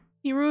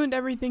ruined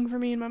everything for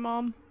me and my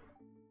mom.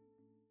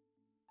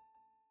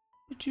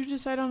 Did you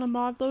decide on a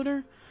mod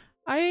loader?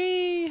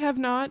 I have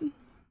not.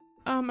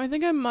 I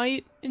think I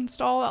might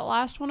install that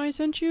last one I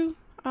sent you.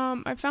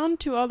 I found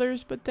 2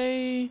 others, but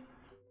they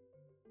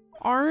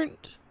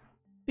aren't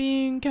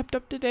being kept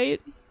up to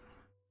date.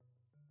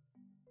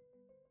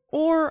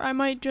 Or I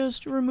might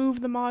just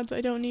remove the mods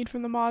I don't need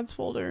from the mods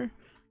folder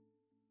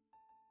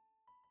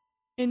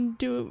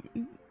and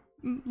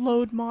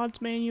load mods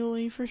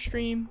manually for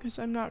stream, because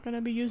I'm not going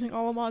to be using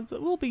all the mods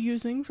that we'll be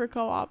using for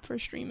co-op for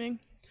streaming.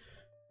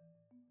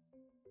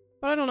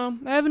 But I don't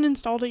know. I haven't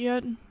installed it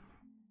yet.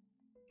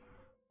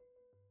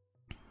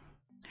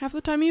 Half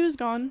the time he was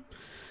gone.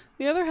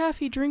 The other half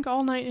he'd drink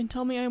all night and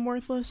tell me I'm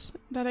worthless,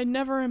 that I'd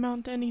never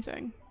amount to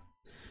anything.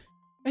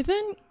 I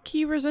think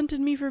he resented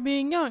me for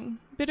being young,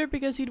 bitter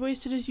because he'd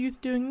wasted his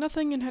youth doing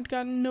nothing and had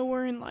gotten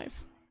nowhere in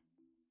life.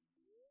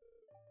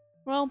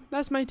 Well,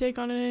 that's my take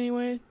on it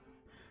anyway.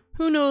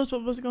 Who knows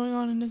what was going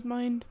on in his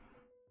mind.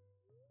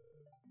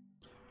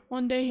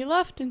 One day he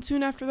left, and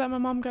soon after that my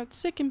mom got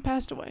sick and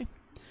passed away.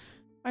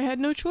 I had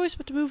no choice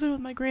but to move in with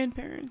my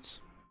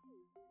grandparents.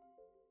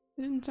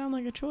 It didn't sound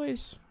like a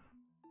choice.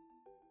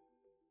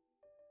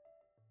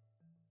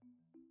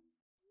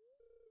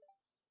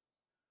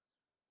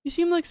 You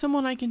seem like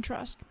someone I can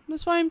trust.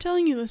 That's why I'm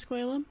telling you this,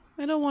 Quayla.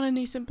 I don't want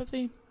any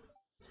sympathy.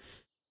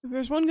 If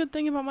there's one good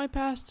thing about my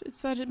past,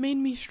 it's that it made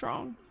me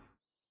strong.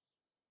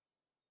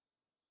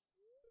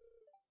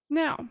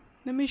 Now,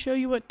 let me show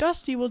you what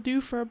Dusty will do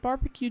for a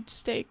barbecued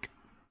steak.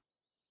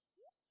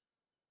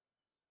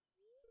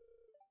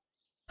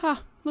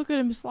 Ha! Look at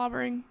him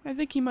slobbering. I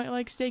think he might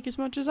like steak as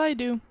much as I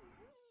do.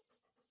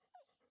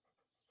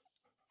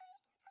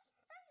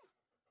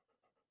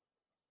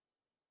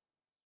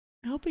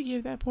 I hope he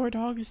gave that poor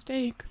dog a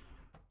steak.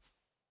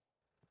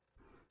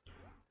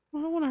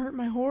 I don't want to hurt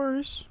my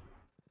horse.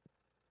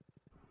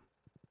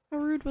 How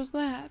rude was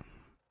that?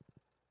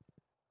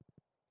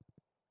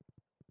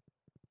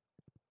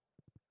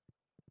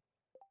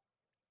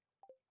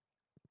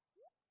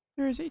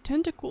 There is a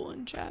tentacle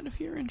in chat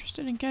if you're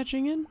interested in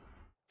catching it.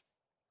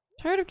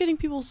 Tired of getting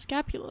people's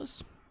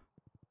scapulas.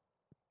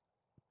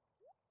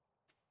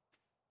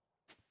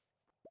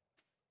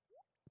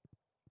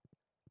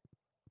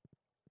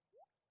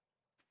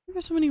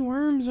 There's so many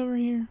worms over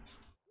here.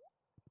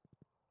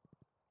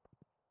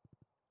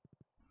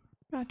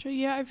 Gotcha.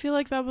 Yeah, I feel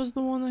like that was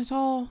the one I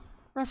saw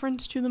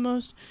referenced to the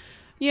most.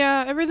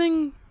 Yeah,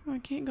 everything... I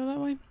can't go that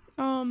way.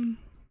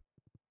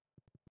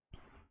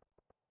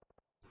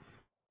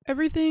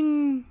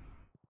 Everything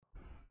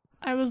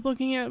I was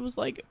looking at was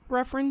like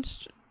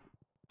referenced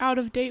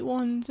out-of-date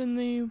ones, and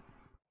the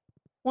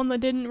one that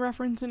didn't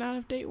reference an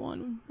out-of-date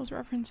one was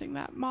referencing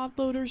that mod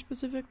loader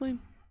specifically.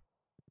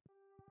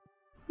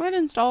 Might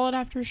install it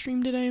after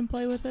stream today and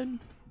play with it.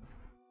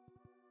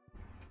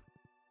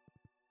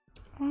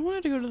 Oh, I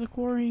wanted to go to the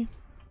quarry.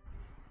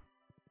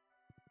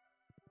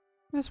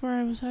 That's where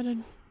I was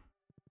headed.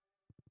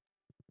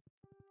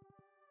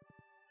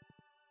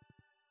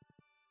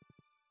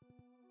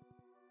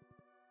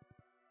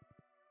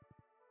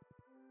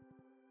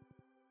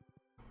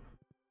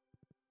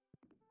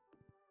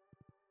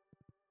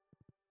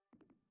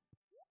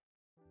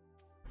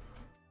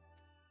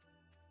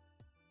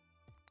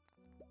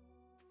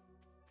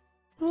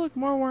 Oh look,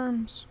 more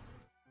worms.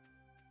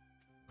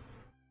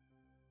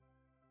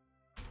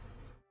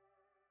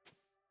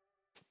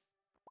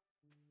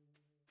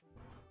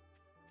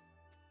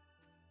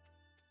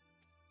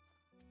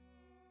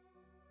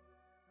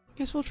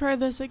 Guess we'll try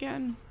this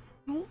again.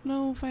 I don't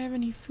know if I have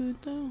any food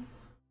though.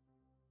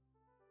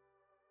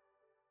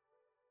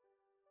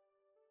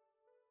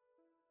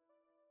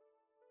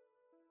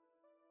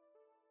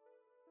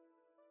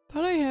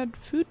 Thought I had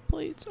food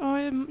plates. Oh,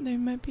 they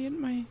might be at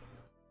my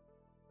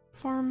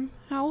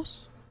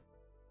farmhouse.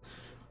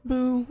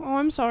 Boo. Oh,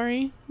 I'm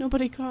sorry.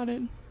 Nobody caught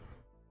it.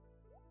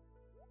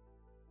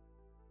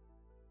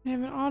 I have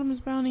an Autumn's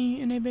Bounty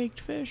and a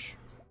baked fish.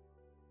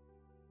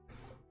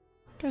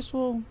 Guess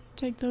we'll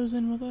take those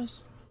in with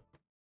us.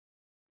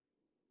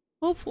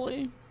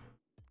 Hopefully.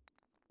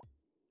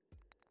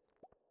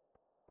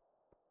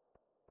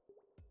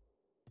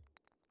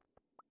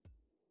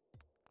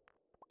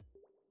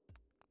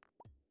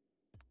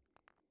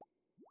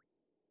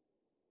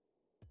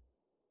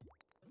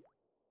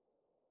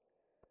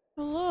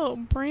 Hello,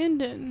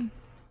 Brandon.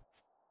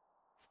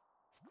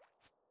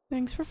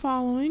 Thanks for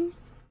following.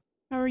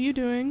 How are you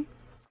doing?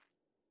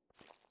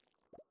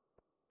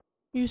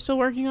 Are you still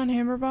working on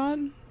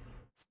Hammerbot?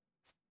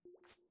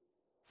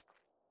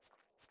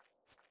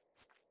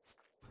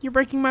 You're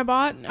breaking my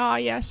bot? Ah,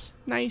 yes.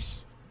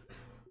 Nice.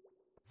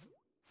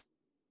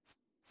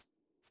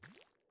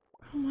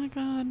 Oh my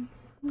god.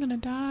 I'm gonna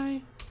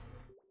die.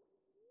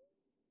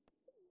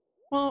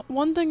 Well,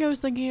 one thing I was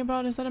thinking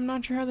about is that I'm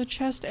not sure how the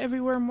chest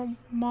everywhere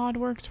mod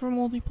works for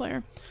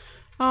multiplayer.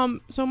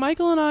 So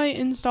Michael and I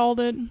installed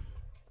it,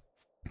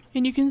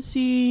 and you can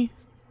see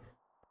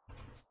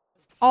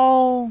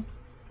all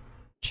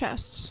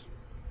chests.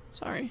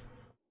 Sorry.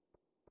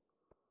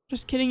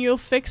 Just kidding, you'll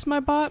fix my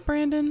bot,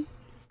 Brandon?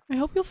 I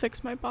hope you'll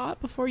fix my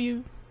bot before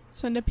you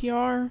send a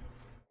PR.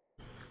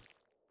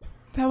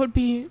 That would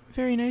be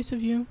very nice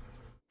of you.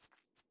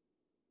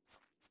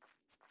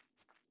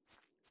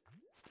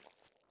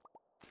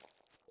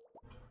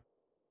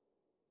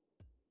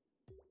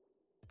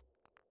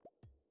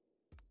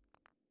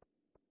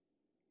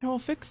 I will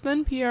fix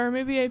then PR.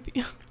 Maybe I...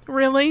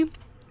 Really?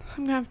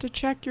 I'm gonna have to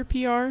check your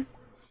PR.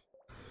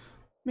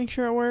 Make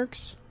sure it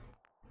works.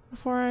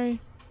 Before I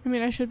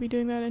mean, I should be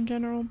doing that in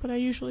general, but I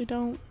usually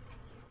don't.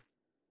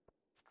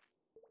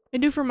 I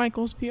do for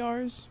Michael's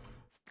PRs.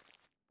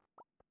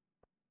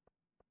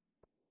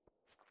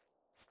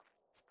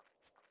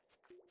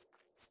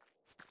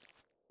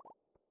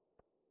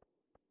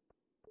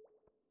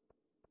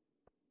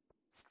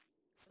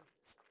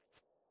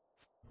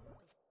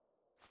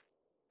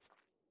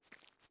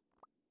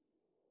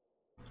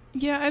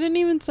 Yeah, I didn't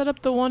even set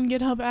up the one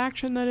GitHub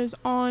action that is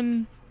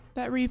on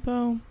that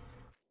repo.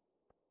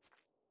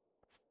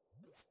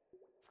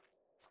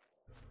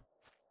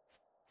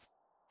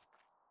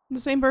 The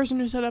same person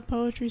who set up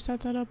poetry set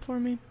that up for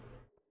me.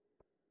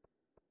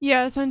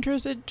 Yeah,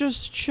 Centris, it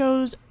just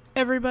shows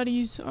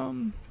everybody's,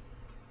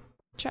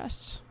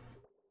 chests.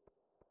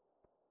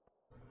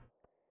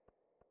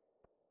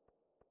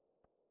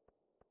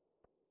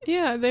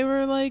 Yeah, they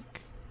were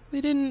like,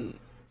 they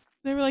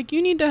were like,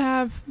 you need to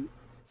have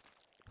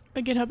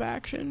a GitHub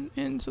action,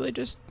 and so they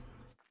just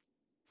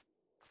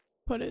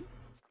put it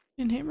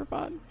in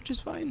Hammerbot, which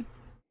is fine.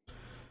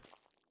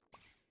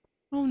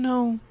 Oh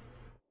no.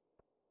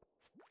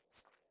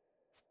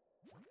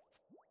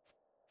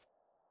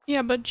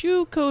 Yeah, but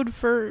you code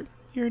for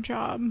your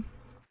job.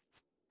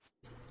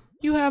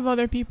 You have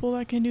other people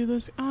that can do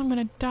this. Oh, I'm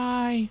gonna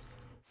die.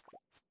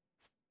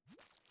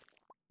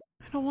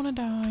 I don't wanna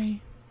die.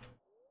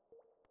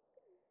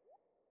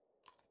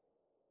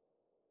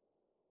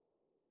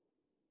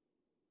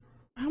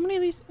 How many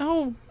of these?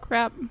 Oh,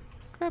 crap.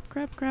 Crap,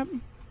 crap, crap.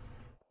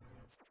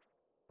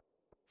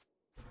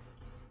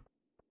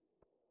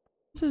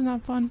 This is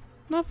not fun.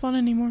 Not fun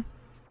anymore.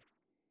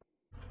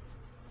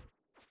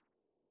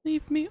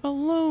 Leave me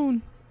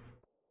alone.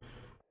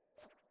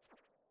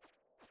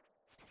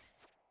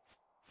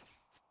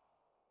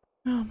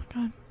 Oh my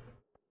god.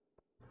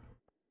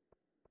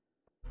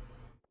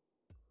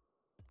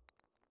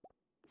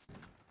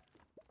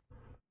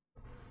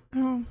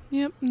 Oh,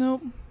 yep,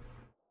 nope.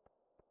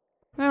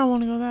 I don't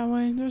want to go that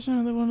way. There's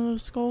another one of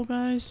those skull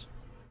guys.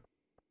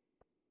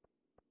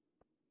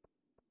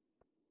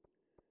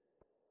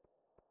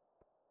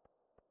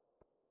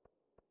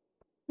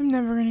 I'm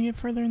never gonna get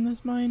further in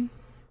this mine.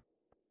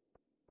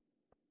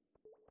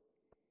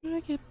 How did I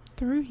get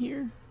through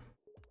here?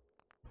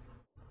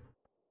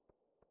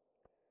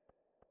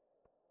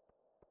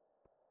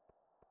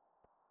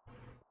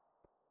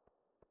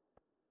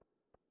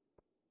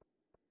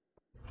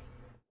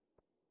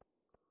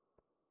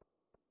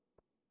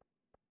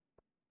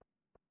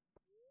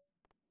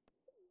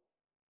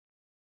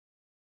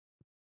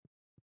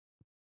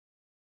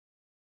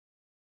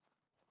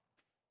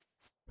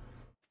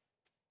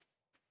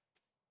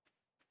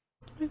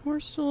 My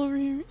horse still over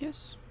here?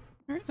 Yes.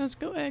 Alright, let's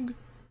go egg.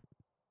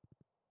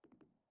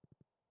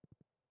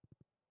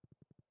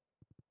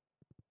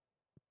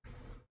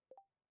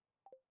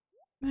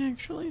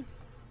 Actually.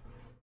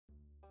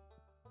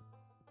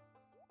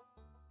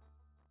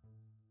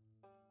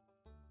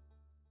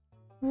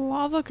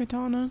 Lava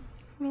katana.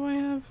 What do I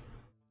have?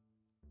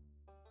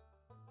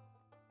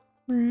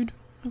 Rude.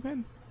 Okay.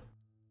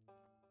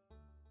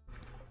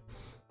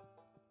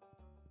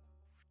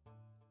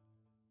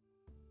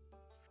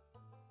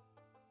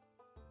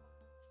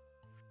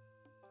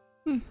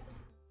 Hmm.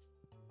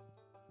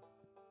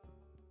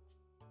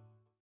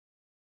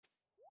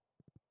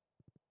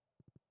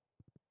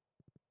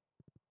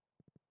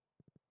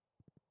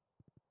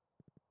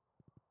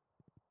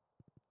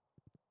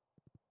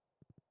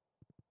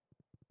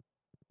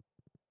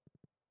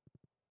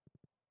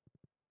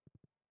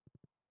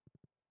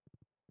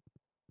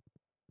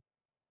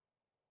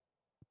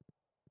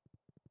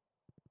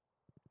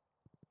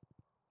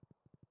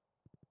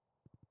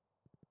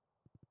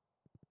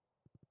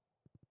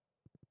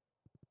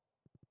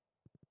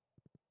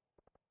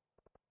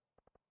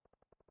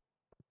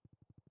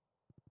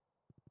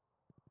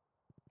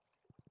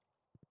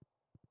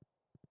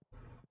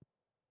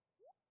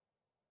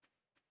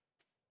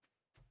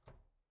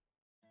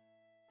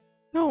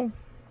 No.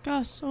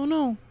 Gus. Oh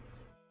no.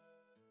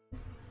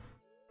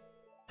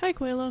 Hi,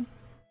 Quayla.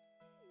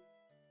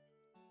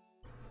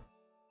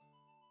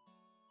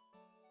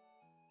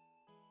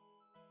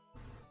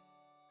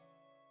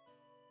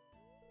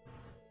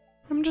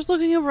 I'm just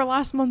looking over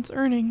last month's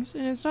earnings,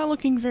 and it's not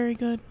looking very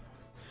good.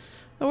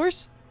 The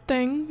worst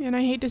thing, and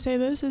I hate to say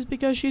this, is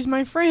because she's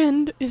my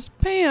friend, is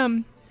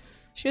Pam.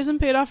 She hasn't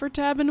paid off her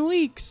tab in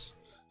weeks.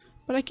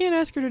 But I can't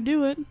ask her to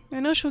do it. I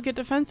know she'll get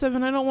defensive,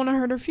 and I don't want to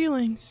hurt her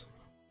feelings.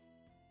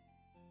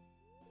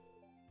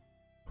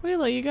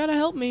 Quayla, you gotta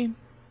help me.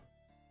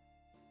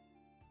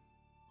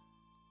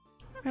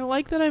 I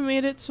like that I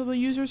made it so the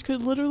users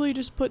could literally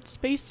just put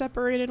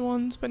space-separated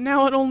ones, but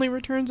now it only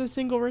returns a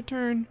single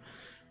return.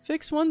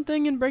 Fix one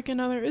thing and break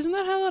another. Isn't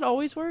that how that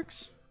always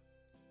works?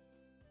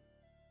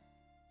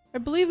 I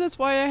believe that's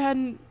why I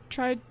hadn't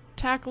tried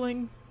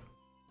tackling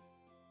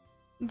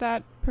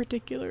that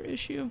particular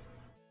issue.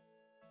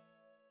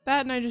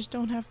 That and I just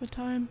don't have the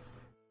time.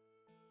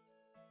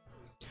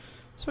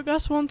 So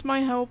Gus wants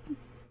my help.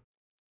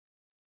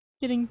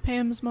 getting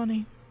Pam's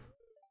money.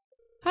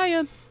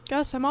 Hiya,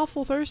 Gus, I'm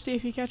awful thirsty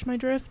if you catch my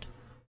drift.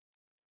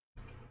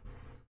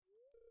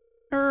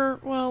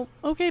 Well,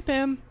 okay,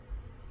 Pam.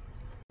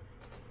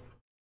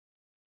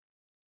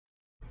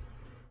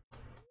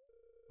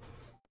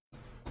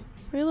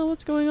 Rayla,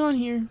 what's going on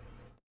here?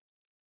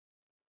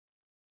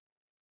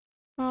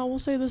 We'll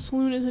say the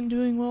saloon isn't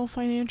doing well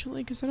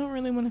financially, because I don't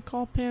really want to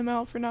call Pam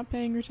out for not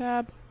paying her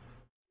tab.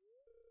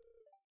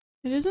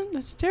 It isn't?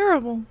 That's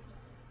terrible.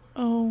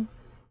 Oh.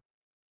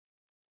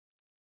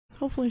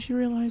 Hopefully she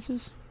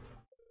realizes.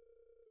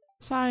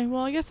 Sigh.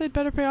 Well, I guess I'd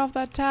better pay off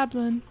that tab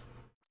then.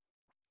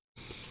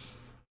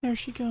 There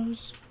she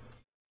goes.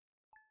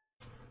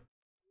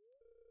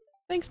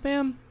 Thanks,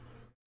 Pam.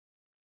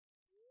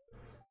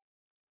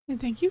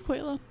 And thank you,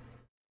 Quayla.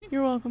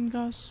 You're welcome,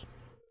 Gus.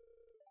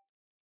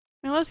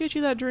 Now let's get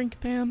you that drink,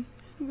 Pam.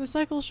 The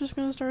cycle's just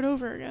gonna start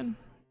over again.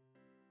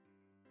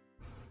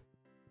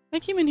 I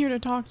came in here to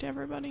talk to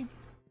everybody.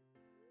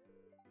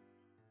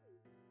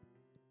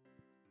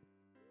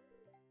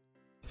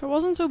 If I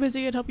wasn't so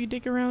busy, I'd help you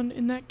dig around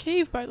in that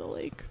cave by the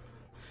lake.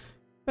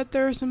 Bet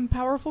there are some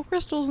powerful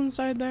crystals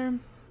inside there.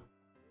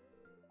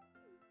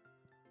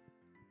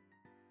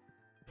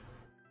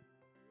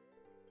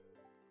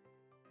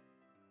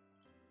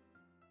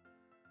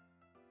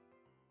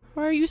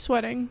 Why are you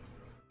sweating?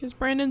 Because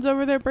Brandon's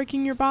over there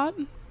breaking your bot?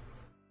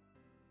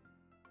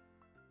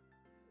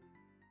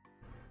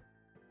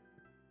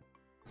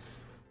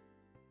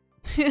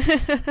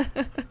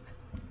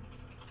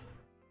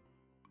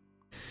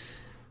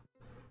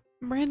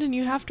 Brandon,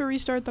 you have to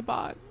restart the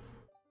bot.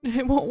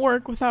 It won't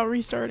work without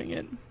restarting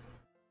it.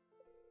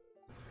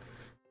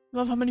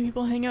 Love how many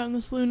people hang out in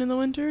the saloon in the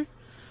winter.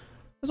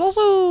 It's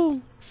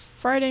also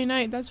Friday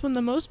night. That's when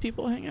the most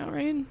people hang out,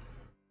 right?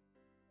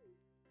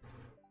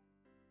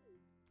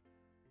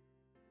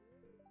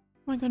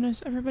 Oh my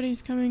goodness,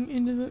 everybody's coming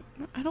into the—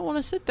 I don't want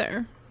to sit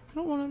there. I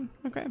don't want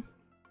to— okay.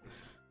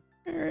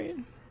 Alright.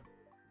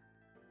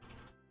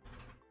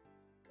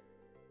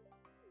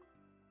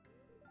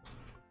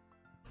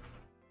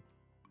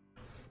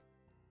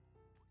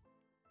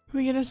 Can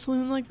we get a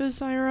saloon like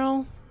this,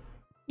 IRL?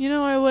 You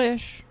know, I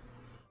wish.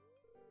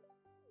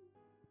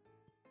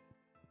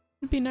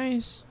 It'd be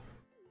nice.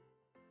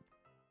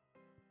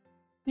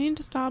 I need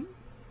to stop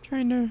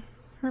trying to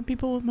hurt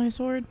people with my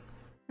sword.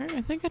 Alright,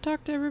 I think I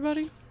talked to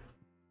everybody.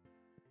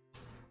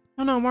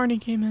 Oh no, Marnie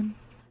came in.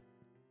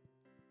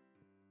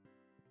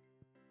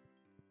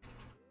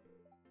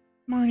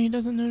 Marnie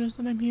doesn't notice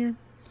that I'm here.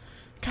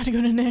 Gotta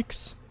go to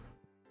Nick's.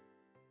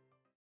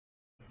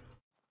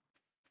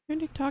 I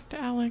already talked to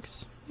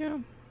Alex. Yeah.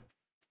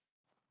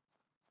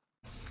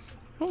 I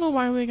don't know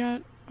why we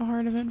got a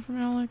heart event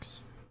from Alex.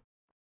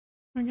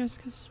 I guess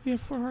because we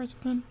have 4 hearts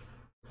with him.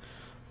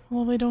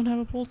 Well, they don't have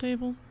a pool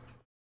table.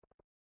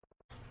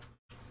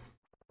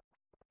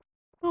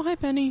 Oh, hi,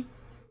 Penny.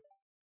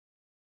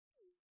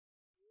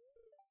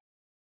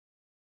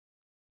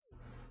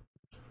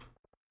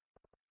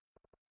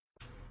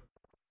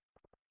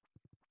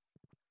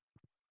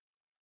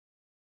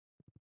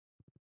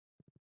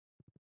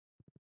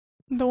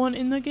 The one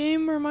in the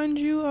game reminds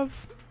you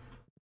of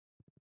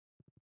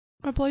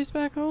a place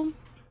back home?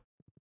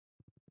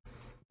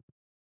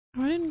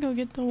 Oh, I didn't go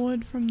get the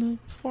wood from the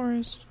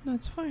forest.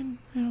 That's fine.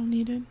 I don't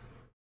need it.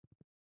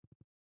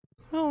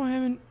 Oh, I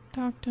haven't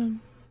talked to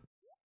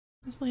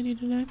this lady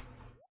today.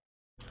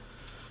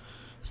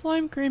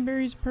 Slime,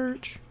 cranberries,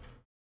 perch.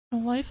 A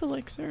life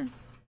elixir.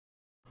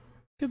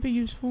 Could be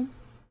useful.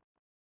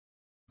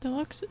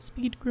 Deluxe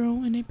speed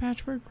grow and a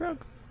patchwork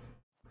rug.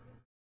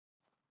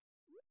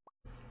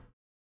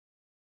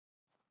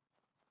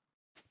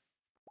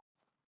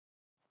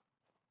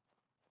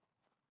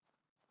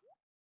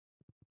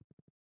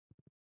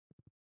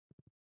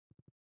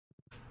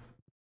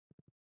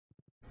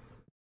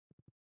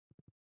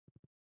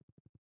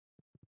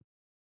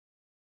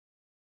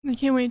 I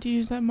can't wait to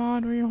use that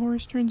mod where your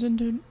horse turns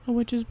into a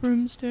witch's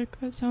broomstick.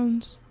 That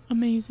sounds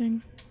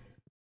amazing.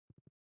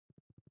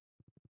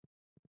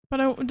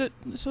 But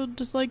so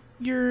does like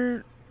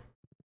your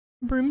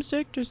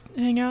broomstick just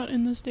hang out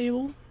in the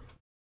stable?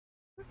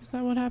 Is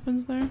that what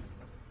happens there?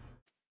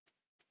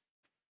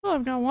 Oh,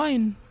 I've got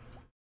wine.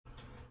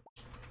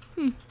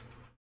 I'll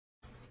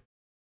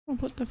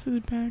put the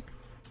food back.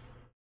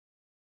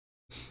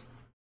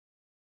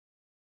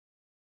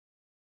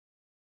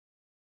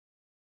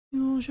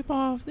 We'll ship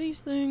off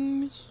these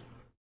things.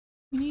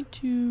 We need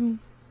to— do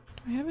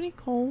I have any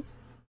coal?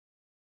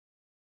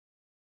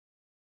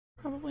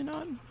 Probably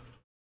not.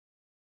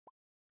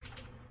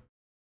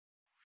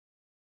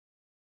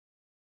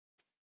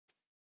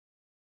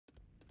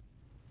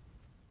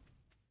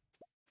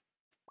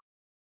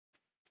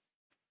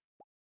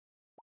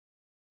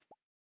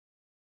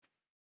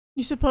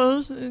 You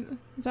suppose? Is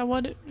that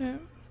what it—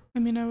 I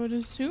mean, I would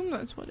assume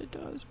that's what it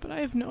does, but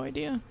I have no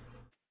idea.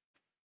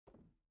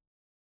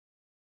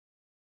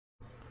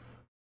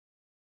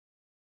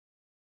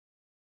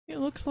 It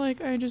looks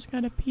like I just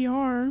got a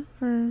PR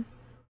for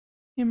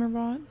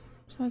Hammerbot,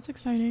 so that's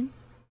exciting.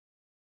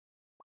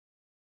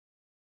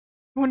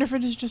 I wonder if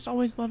it is just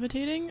always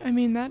levitating. I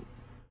mean, that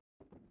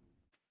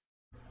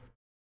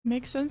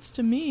makes sense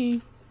to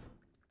me.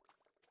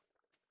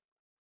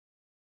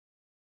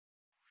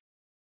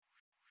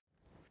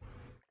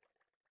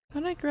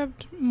 Thought I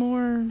grabbed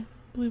more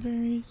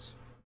blueberries.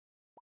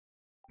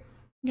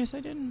 Guess I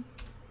didn't.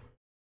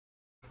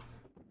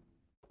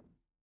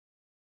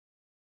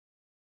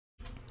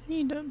 I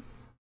need to...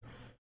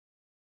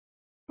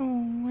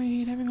 Oh, I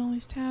hate having all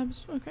these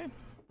tabs. Okay.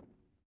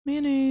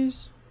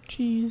 Mayonnaise,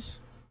 cheese.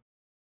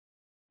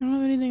 I don't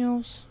have anything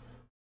else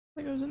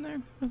that goes in there.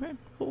 Okay,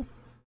 cool.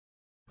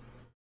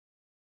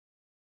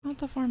 Not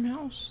the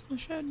farmhouse, the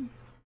shed.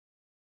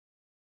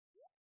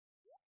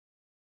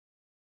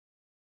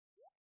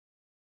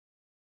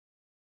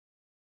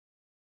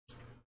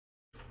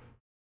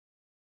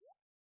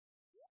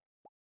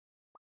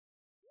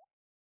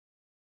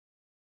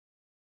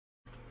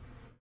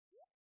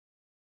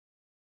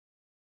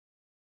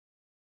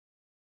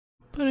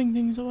 Putting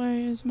things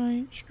away is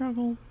my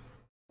struggle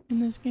in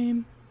this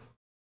game.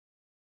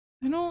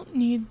 I don't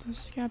need the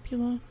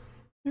scapula.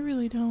 I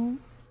really don't.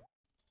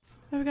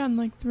 I've gotten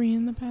like 3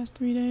 in the past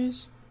 3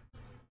 days.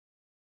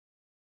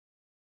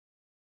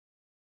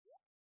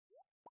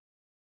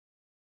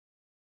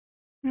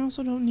 I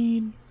also don't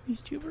need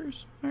these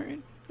tubers.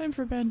 Alright, time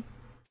for bed.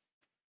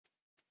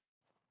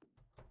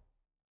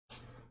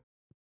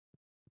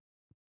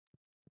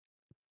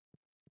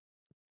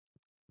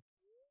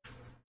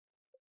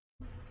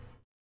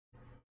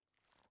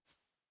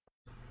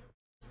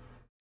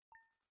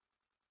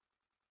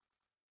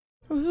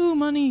 Woohoo,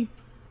 money!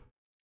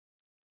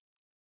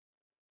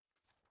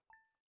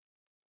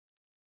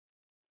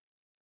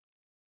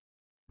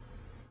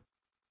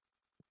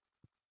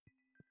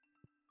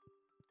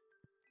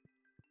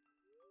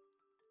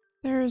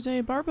 There is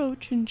a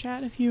barboach in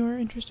chat if you are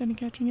interested in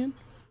catching it.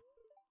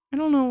 I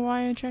don't know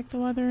why I check the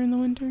weather in the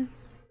winter.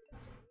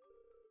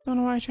 Don't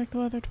know why I check the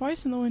weather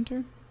twice in the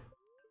winter.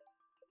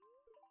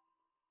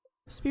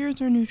 The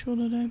spirits are neutral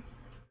today.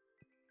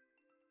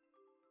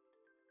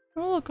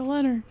 Oh look, a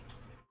letter.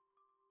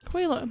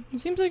 Quayla,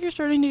 it seems like you're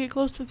starting to get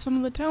close with some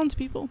of the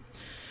townspeople.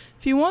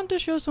 If you want to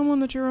show someone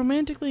that you're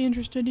romantically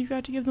interested, you've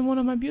got to give them one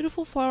of my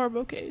beautiful flower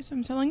bouquets.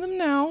 I'm selling them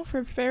now for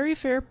a very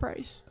fair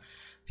price.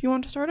 If you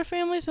want to start a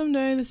family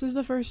someday, this is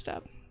the first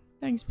step.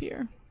 Thanks,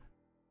 Pierre.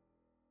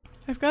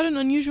 I've got an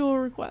unusual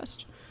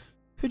request.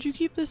 Could you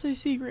keep this a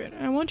secret?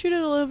 I want you to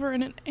deliver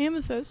an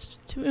amethyst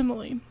to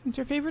Emily. It's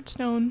her favorite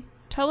stone.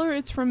 Tell her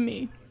it's from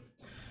me.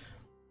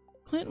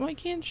 Clint, why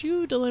can't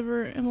you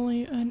deliver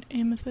Emily an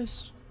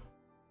amethyst?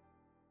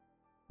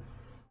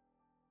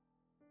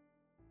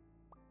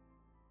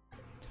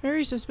 It's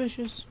very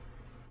suspicious.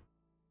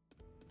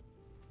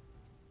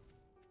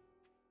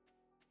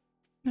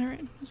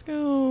 Alright, let's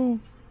go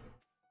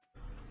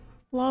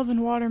love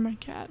and water my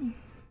cat.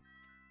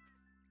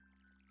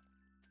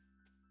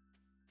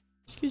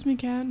 Excuse me,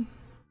 cat.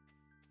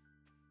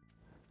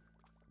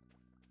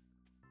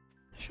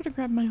 I should have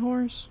grabbed my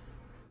horse.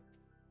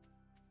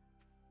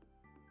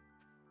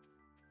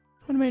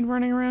 Would have made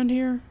running around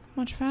here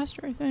much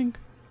faster, I think.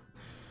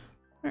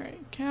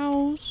 Alright,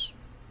 cows.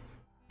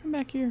 Come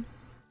back here.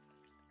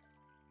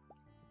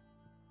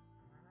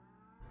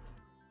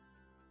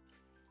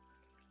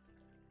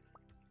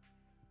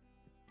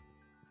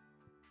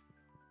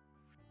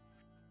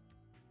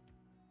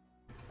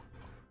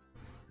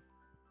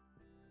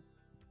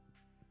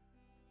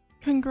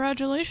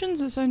 Congratulations,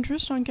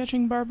 Eccentrist, on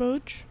catching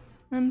Barboach.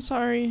 I'm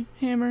sorry,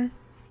 Hammer.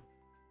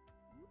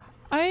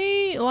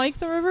 I like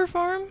the river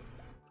farm.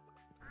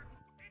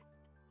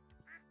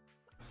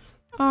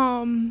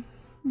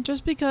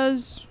 Just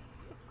because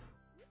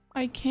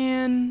I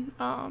can,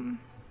 what am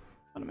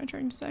I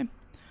trying to say?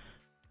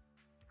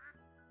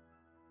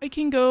 I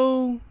can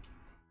go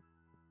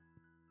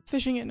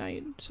fishing at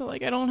night, so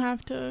like I don't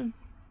have to,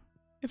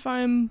 if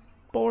I'm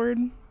bored,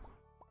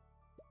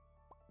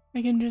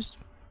 I can just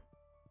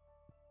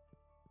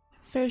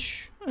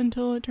fish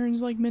until it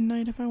turns like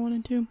midnight if I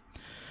wanted to.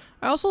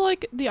 I also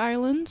like the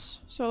islands,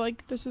 so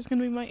like this is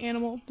gonna be my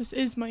animal, this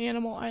is my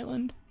animal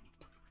island.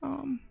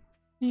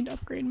 I need to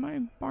upgrade my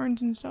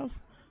barns and stuff.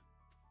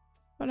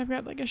 But I've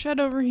got like a shed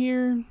over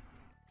here.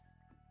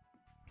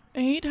 I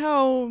hate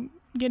how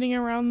getting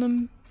around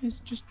them is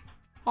just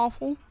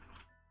awful.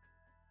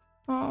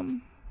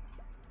 And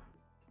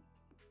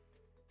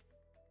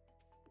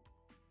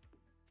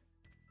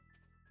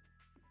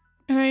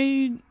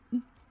I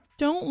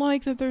don't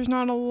like that there's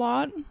not a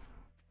lot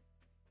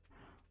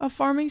of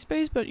farming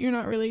space, but you're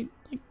not really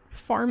like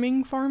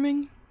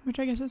farming, which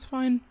I guess is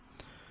fine.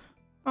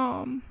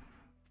 I'm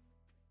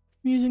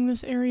using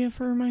this area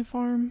for my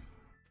farm.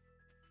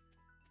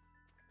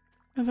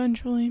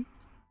 Eventually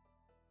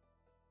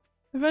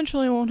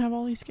I won't have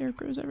all these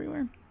scarecrows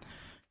everywhere.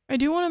 I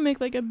do want to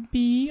make like a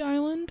bee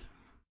island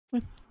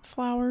with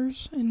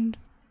flowers and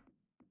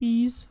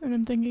bees, and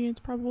I'm thinking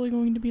it's probably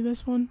going to be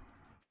this one.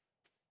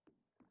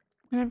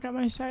 And I've got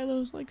my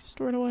silos like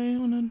stored away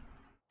on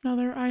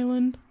another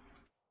island.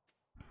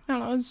 I don't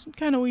know, it's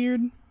kind of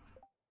weird.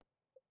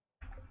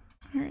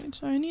 Alright,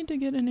 so I need to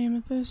get an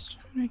amethyst,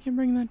 and I can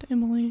bring that to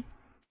Emily.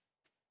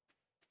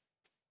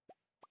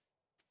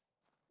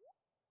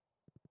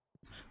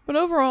 But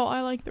overall,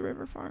 I like the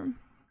river farm.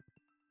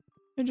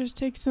 It just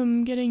takes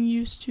some getting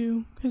used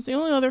to, because the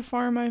only other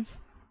farm I've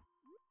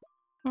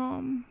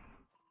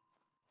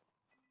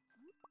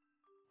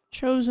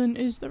chosen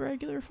is the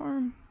regular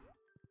farm.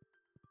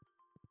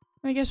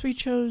 I guess we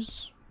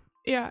chose,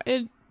 yeah,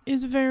 it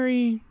is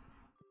very,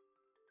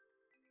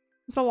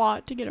 it's a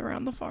lot to get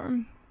around the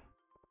farm.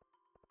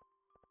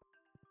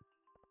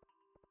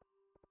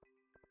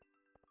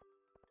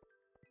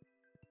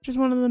 Which is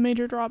one of the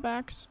major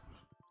drawbacks.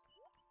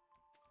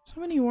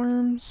 So many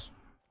worms.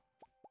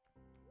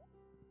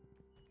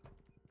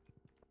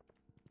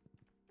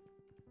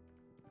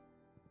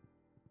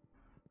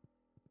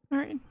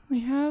 Alright,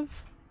 we have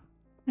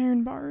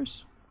iron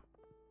bars.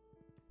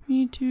 We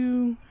need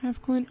to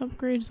have Clint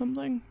upgrade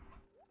something.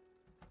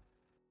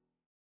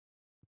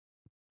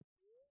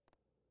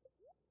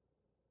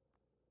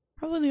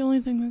 Probably the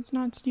only thing that's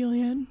not steel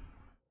yet.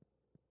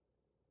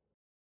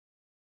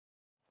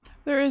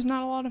 There is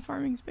not a lot of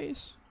farming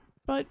space.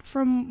 But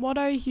from what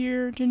I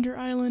hear, Ginger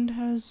Island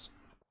has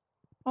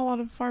a lot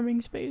of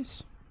farming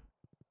space.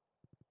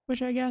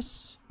 Which I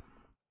guess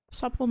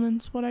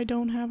supplements what I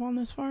don't have on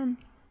this farm.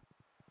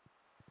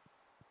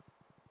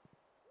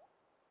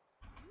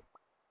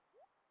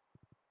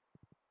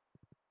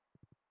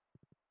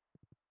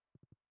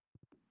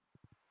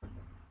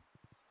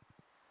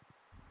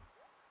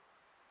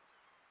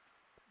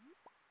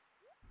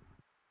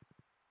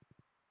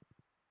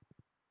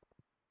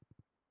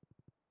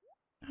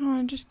 Oh,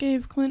 I just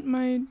gave Clint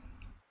my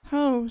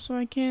hoe, so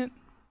I can't.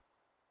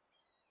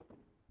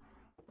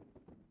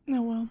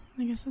 Oh well,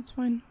 I guess that's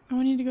fine. Oh,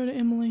 I need to go to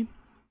Emily.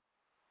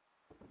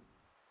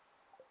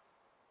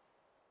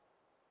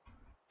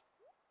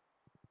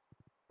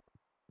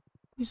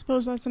 You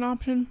suppose that's an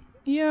option?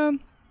 Yeah.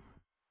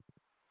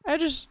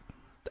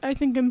 I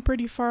think I'm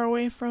pretty far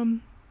away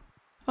from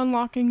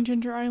unlocking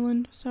Ginger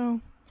Island, so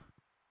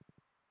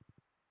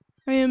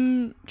I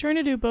am trying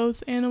to do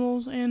both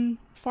animals and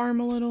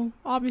farm a little.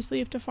 Obviously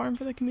you have to farm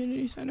for the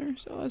community center,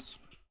 so that's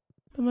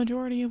the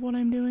majority of what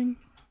I'm doing.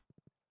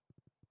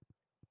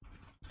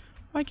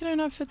 Why can I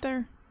not fit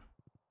there?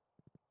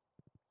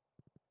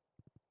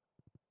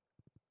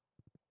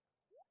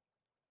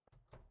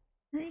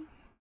 Right.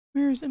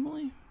 Where is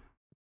Emily?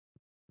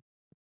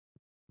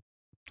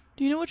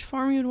 Do you know which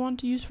farm you would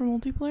want to use for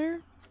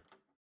multiplayer?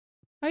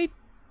 I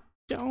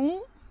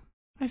don't.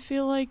 I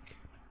feel like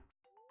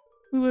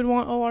we would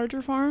want a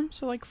larger farm,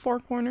 so like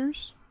 4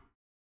 corners.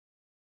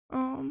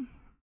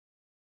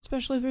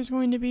 Especially if there's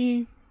going to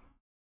be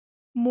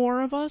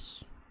more of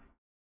us.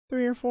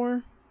 3 or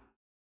 4.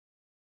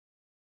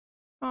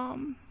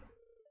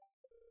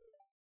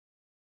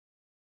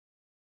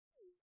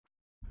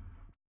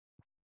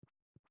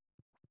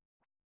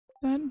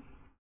 Then,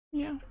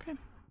 yeah, okay.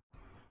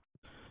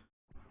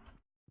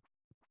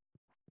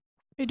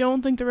 I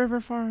don't think the river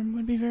farm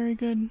would be very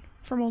good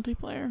for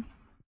multiplayer.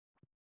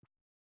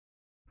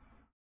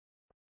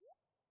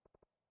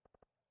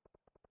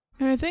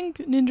 And I think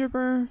Ninja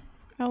Burr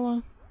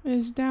Ella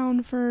is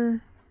down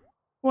for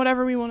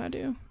whatever we want to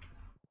do.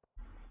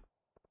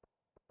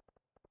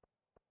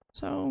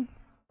 So,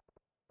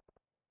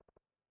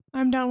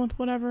 I'm down with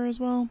whatever as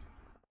well.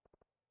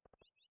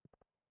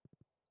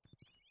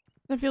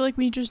 I feel like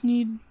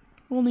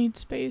we'll need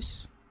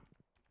space.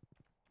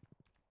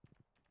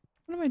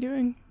 What am I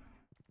doing?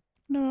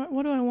 No,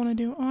 what do I want to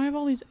do? Oh, I have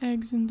all these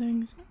eggs and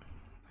things.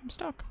 I'm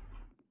stuck.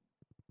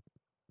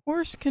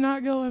 Horse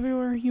cannot go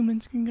everywhere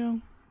humans can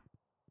go.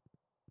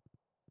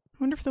 I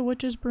wonder if the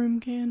witch's broom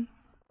can.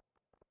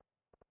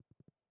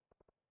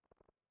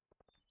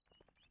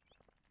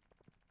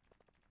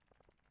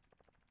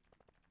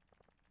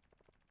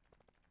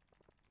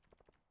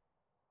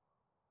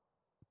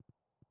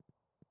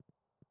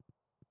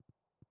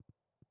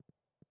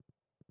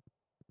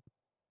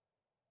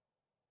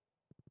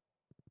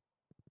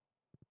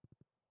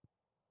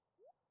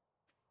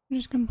 I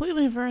just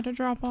completely forgot to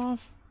drop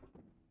off.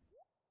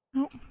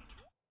 Oh.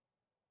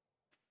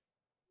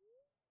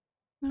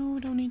 No,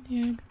 don't eat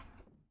the egg.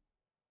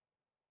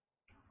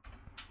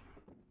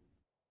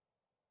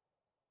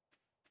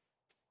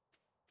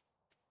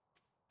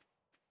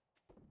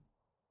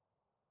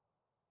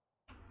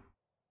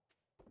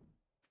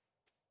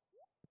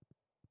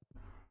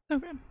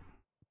 Okay.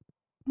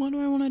 What do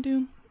I want to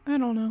do? I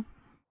don't know.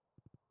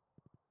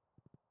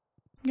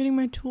 I'm getting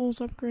my tools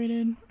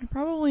upgraded. I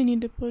probably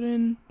need to put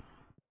in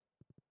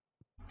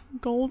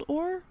gold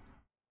ore?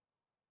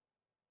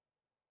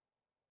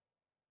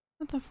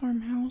 Not the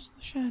farmhouse,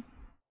 the shed.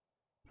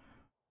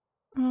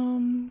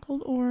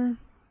 Gold ore.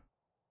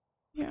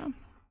 Yeah.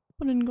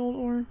 Put in gold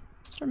ore.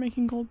 Start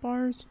making gold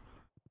bars.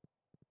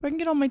 If I can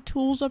get all my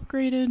tools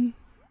upgraded.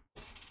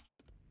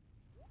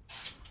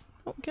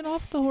 Oh, get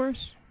off the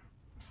horse.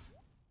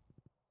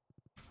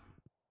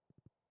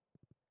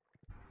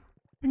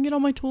 If I can get all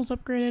my tools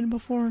upgraded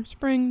before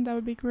spring, that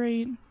would be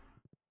great.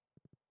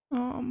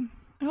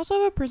 I also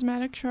have a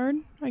prismatic shard.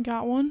 I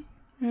got one.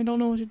 And I don't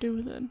know what to do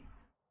with it.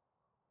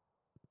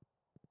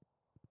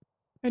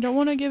 I don't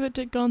want to give it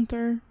to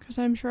Gunther, because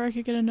I'm sure I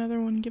could get another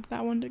one and give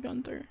that one to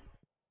Gunther.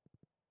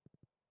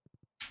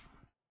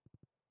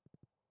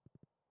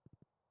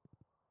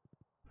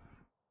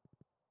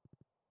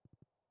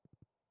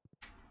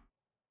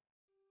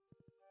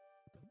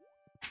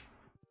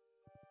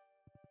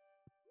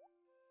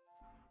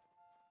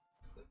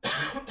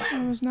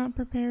 I was not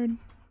prepared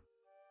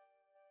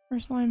for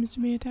slimes to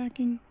be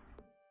attacking.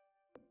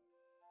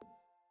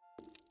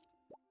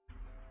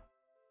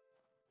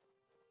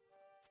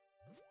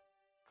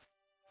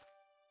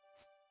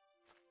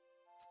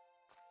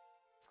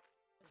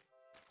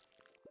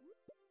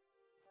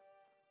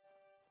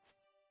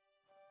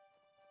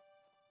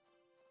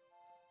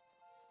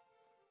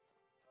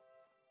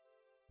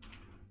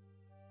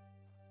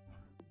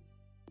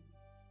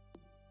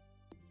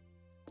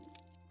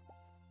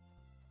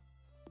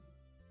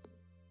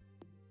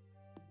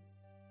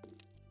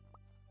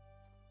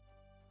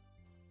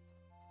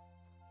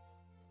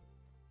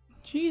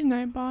 Jeez,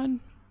 Nightbot. Am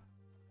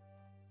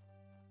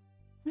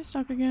I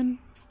stuck again?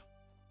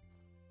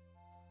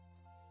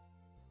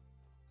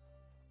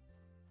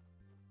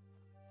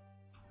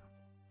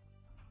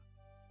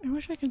 I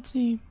wish I could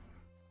see.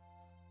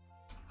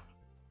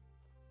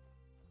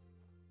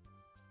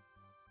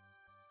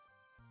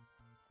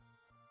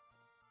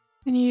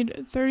 I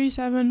need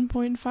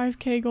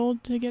 37.5k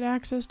gold to get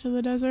access to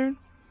the desert.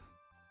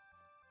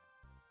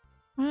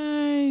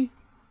 Why?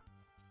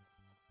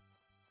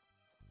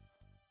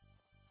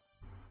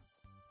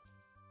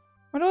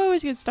 Why do I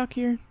always get stuck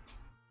here?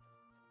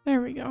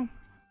 There we go.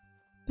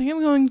 I think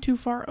I'm going too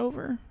far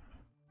over.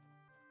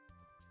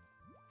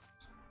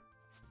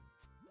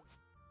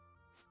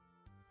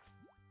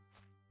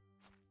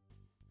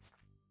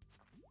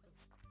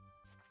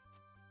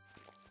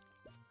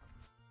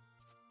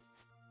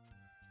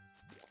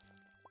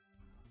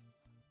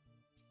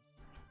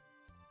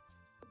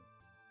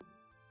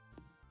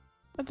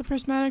 But the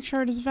prismatic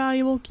shard is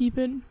valuable, keep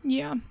it.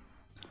 Yeah.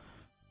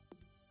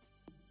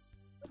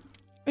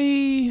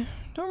 I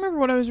don't remember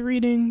what I was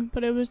reading,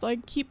 but it was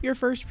like, keep your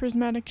first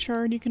prismatic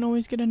shard, you can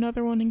always get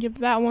another one and give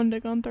that one to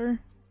Gunther.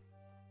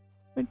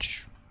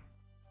 Which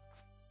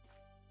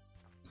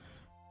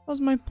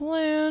was my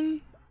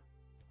plan.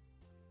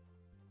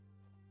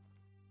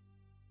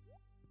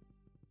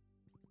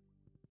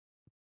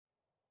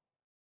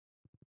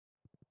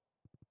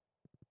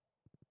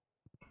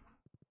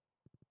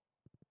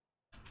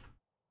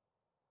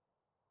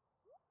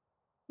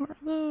 What are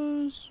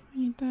those? I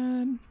need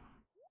that.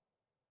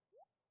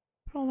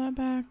 Put all that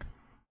back.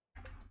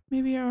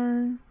 Maybe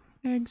our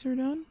eggs are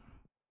done.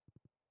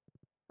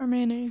 Our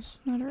mayonnaise,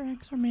 not our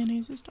eggs. Our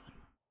mayonnaise is done.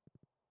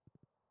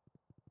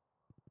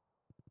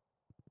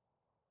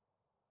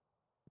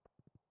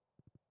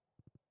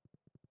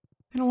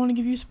 I don't want to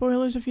give you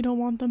spoilers if you don't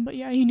want them, but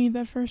yeah, you need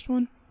that first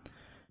one.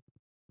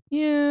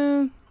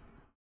 Yeah.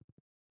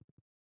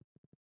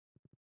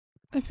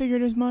 I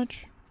figured as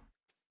much.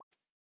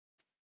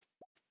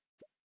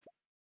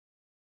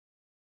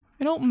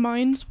 I don't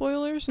mind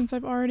spoilers since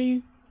I've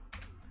already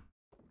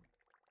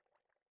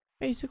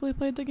basically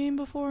played the game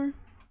before,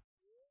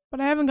 but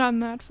I haven't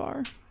gotten that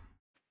far.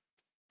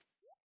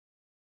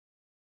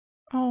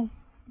 Oh,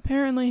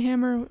 apparently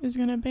Hammer is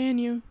gonna ban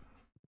you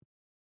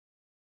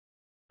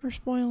for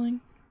spoiling.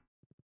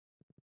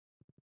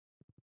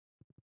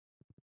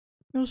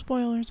 No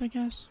spoilers, I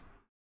guess.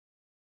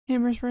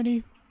 Hammer's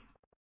ready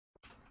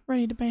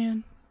to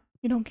ban.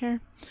 You don't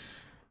care.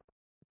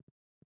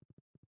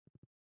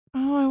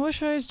 Oh, I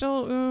wish I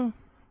still. I don't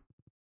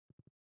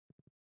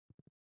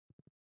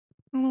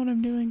know what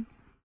I'm doing.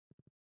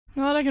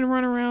 Now that I can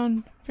run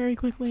around very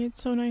quickly, it's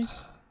so nice.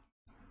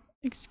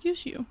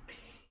 Excuse you.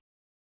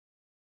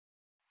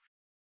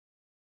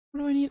 What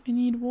do I need? I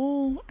need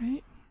wool.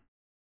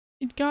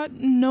 It got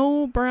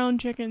no brown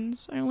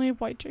chickens. I only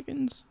have white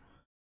chickens.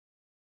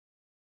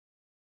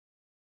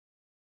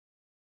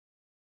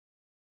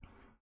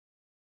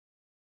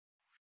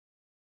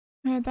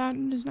 That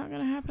is not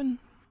gonna happen.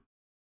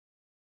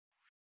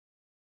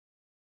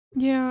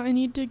 Yeah, I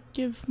need to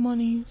give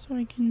money so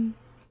I can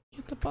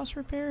get the bus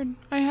repaired.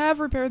 I have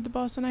repaired the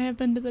bus and I have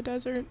been to the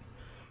desert.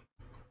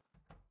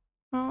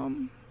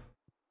 In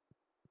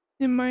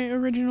my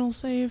original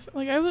save.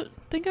 Like, I would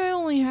think I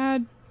only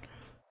had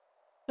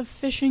the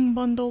fishing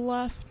bundle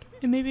left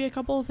and maybe a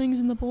couple of things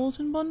in the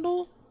bulletin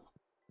bundle.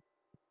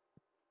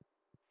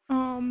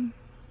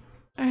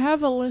 I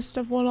have a list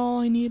of what all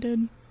I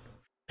needed.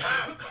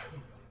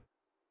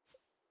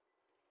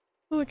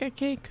 Oh, I got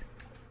cake.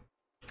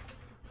 I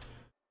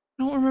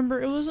don't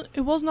remember. It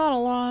was not a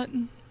lot.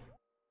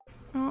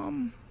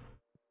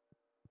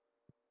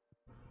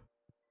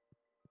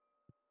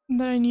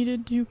 That I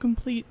needed to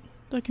complete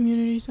the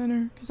community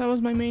center because that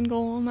was my main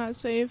goal on that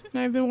save.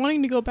 And I've been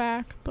wanting to go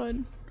back, but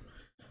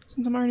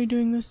since I'm already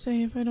doing this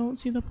save, I don't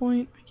see the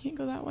point. I can't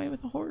go that way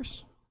with a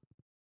horse.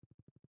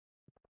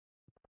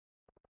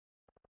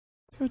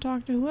 Let's go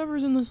talk to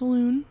whoever's in the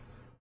saloon.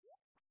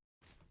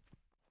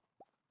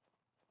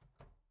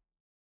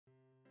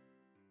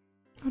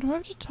 Oh, do I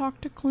have to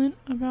talk to Clint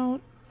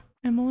about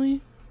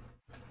Emily?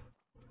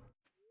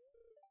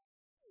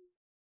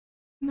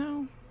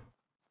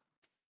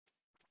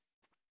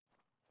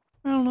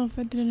 if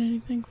that did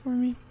anything for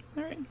me.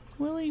 Alright,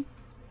 Willie.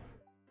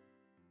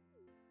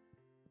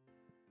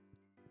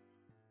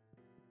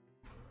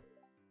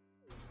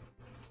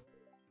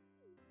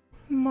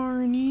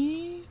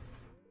 Marnie.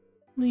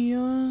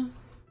 Leah.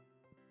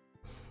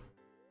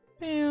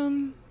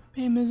 Pam.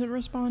 Pam isn't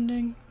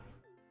responding.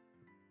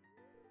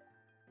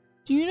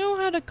 Do you know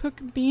how to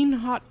cook bean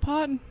hot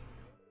pot?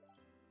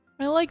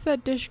 I like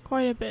that dish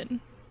quite a bit.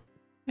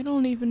 I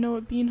don't even know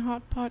what bean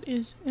hot pot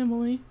is,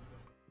 Emily.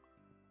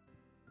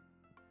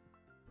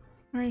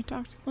 Alright,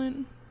 talk to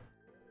Clint.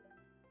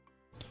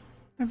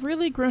 I've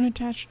really grown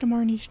attached to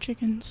Marnie's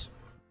chickens.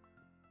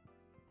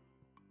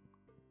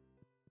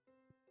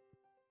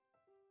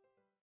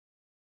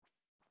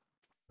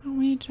 Oh,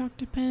 we need to talk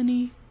to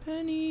Penny.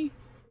 Penny!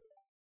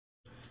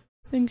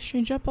 Things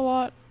changed a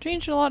lot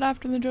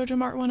after the Joja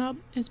Mart went up.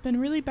 It's been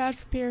really bad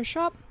for Pierre's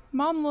shop.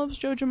 Mom loves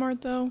Joja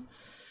Mart though.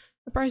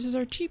 The prices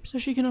are cheap, so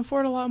she can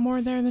afford a lot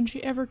more there than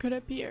she ever could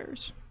at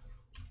Pierre's.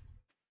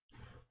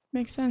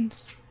 Makes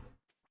sense.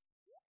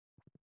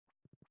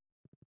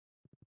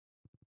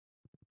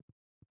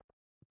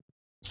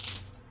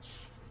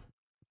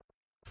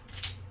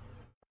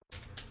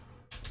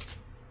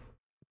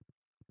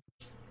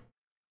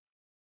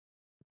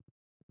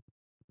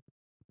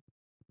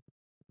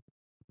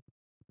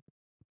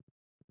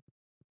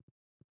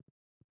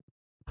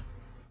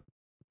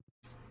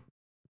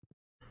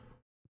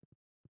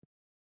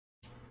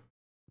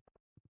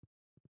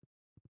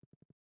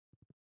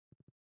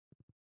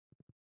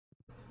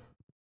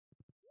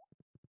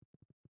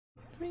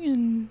 We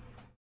can...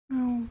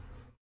 Oh.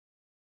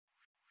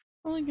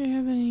 I don't think I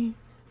have any...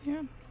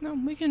 Yeah, no,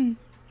 we can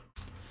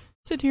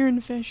sit here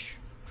and fish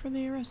for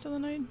the rest of the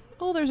night.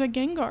 Oh, there's a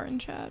Gengar in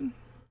chat.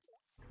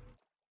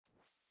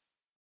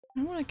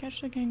 I want to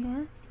catch the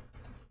Gengar.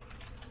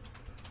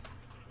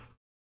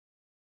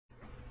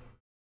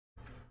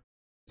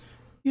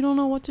 You don't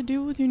know what to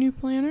do with your new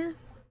planner?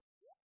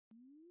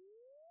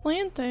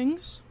 Plan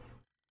things.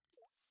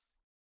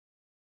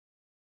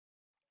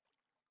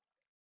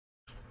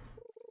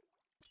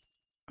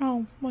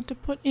 Oh, what to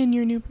put in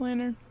your new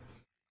planner.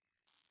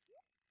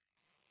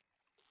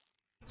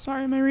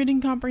 Sorry, my reading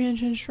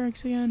comprehension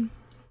strikes again.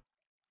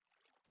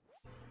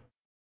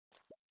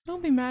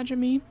 Don't be mad at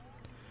me.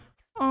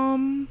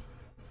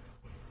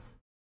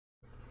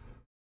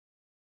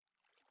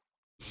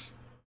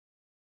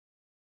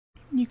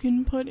 You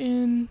can put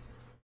in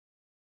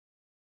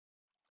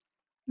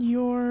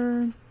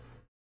your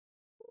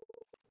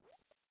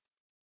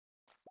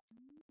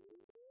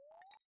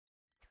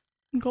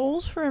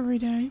goals for every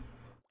day.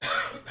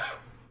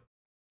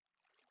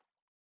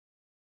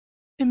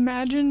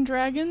 Imagine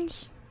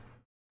dragons?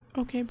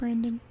 Okay,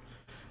 Brandon.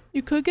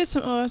 You could get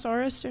some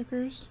OSRS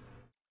stickers.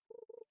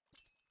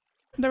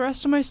 The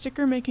rest of my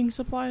sticker making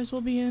supplies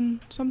will be in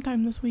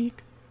sometime this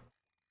week.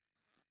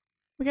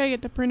 We gotta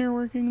get the printer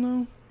working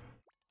though.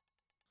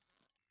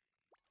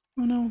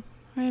 Oh no,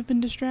 I have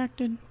been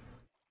distracted.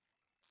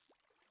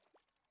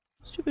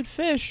 Stupid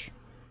fish.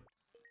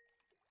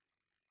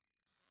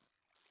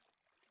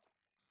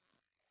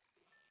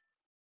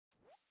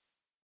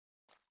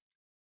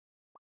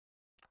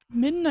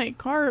 Midnight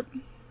carp.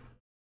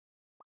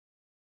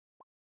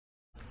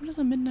 What is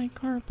a midnight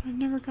carp? I've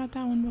never got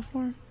that one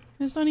before.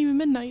 It's not even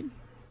midnight.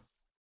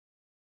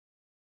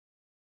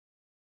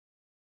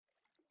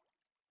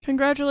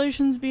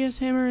 Congratulations, BS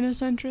Hammer and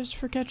Eccentrist,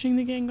 for catching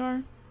the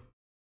Gengar.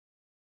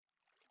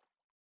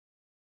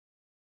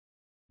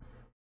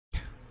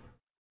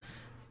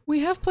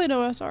 We have played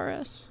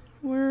OSRS.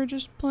 We're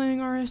just playing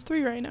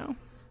RS3 right now.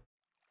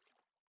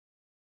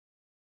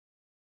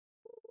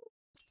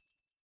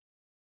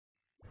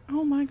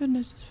 Oh my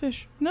goodness, this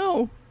fish.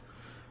 No!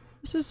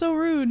 This is so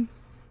rude.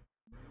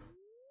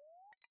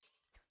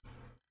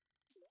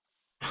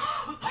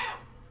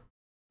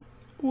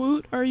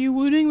 Woot? Are you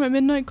wooting my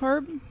midnight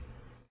carp?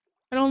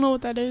 I don't know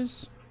what that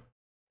is.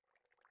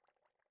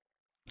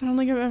 I don't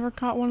think I've ever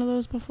caught one of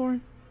those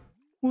before.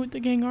 Woot the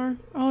Gengar.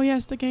 Oh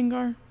yes, the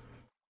Gengar.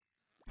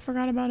 I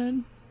forgot about it.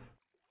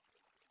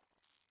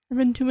 There've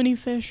been too many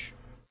fish.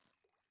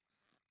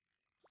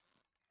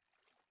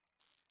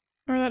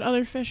 Or that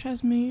other fish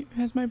has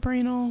my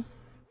brain all.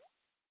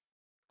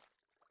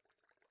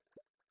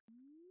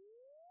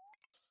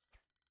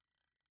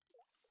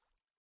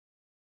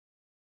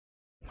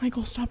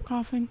 Michael, stop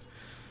coughing.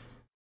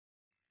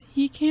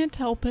 He can't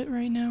help it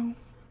right now.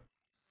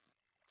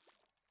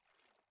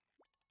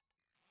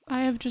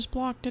 I have just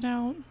blocked it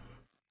out.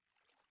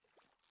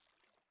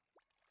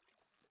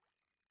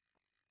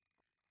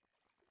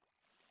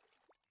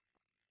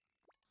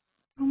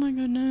 Oh my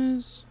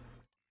goodness.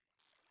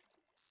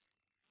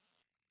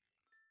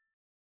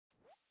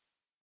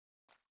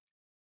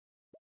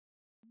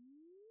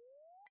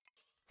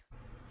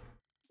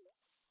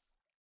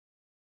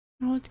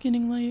 Oh, it's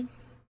getting late.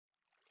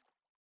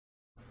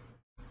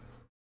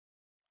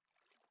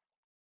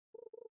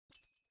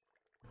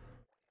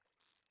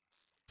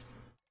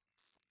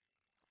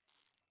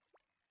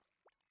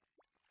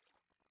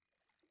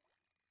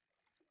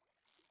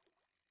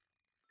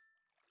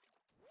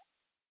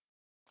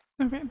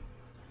 Okay.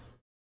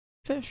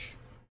 Fish.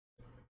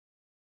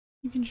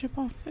 You can ship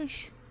off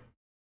fish.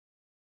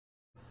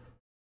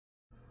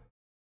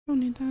 Don't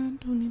need that,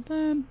 don't need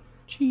that.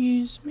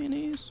 Cheese,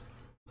 mayonnaise.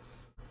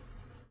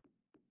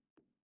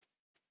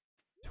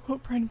 To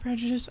quote Pride and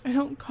Prejudice, I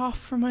don't cough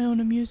for my own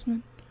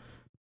amusement.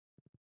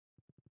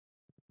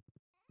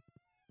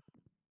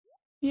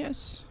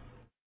 Yes.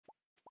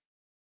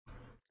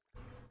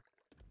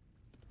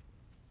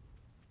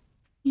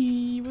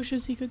 He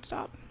wishes he could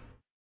stop.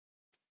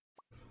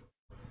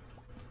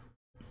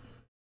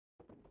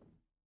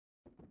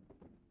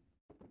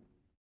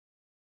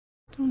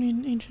 Don't need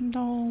an ancient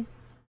doll.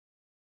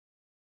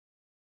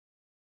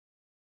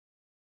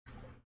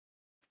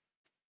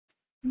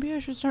 Maybe I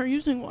should start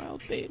using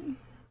wild bait.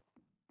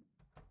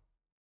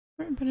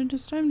 Alright, but it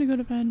is time to go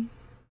to bed.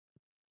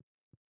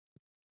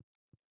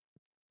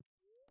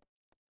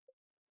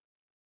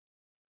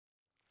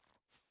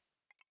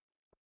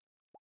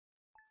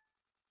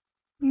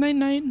 Night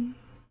night.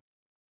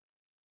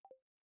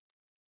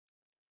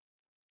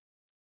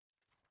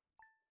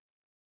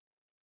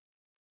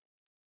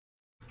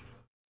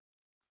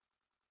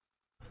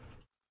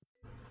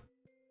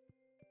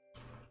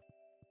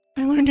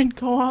 I learned in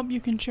co-op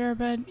you can share a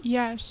bed.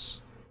 Yes.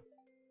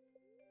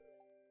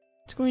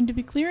 It's going to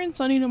be clear and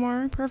sunny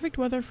tomorrow. Perfect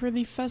weather for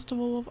the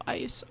Festival of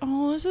Ice.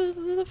 Oh, this is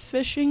the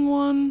fishing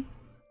one.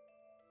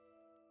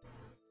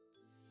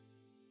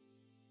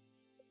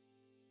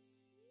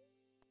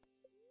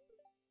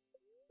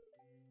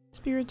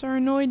 Spirits are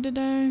annoyed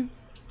today.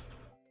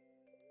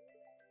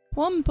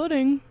 Plum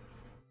pudding.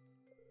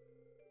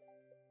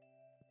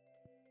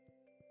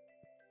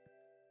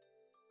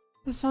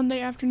 The Sunday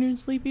afternoon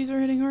sleepies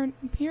are hitting hard.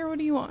 Pierre, what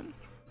do you want?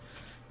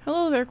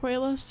 Hello there,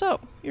 Quayla. So,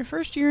 your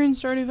first year in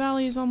Stardew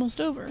Valley is almost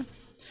over.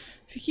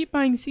 If you keep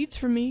buying seeds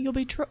from me, you'll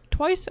be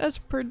twice as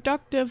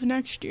productive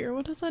next year.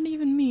 What does that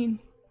even mean?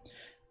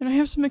 And I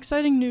have some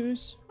exciting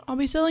news. I'll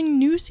be selling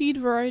new seed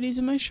varieties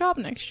in my shop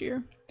next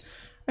year.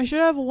 I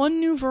should have one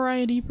new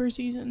variety per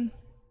season.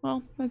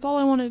 Well, that's all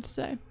I wanted to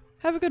say.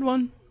 Have a good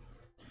one.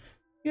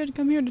 You had to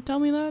come here to tell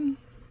me that?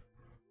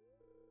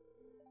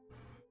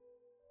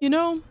 You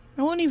know,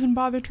 I won't even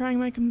bother trying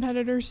my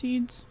competitor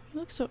seeds. You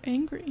look so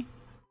angry.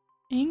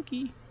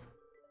 Anky.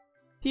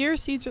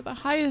 Pierre's seeds are the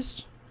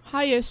highest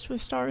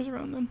with stars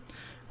around them.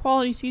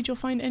 Quality seeds you'll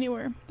find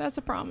anywhere. That's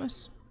a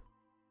promise.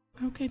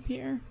 Okay,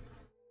 Pierre.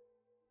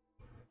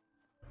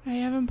 I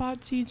haven't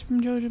bought seeds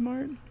from Joja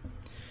Mart.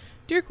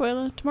 Dear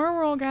Quayla, tomorrow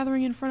we're all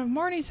gathering in front of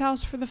Marnie's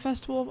house for the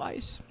Festival of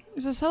Ice.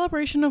 It's a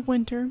celebration of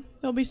winter.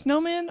 There'll be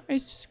snowman,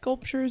 ice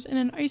sculptures, and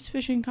an ice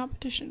fishing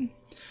competition.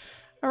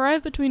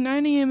 Arrive between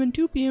 9 AM and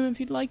 2 PM if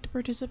you'd like to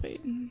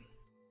participate.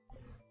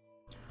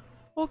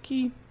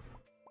 Okay.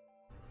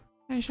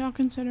 I shall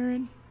consider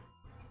it.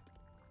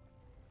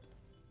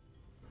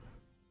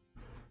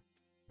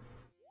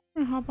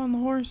 I'm gonna hop on the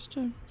horse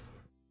to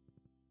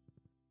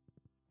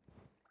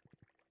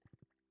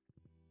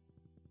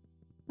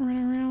run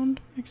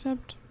around,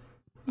 except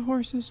the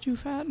horse is too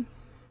fat.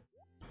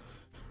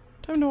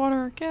 Time to water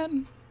our cat.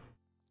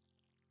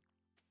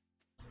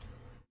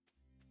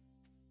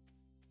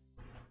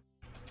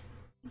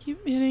 I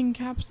keep hitting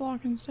caps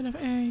lock instead of A.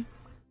 I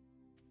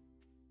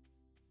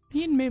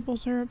need maple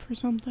syrup for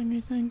something,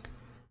 I think.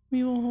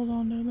 We will hold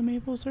on to the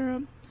maple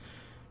syrup.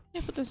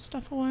 Yeah, put this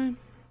stuff away.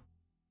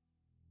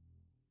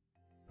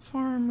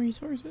 Farm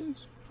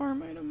resources.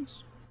 Farm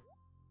items.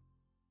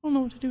 I don't know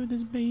what to do with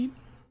this bait.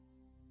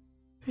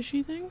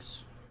 Fishy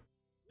things?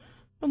 I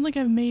don't think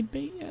I've made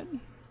bait yet.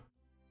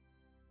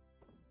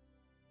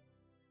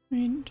 I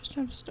mean, just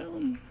have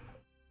stone.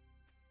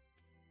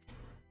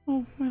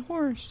 Oh, my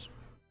horse.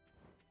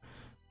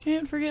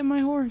 Can't forget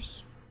my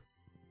horse.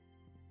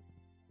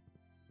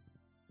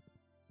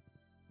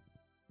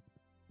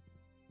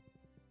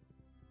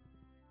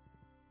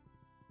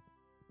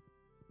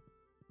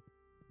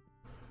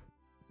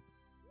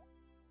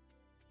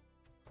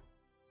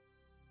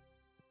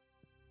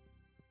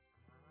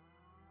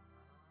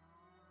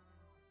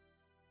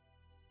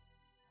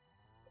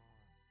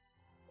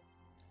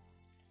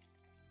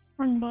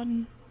 Wrong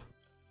button.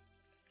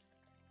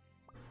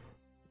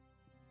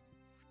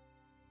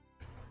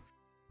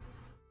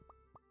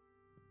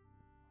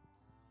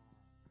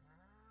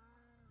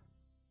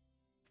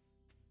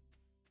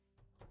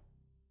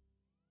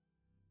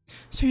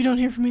 So you don't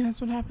hear from me, that's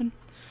what happened.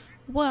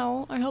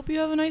 Well, I hope you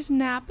have a nice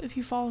nap if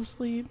you fall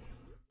asleep.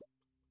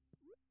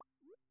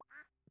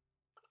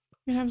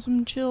 You can have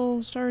some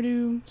chill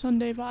Stardew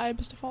Sunday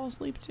vibes to fall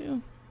asleep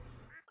to.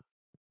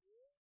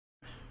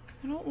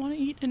 I don't want to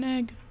eat an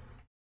egg.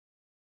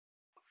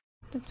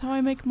 That's how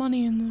I make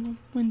money in the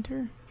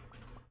winter.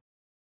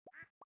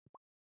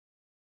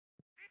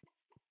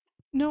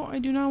 No, I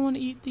do not want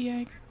to eat the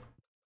egg.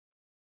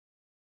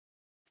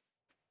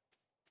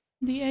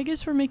 The egg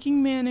is for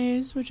making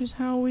mayonnaise, which is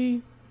how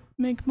we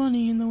make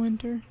money in the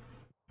winter.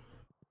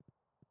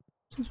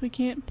 Since we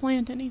can't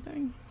plant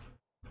anything.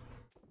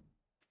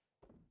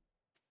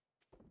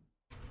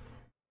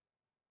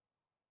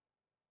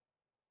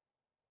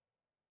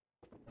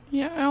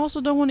 Yeah, I also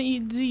don't want to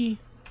eat Z.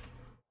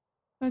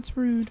 That's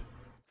rude.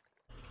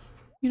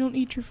 You don't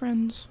eat your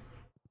friends.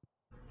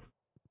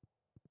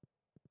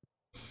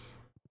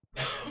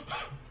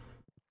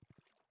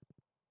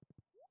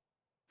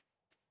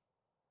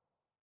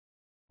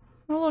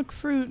 Oh look,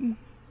 fruit.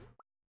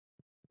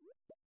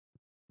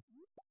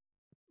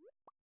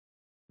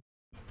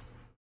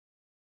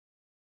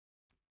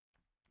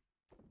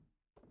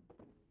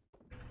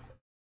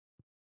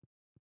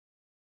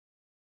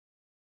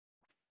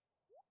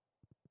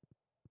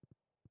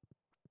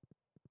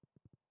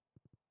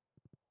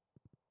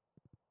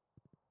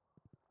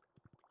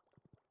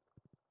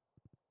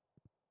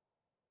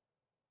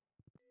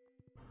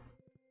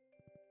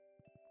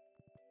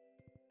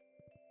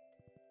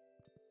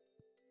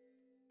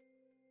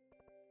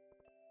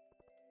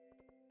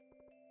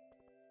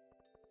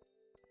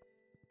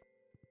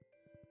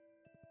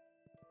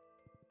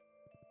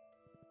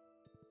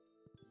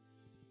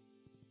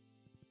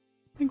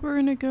 I think we're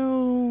gonna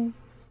go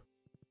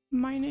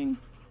mining.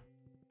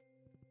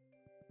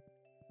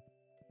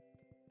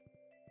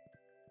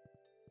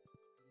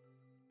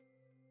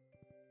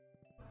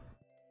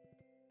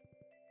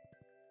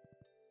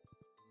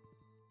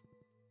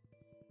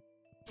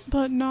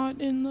 But not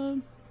in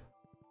the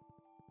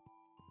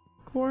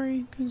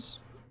quarry, because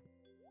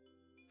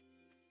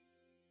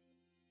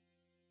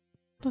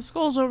the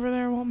skulls over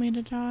there want me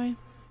to die.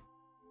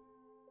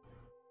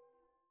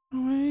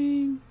 Oh,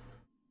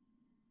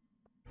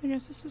 I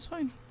guess this is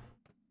fine.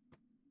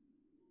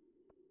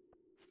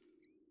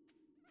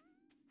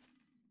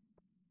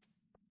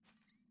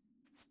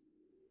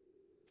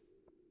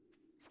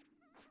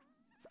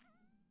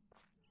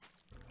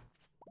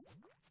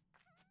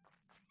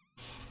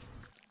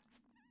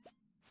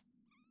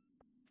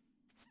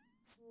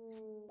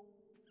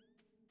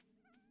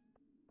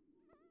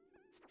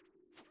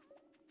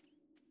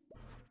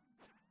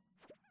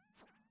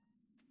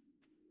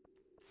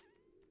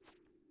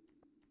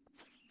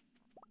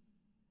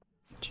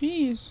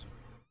 Jeez.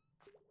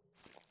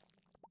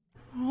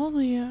 All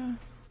the,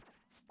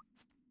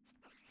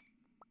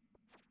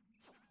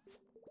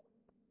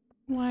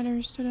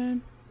 ladders today.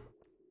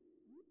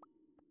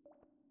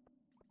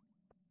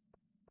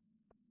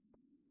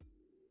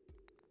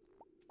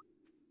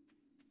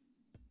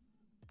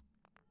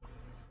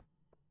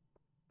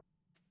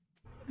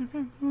 Okay,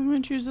 I'm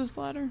gonna choose this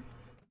ladder.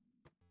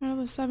 Out of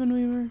the 7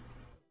 we were.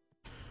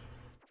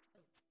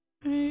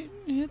 Hey,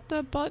 hit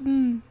that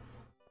button.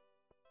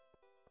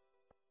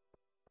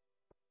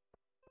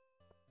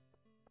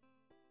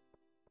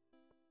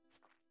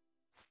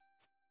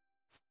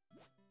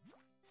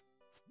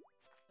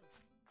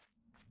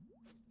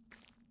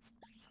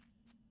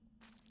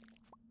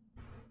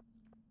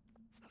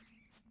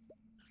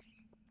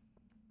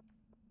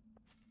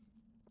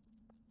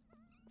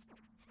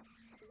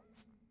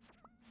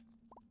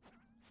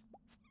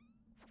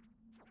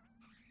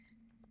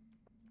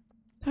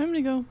 Time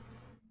to go.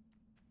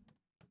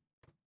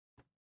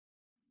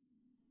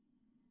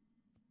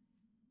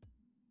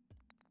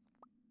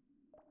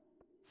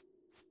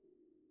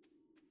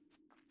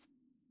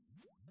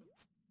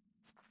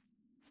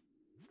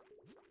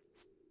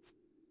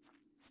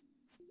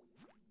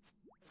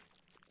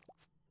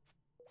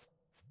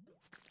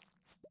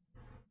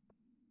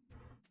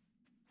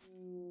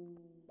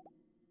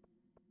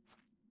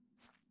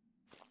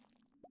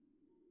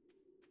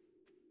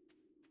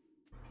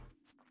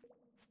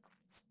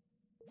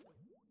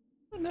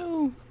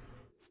 No.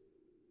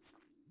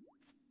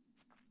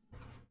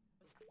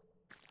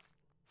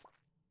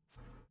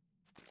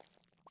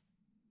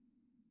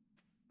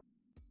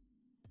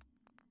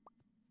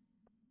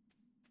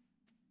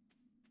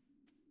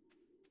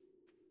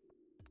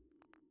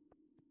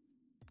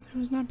 I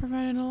was not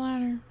provided a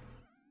ladder.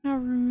 How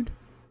rude.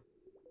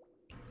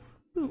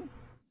 Ooh.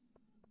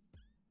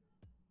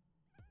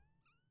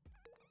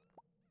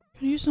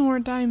 Could use some more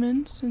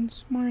diamonds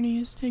since Marnie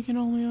has taken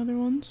all my other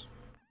ones.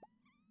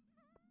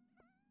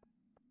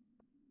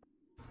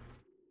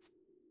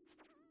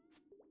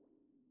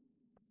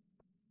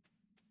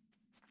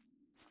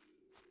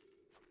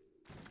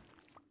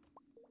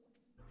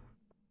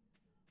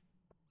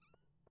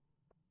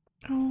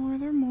 Oh, are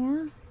there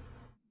more?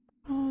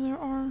 Oh, there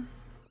are.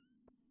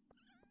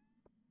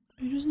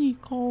 I just need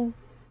coal.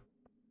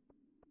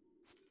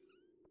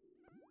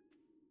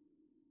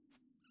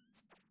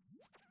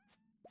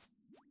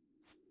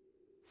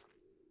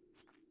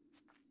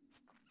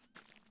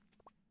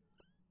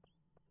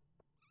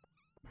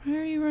 Why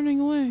are you running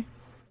away?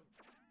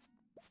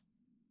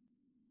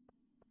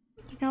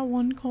 I got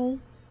 1 coal.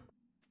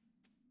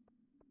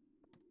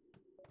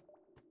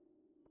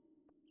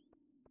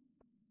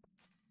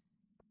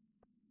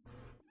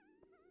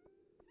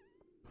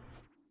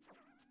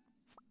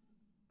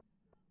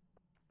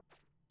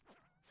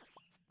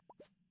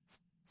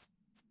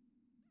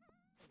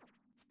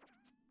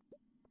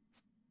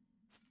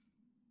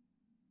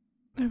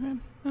 Okay,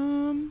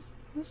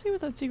 let's see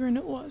what that secret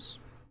note was.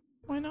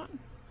 Why not?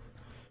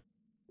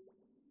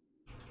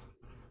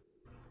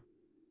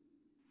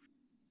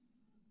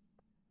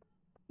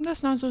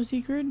 That's not so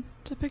secret.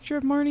 It's a picture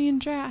of Marnie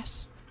and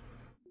Jas.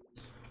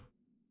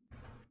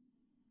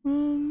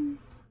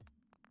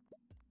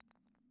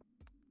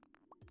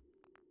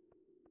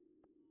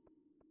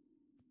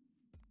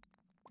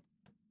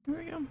 There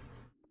we go.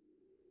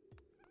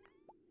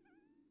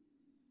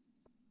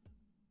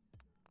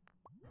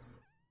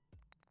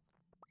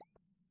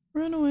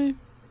 Run away.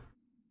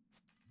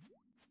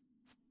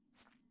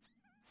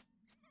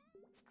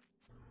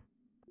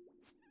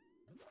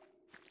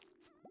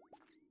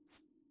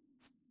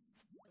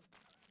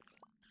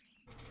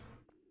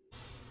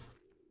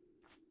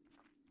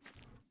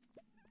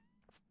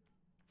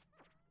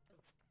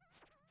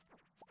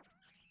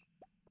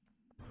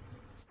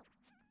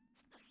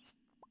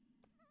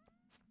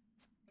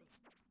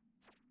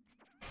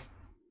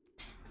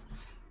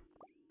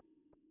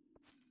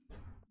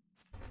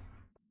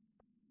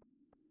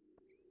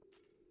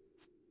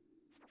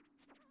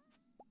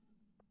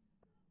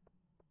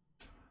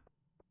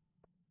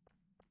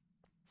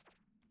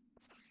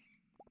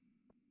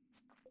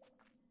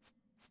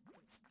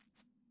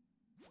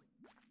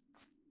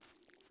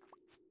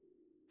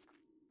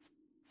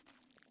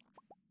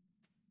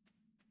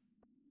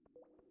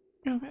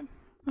 Okay.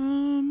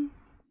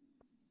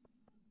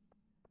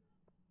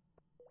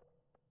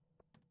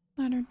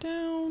 Ladder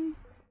down.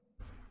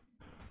 Are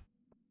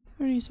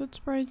there any soot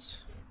sprites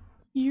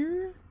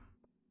here?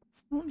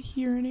 I don't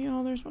hear any.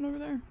 Oh, there's one over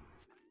there.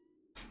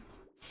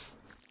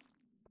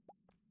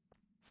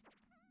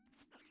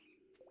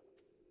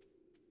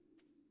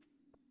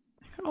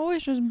 I can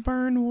always just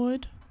burn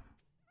wood.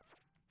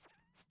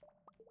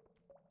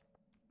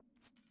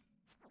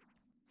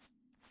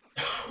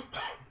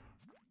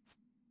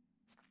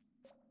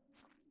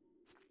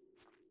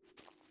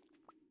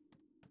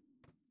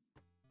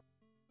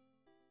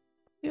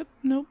 Yep,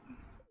 nope.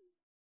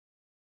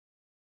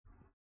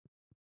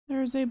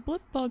 There's a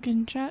blip bug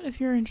in chat if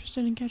you're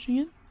interested in catching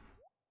it.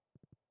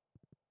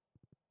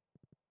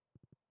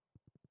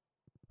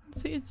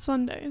 Let's see, it's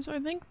Sunday, so I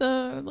think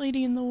the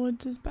lady in the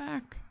woods is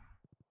back.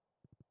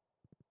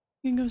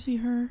 You can go see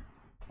her.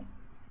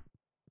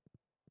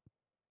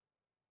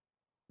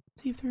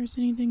 See if there's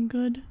anything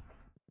good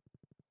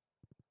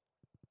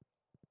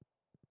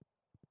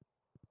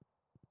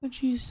that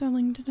she's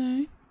selling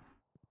today.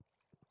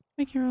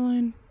 Hi,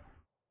 Caroline.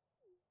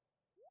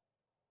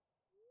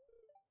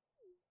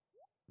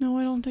 No,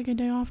 I don't take a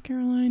day off,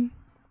 Caroline.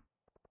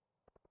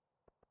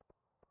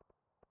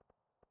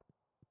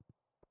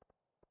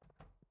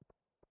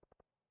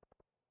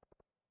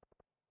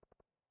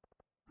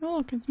 Oh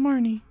look, it's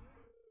Marnie.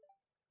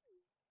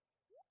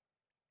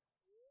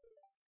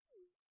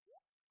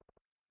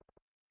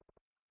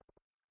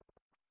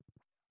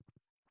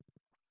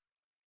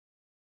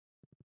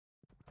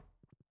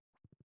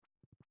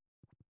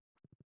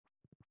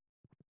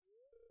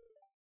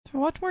 If I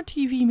watch more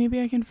TV,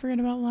 maybe I can forget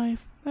about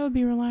life. That would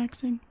be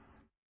relaxing.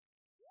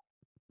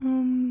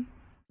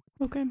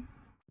 Okay.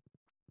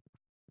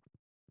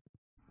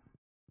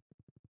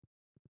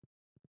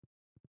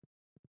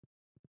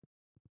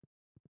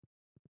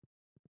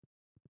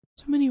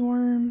 So many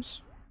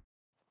worms.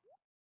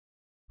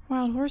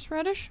 Wild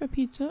horseradish, a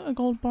pizza, a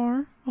gold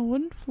bar, a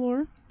wooden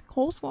floor,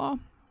 coleslaw,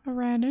 a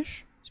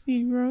radish,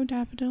 speed grow,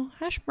 daffodil,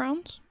 hash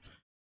browns,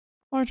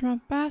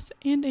 largemouth bass,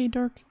 and a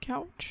dark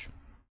couch.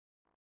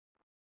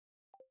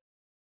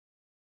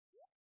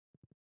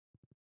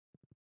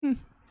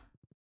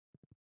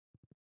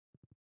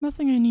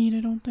 Nothing I need,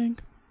 I don't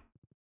think.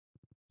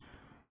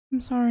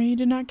 I'm sorry, you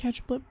did not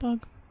catch blip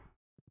bug.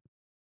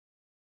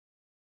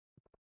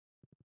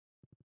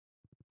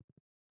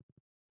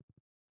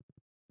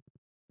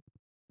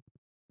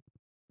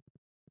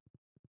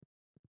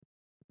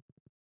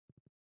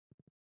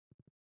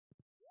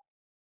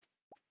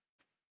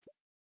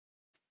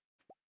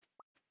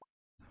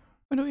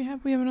 What do we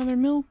have? We have another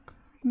milk.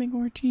 We can make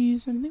more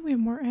cheese. I think we have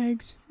more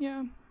eggs.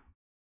 Yeah.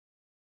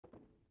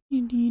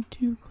 You need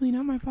to clean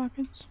out my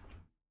pockets.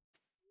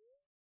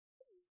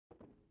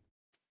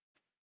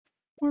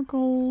 More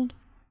gold.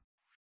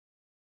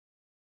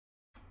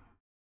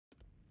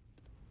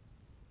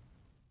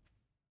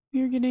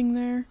 You're getting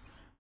there.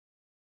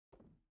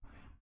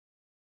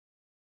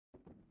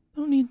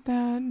 Don't need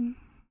that.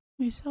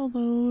 We sell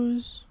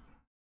those.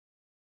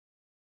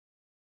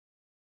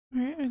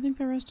 Alright, I think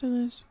the rest of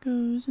this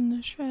goes in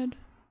the shed.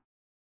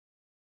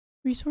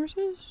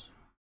 Resources?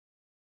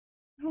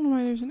 I don't know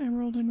why there's an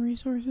emerald in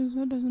resources.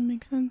 That doesn't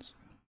make sense.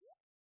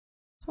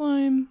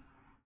 Slime.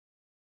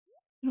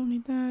 I don't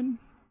need that.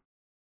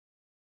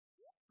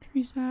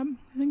 Tree sap.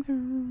 I think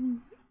they're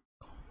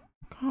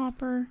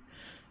copper.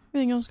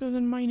 Everything else goes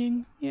in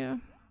mining. Yeah.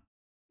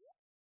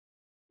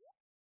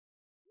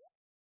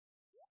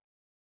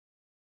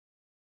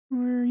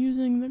 We're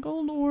using the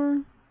gold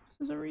ore.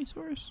 This is a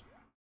resource.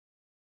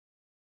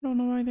 I don't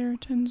know why there are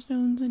 10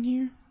 stones in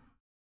here.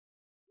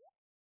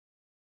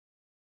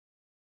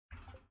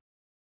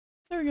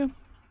 There we go.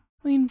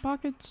 Clean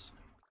pockets.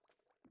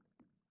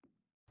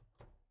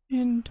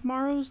 And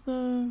tomorrow's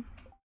the...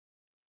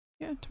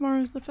 yeah,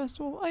 tomorrow's the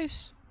Festival of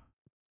Ice.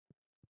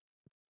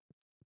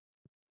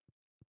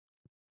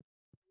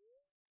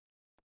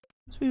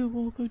 So we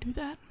will go do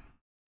that.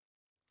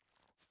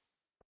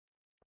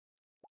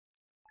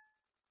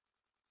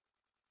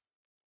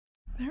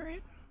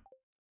 Alright.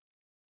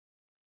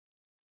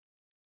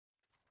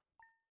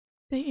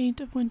 Day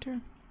 8 of winter.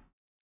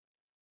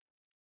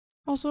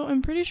 Also,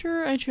 I'm pretty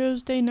sure I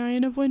chose day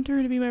 9 of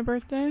winter to be my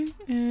birthday,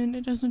 and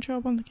it doesn't show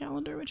up on the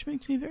calendar, which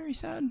makes me very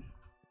sad.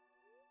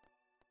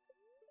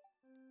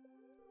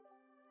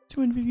 It's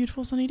going to be a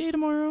beautiful sunny day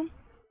tomorrow.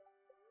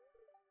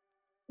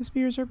 The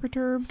spirits are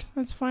perturbed.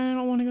 That's fine, I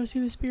don't want to go see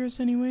the spirits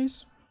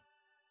anyways.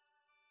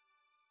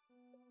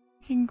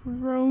 I can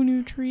grow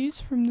new trees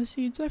from the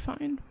seeds I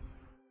find.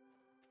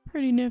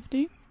 Pretty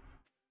nifty.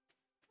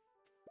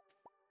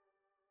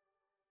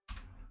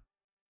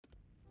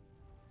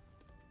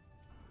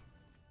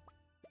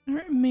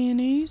 Alright,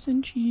 mayonnaise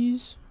and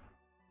cheese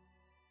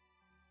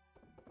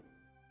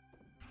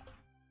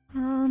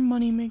are our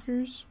money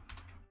makers.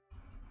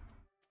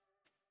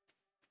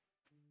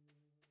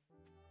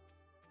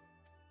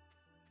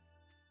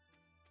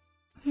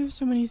 I have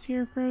so many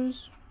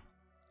scarecrows.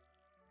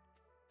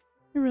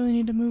 I really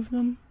need to move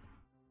them.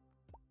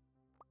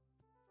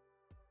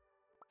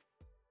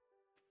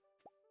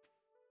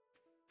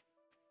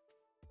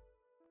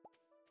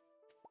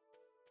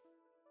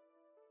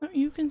 Oh,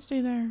 you can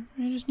stay there.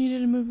 I just needed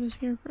to move the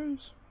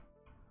scarecrows.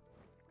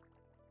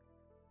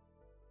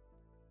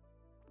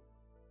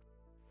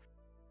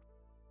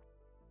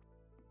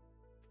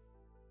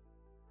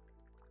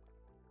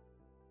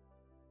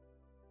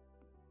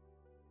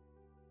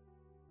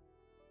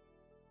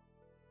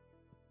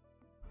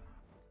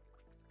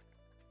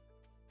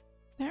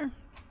 There.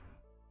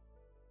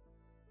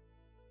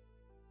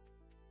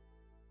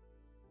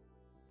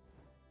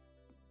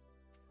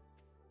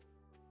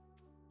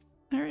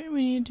 Alright,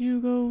 we need to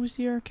go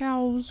see our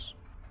cows.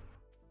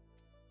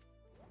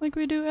 Like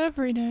we do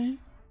every day.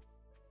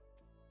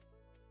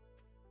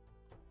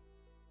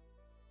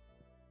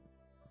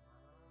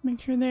 Make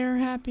sure they are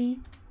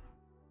happy.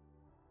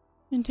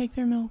 And take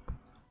their milk.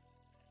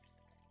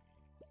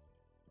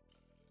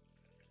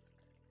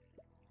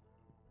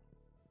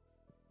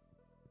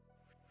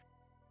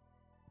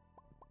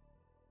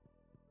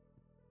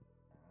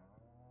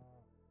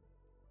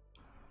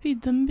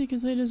 Feed them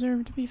because they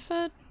deserve to be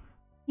fed.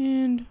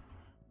 And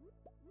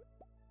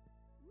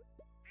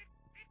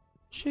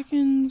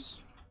chickens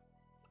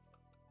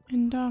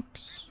and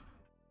ducks.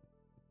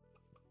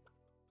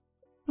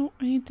 Oh,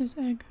 I need this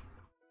egg.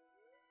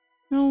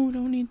 No,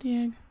 don't eat the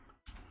egg.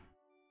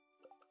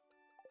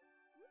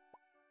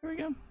 There we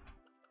go.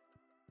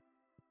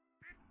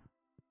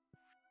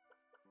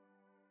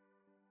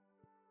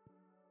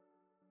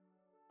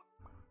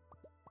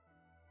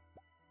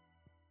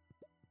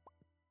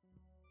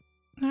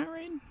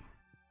 Alright.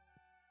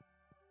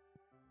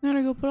 Now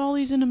to go put all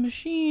these in a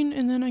machine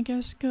and then I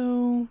guess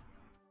go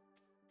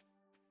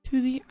to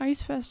the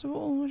ice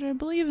festival, which I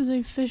believe is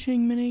a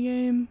fishing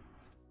minigame.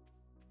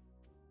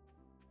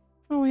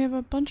 Oh, we have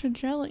a bunch of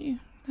jelly.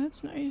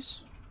 That's nice.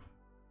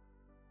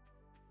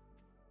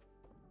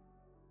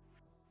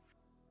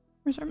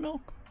 Where's our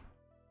milk?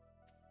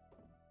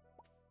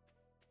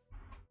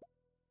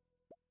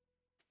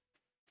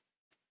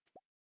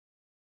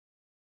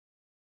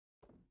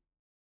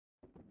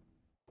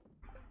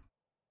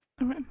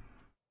 Okay.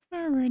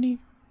 Alrighty.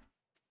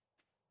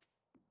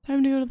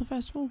 Time to go to the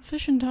festival.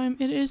 Fishing time.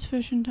 It is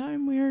fishing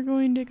time. We are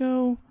going to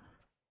go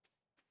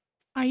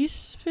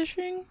ice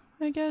fishing,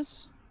 I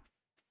guess.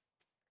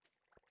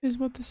 Is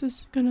what this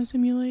is gonna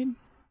simulate.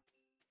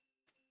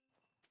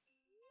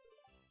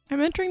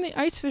 I'm entering the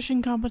ice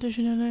fishing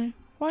competition today.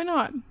 Why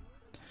not?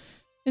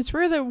 It's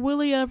rare that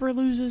Willy ever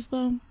loses,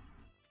 though.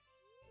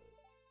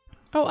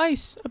 Oh,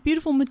 ice. A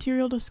beautiful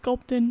material to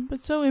sculpt in, but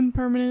so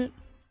impermanent.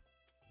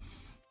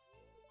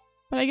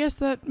 But I guess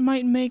that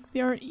might make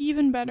the art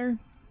even better.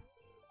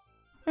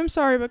 I'm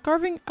sorry, but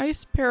carving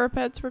ice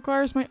parapets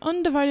requires my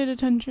undivided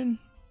attention.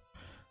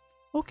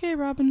 Okay,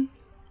 Robin.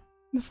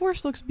 The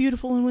forest looks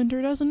beautiful in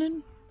winter, doesn't it?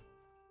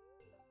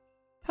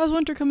 How's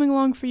winter coming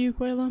along for you,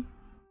 Quayla?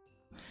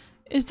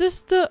 Is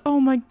this the— oh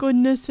my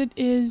goodness, it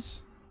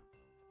is.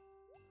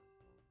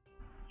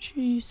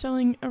 She's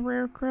selling a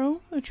rare crow,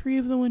 a tree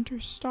of the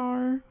winter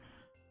star,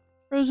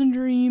 frozen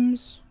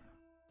dreams.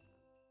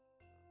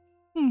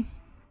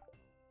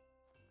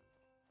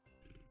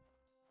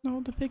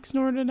 Oh, the pig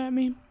snorted at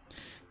me.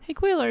 Hey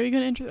Quayla, are you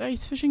gonna enter the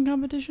ice fishing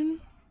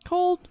competition?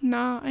 Cold?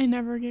 Nah, I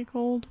never get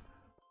cold.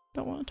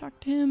 Don't want to talk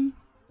to him.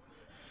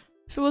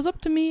 If it was up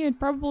to me, I'd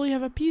probably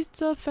have a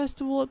pizza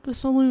festival at the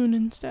saloon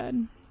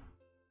instead.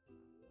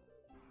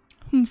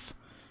 Humph.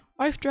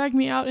 Wife dragged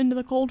me out into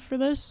the cold for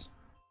this.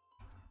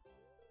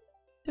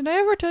 Did I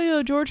ever tell you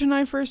how George and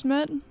I first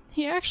met?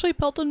 He actually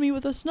pelted me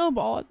with a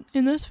snowball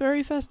in this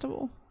very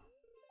festival.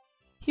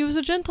 He was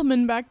a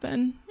gentleman back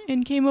then,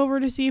 and came over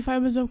to see if I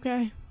was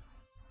okay.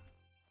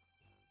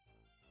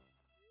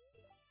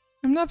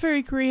 I'm not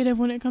very creative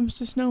when it comes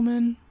to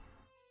snowmen.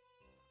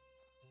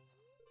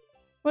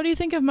 What do you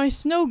think of my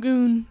snow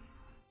goon?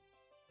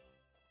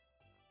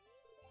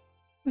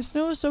 The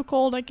snow is so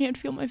cold I can't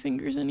feel my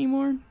fingers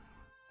anymore.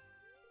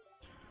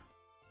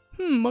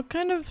 What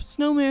kind of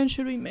snowman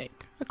should we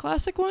make? A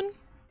classic one?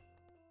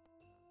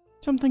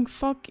 Something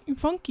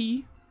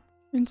funky,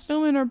 and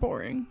snowmen are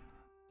boring.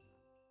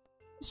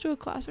 Let's do a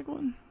classic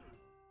one.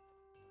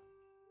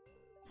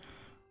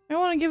 I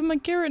want to give him a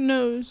carrot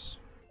nose.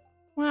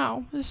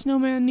 Wow, this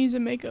snowman needs a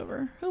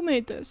makeover. Who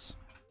made this?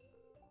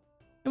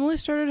 Emily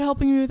started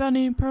helping me without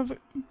any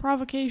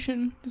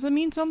provocation. Does that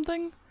mean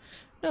something?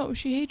 No,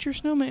 she hates your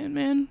snowman,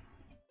 man.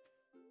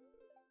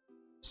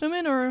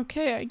 Snowmen are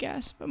okay, I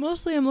guess, but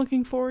mostly I'm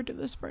looking forward to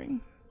the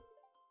spring.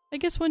 I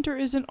guess winter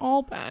isn't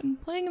all bad.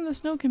 Playing in the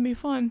snow can be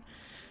fun.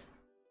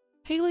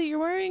 Haley, you're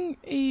wearing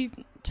a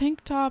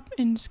tank top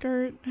and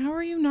skirt. How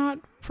are you not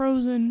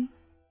frozen?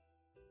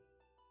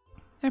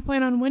 I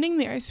plan on winning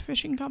the ice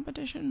fishing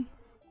competition.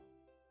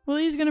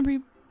 Willie's gonna be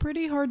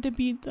pretty hard to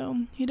beat,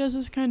 though. He does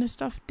this kind of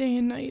stuff day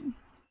and night.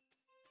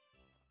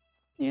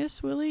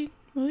 Yes, Willie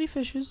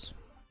fishes.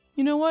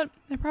 You know what?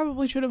 I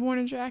probably should have worn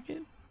a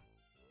jacket.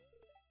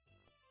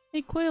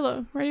 Hey,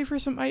 Quayla, ready for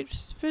some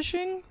ice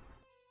fishing?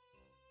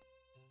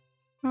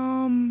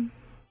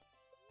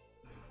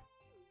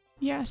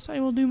 Yes, I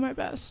will do my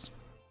best.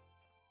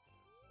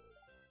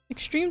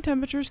 Extreme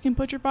temperatures can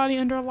put your body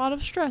under a lot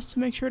of stress,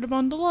 so make sure to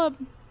bundle up.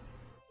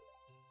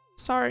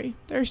 Sorry,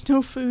 there's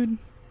no food.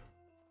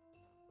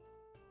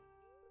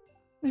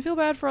 I feel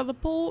bad for all the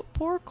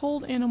poor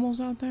cold animals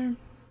out there. Is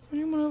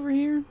there anyone over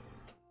here?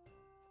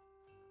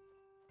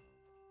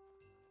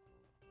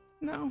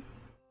 No.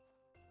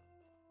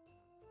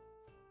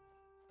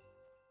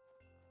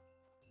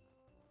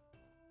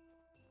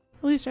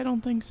 At least I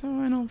don't think so.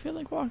 I don't feel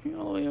like walking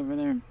all the way over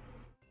there.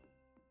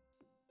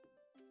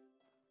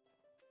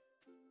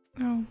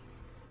 Oh.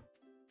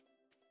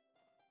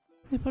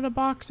 They put a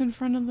box in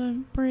front of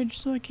the bridge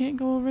so I can't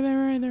go over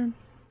there either.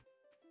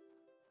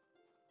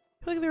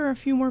 I feel like there are a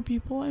few more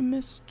people I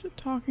missed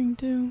talking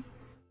to.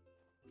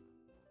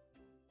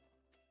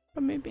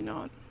 But maybe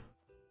not.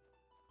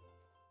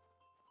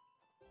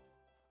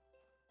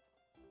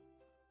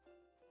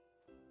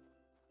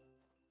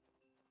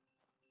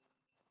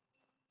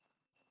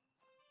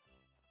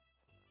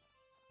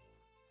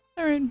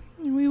 Alright,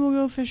 we will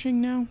go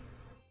fishing now.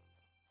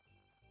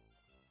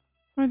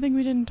 I think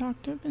we didn't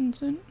talk to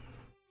Vincent.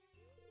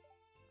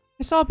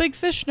 I saw a big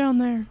fish down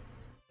there.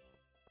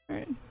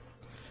 Alright.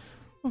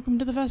 Welcome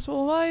to the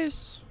Festival of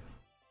Ice.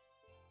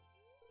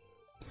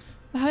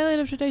 The highlight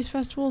of today's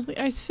festival is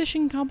the ice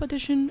fishing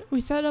competition.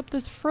 We set up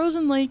this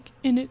frozen lake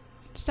and it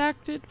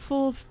stocked it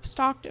full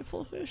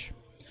of fish.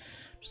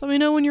 Just let me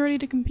know when you're ready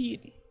to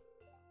compete.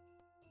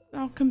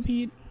 I'll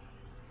compete.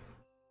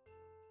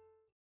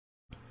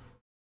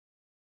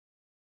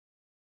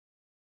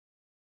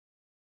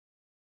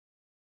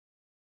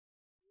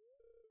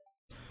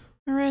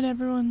 Alright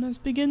everyone, let's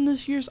begin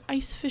this year's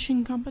ice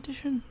fishing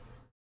competition.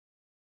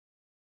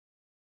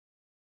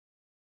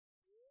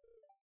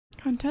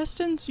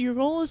 Contestants, your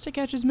goal is to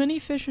catch as many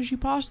fish as you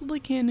possibly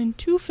can in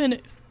 2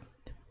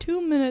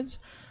 minutes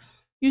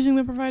using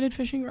the provided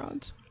fishing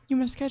rods. You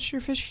must catch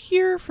your fish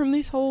here from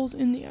these holes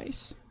in the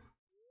ice.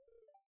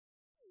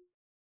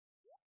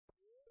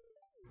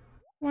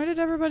 Why did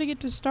everybody get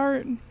to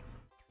start?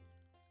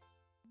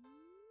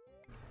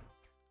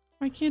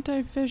 Why can't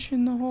I fish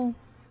in the hole?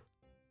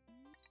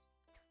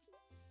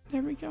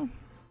 There we go.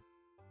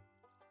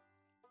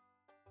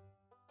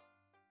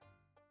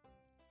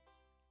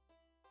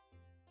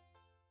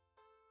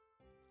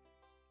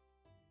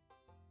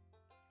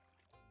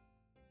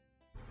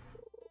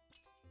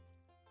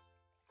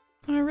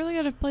 I really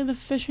gotta play the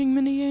fishing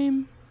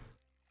minigame.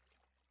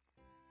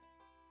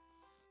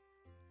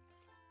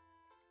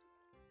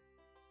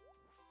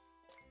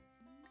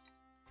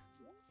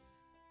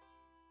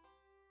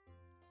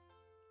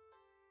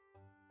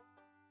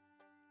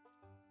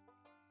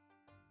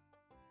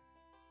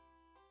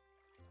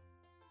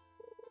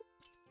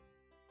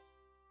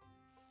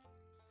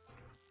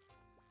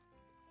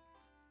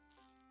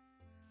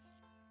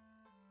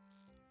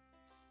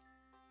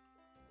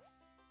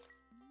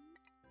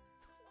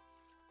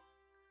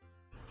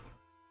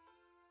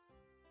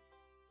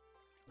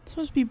 It's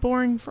supposed to be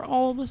boring for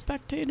all of the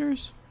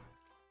spectators.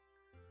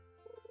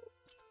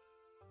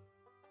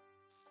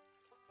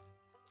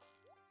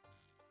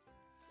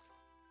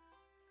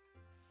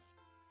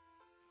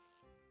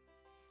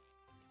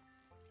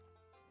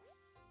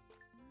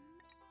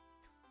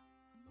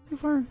 Too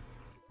far.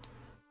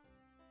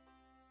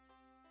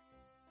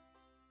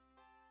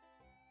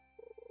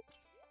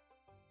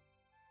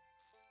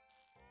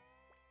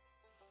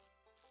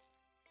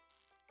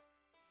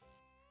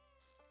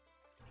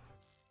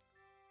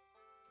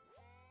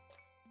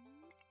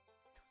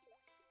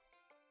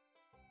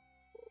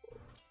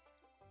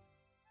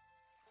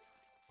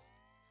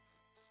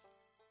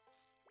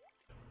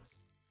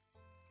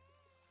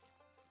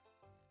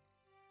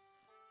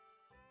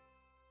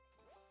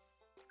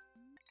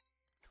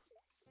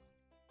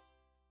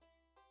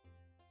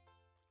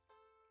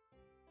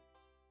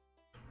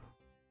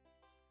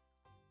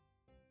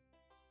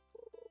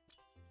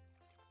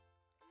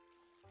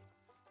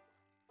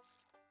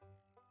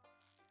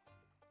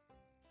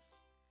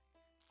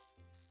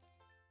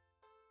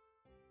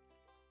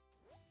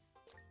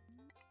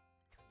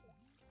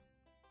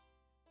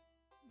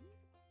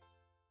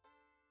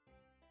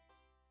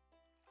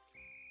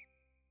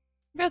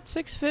 I got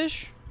 6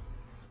 fish.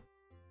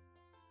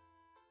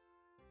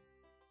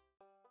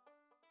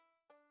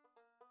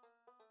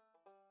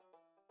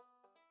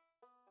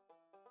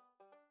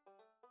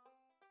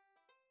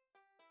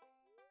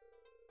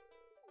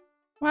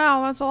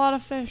 Wow, that's a lot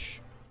of fish.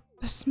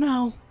 The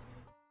smell.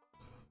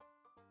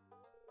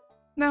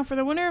 Now for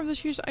the winner of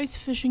this year's ice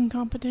fishing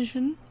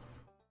competition.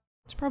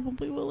 It's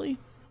probably Willy.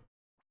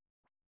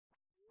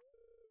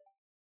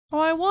 Oh,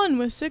 I won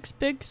with 6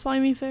 big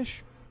slimy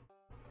fish.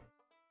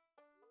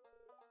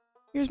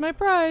 Here's my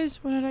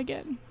prize. What did I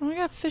get? Oh, I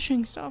got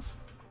fishing stuff.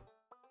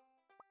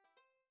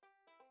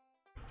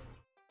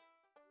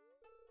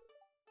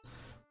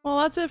 Well,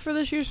 that's it for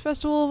this year's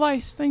Festival of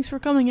Ice. Thanks for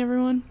coming,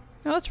 everyone.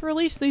 Now let's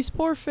release these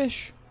poor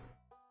fish.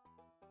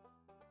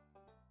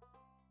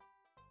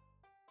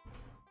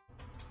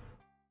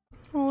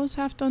 Oh, this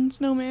half-done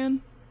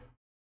snowman.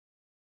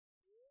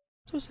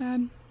 So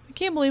sad. I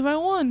can't believe I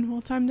won.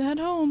 Well, time to head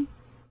home.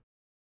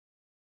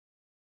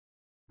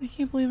 I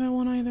can't believe I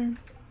won either.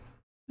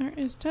 Alright,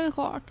 it's 10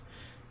 o'clock.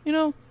 You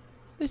know,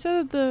 they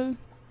said that the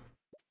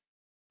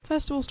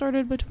festival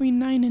started between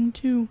 9 and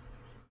 2.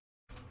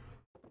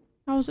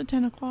 I was at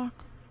 10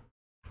 o'clock.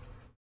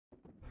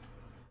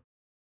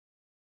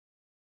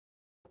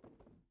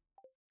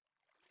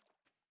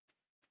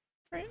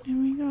 Right,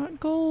 and we got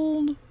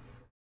gold.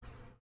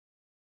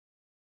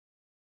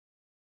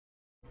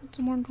 Put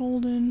some more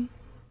gold in.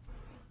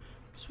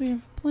 Because we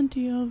have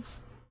plenty of.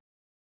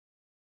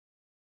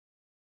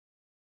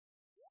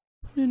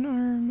 Put in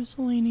our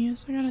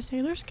miscellaneous. I got a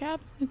sailor's cap.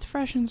 It's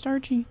fresh and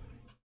starchy.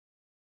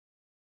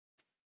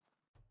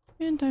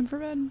 And time for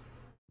bed.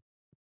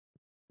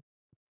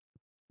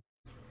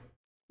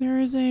 There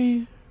is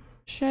a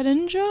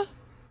Shedinja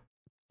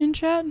in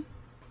chat.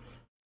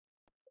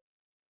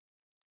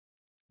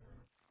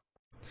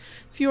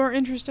 If you are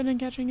interested in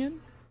catching it.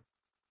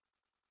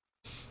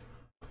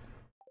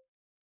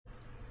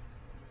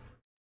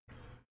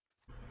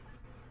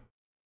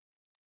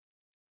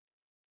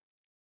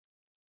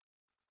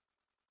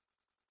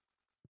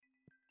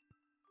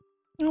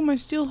 Oh, my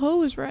steel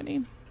hoe is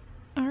ready.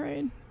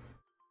 Alright.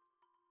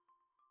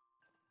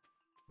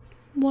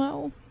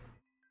 Well.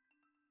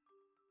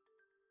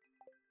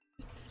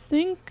 I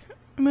think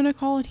I'm gonna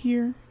call it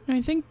here. And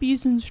I think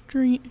Bees in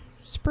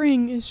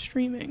Spring is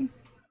streaming.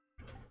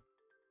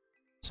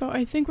 So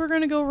I think we're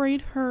gonna go raid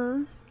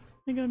her.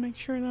 I gotta make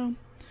sure though.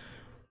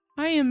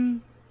 I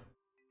am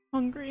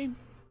hungry.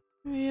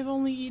 I have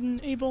only eaten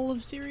a bowl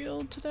of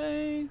cereal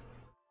today.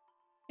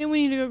 And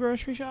we need to go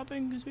grocery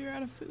shopping because we are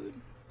out of food.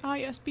 Ah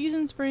yes, Bees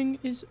in Spring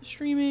is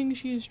streaming.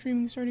 She is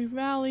streaming Stardew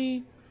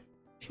Valley.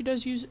 She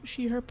does use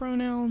she, her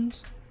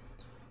pronouns.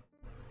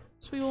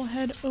 So we will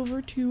head over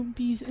to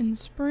Bees in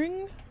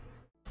Spring.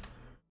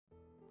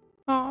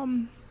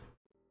 I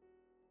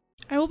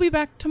will be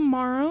back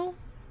tomorrow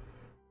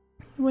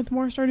with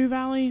more Stardew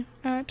Valley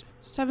at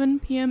 7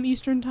 p.m.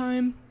 Eastern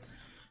Time.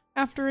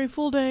 After a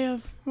full day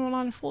of, well,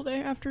 not a full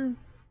day, after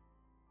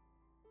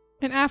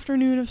an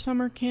afternoon of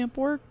summer camp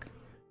work.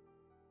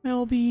 I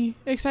will be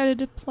excited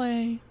to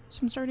play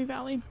some Stardew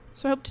Valley.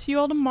 So I hope to see you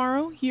all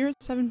tomorrow here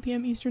at 7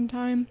 p.m. Eastern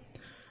Time.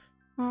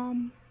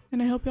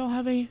 And I hope y'all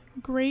have a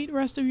great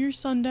rest of your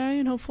Sunday,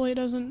 and hopefully it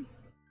doesn't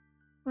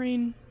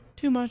rain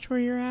too much where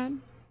you're at.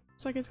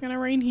 Looks like it's gonna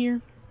rain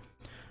here.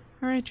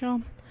 Alright,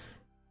 y'all.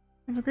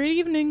 Have a great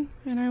evening,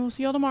 and I will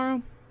see y'all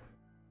tomorrow.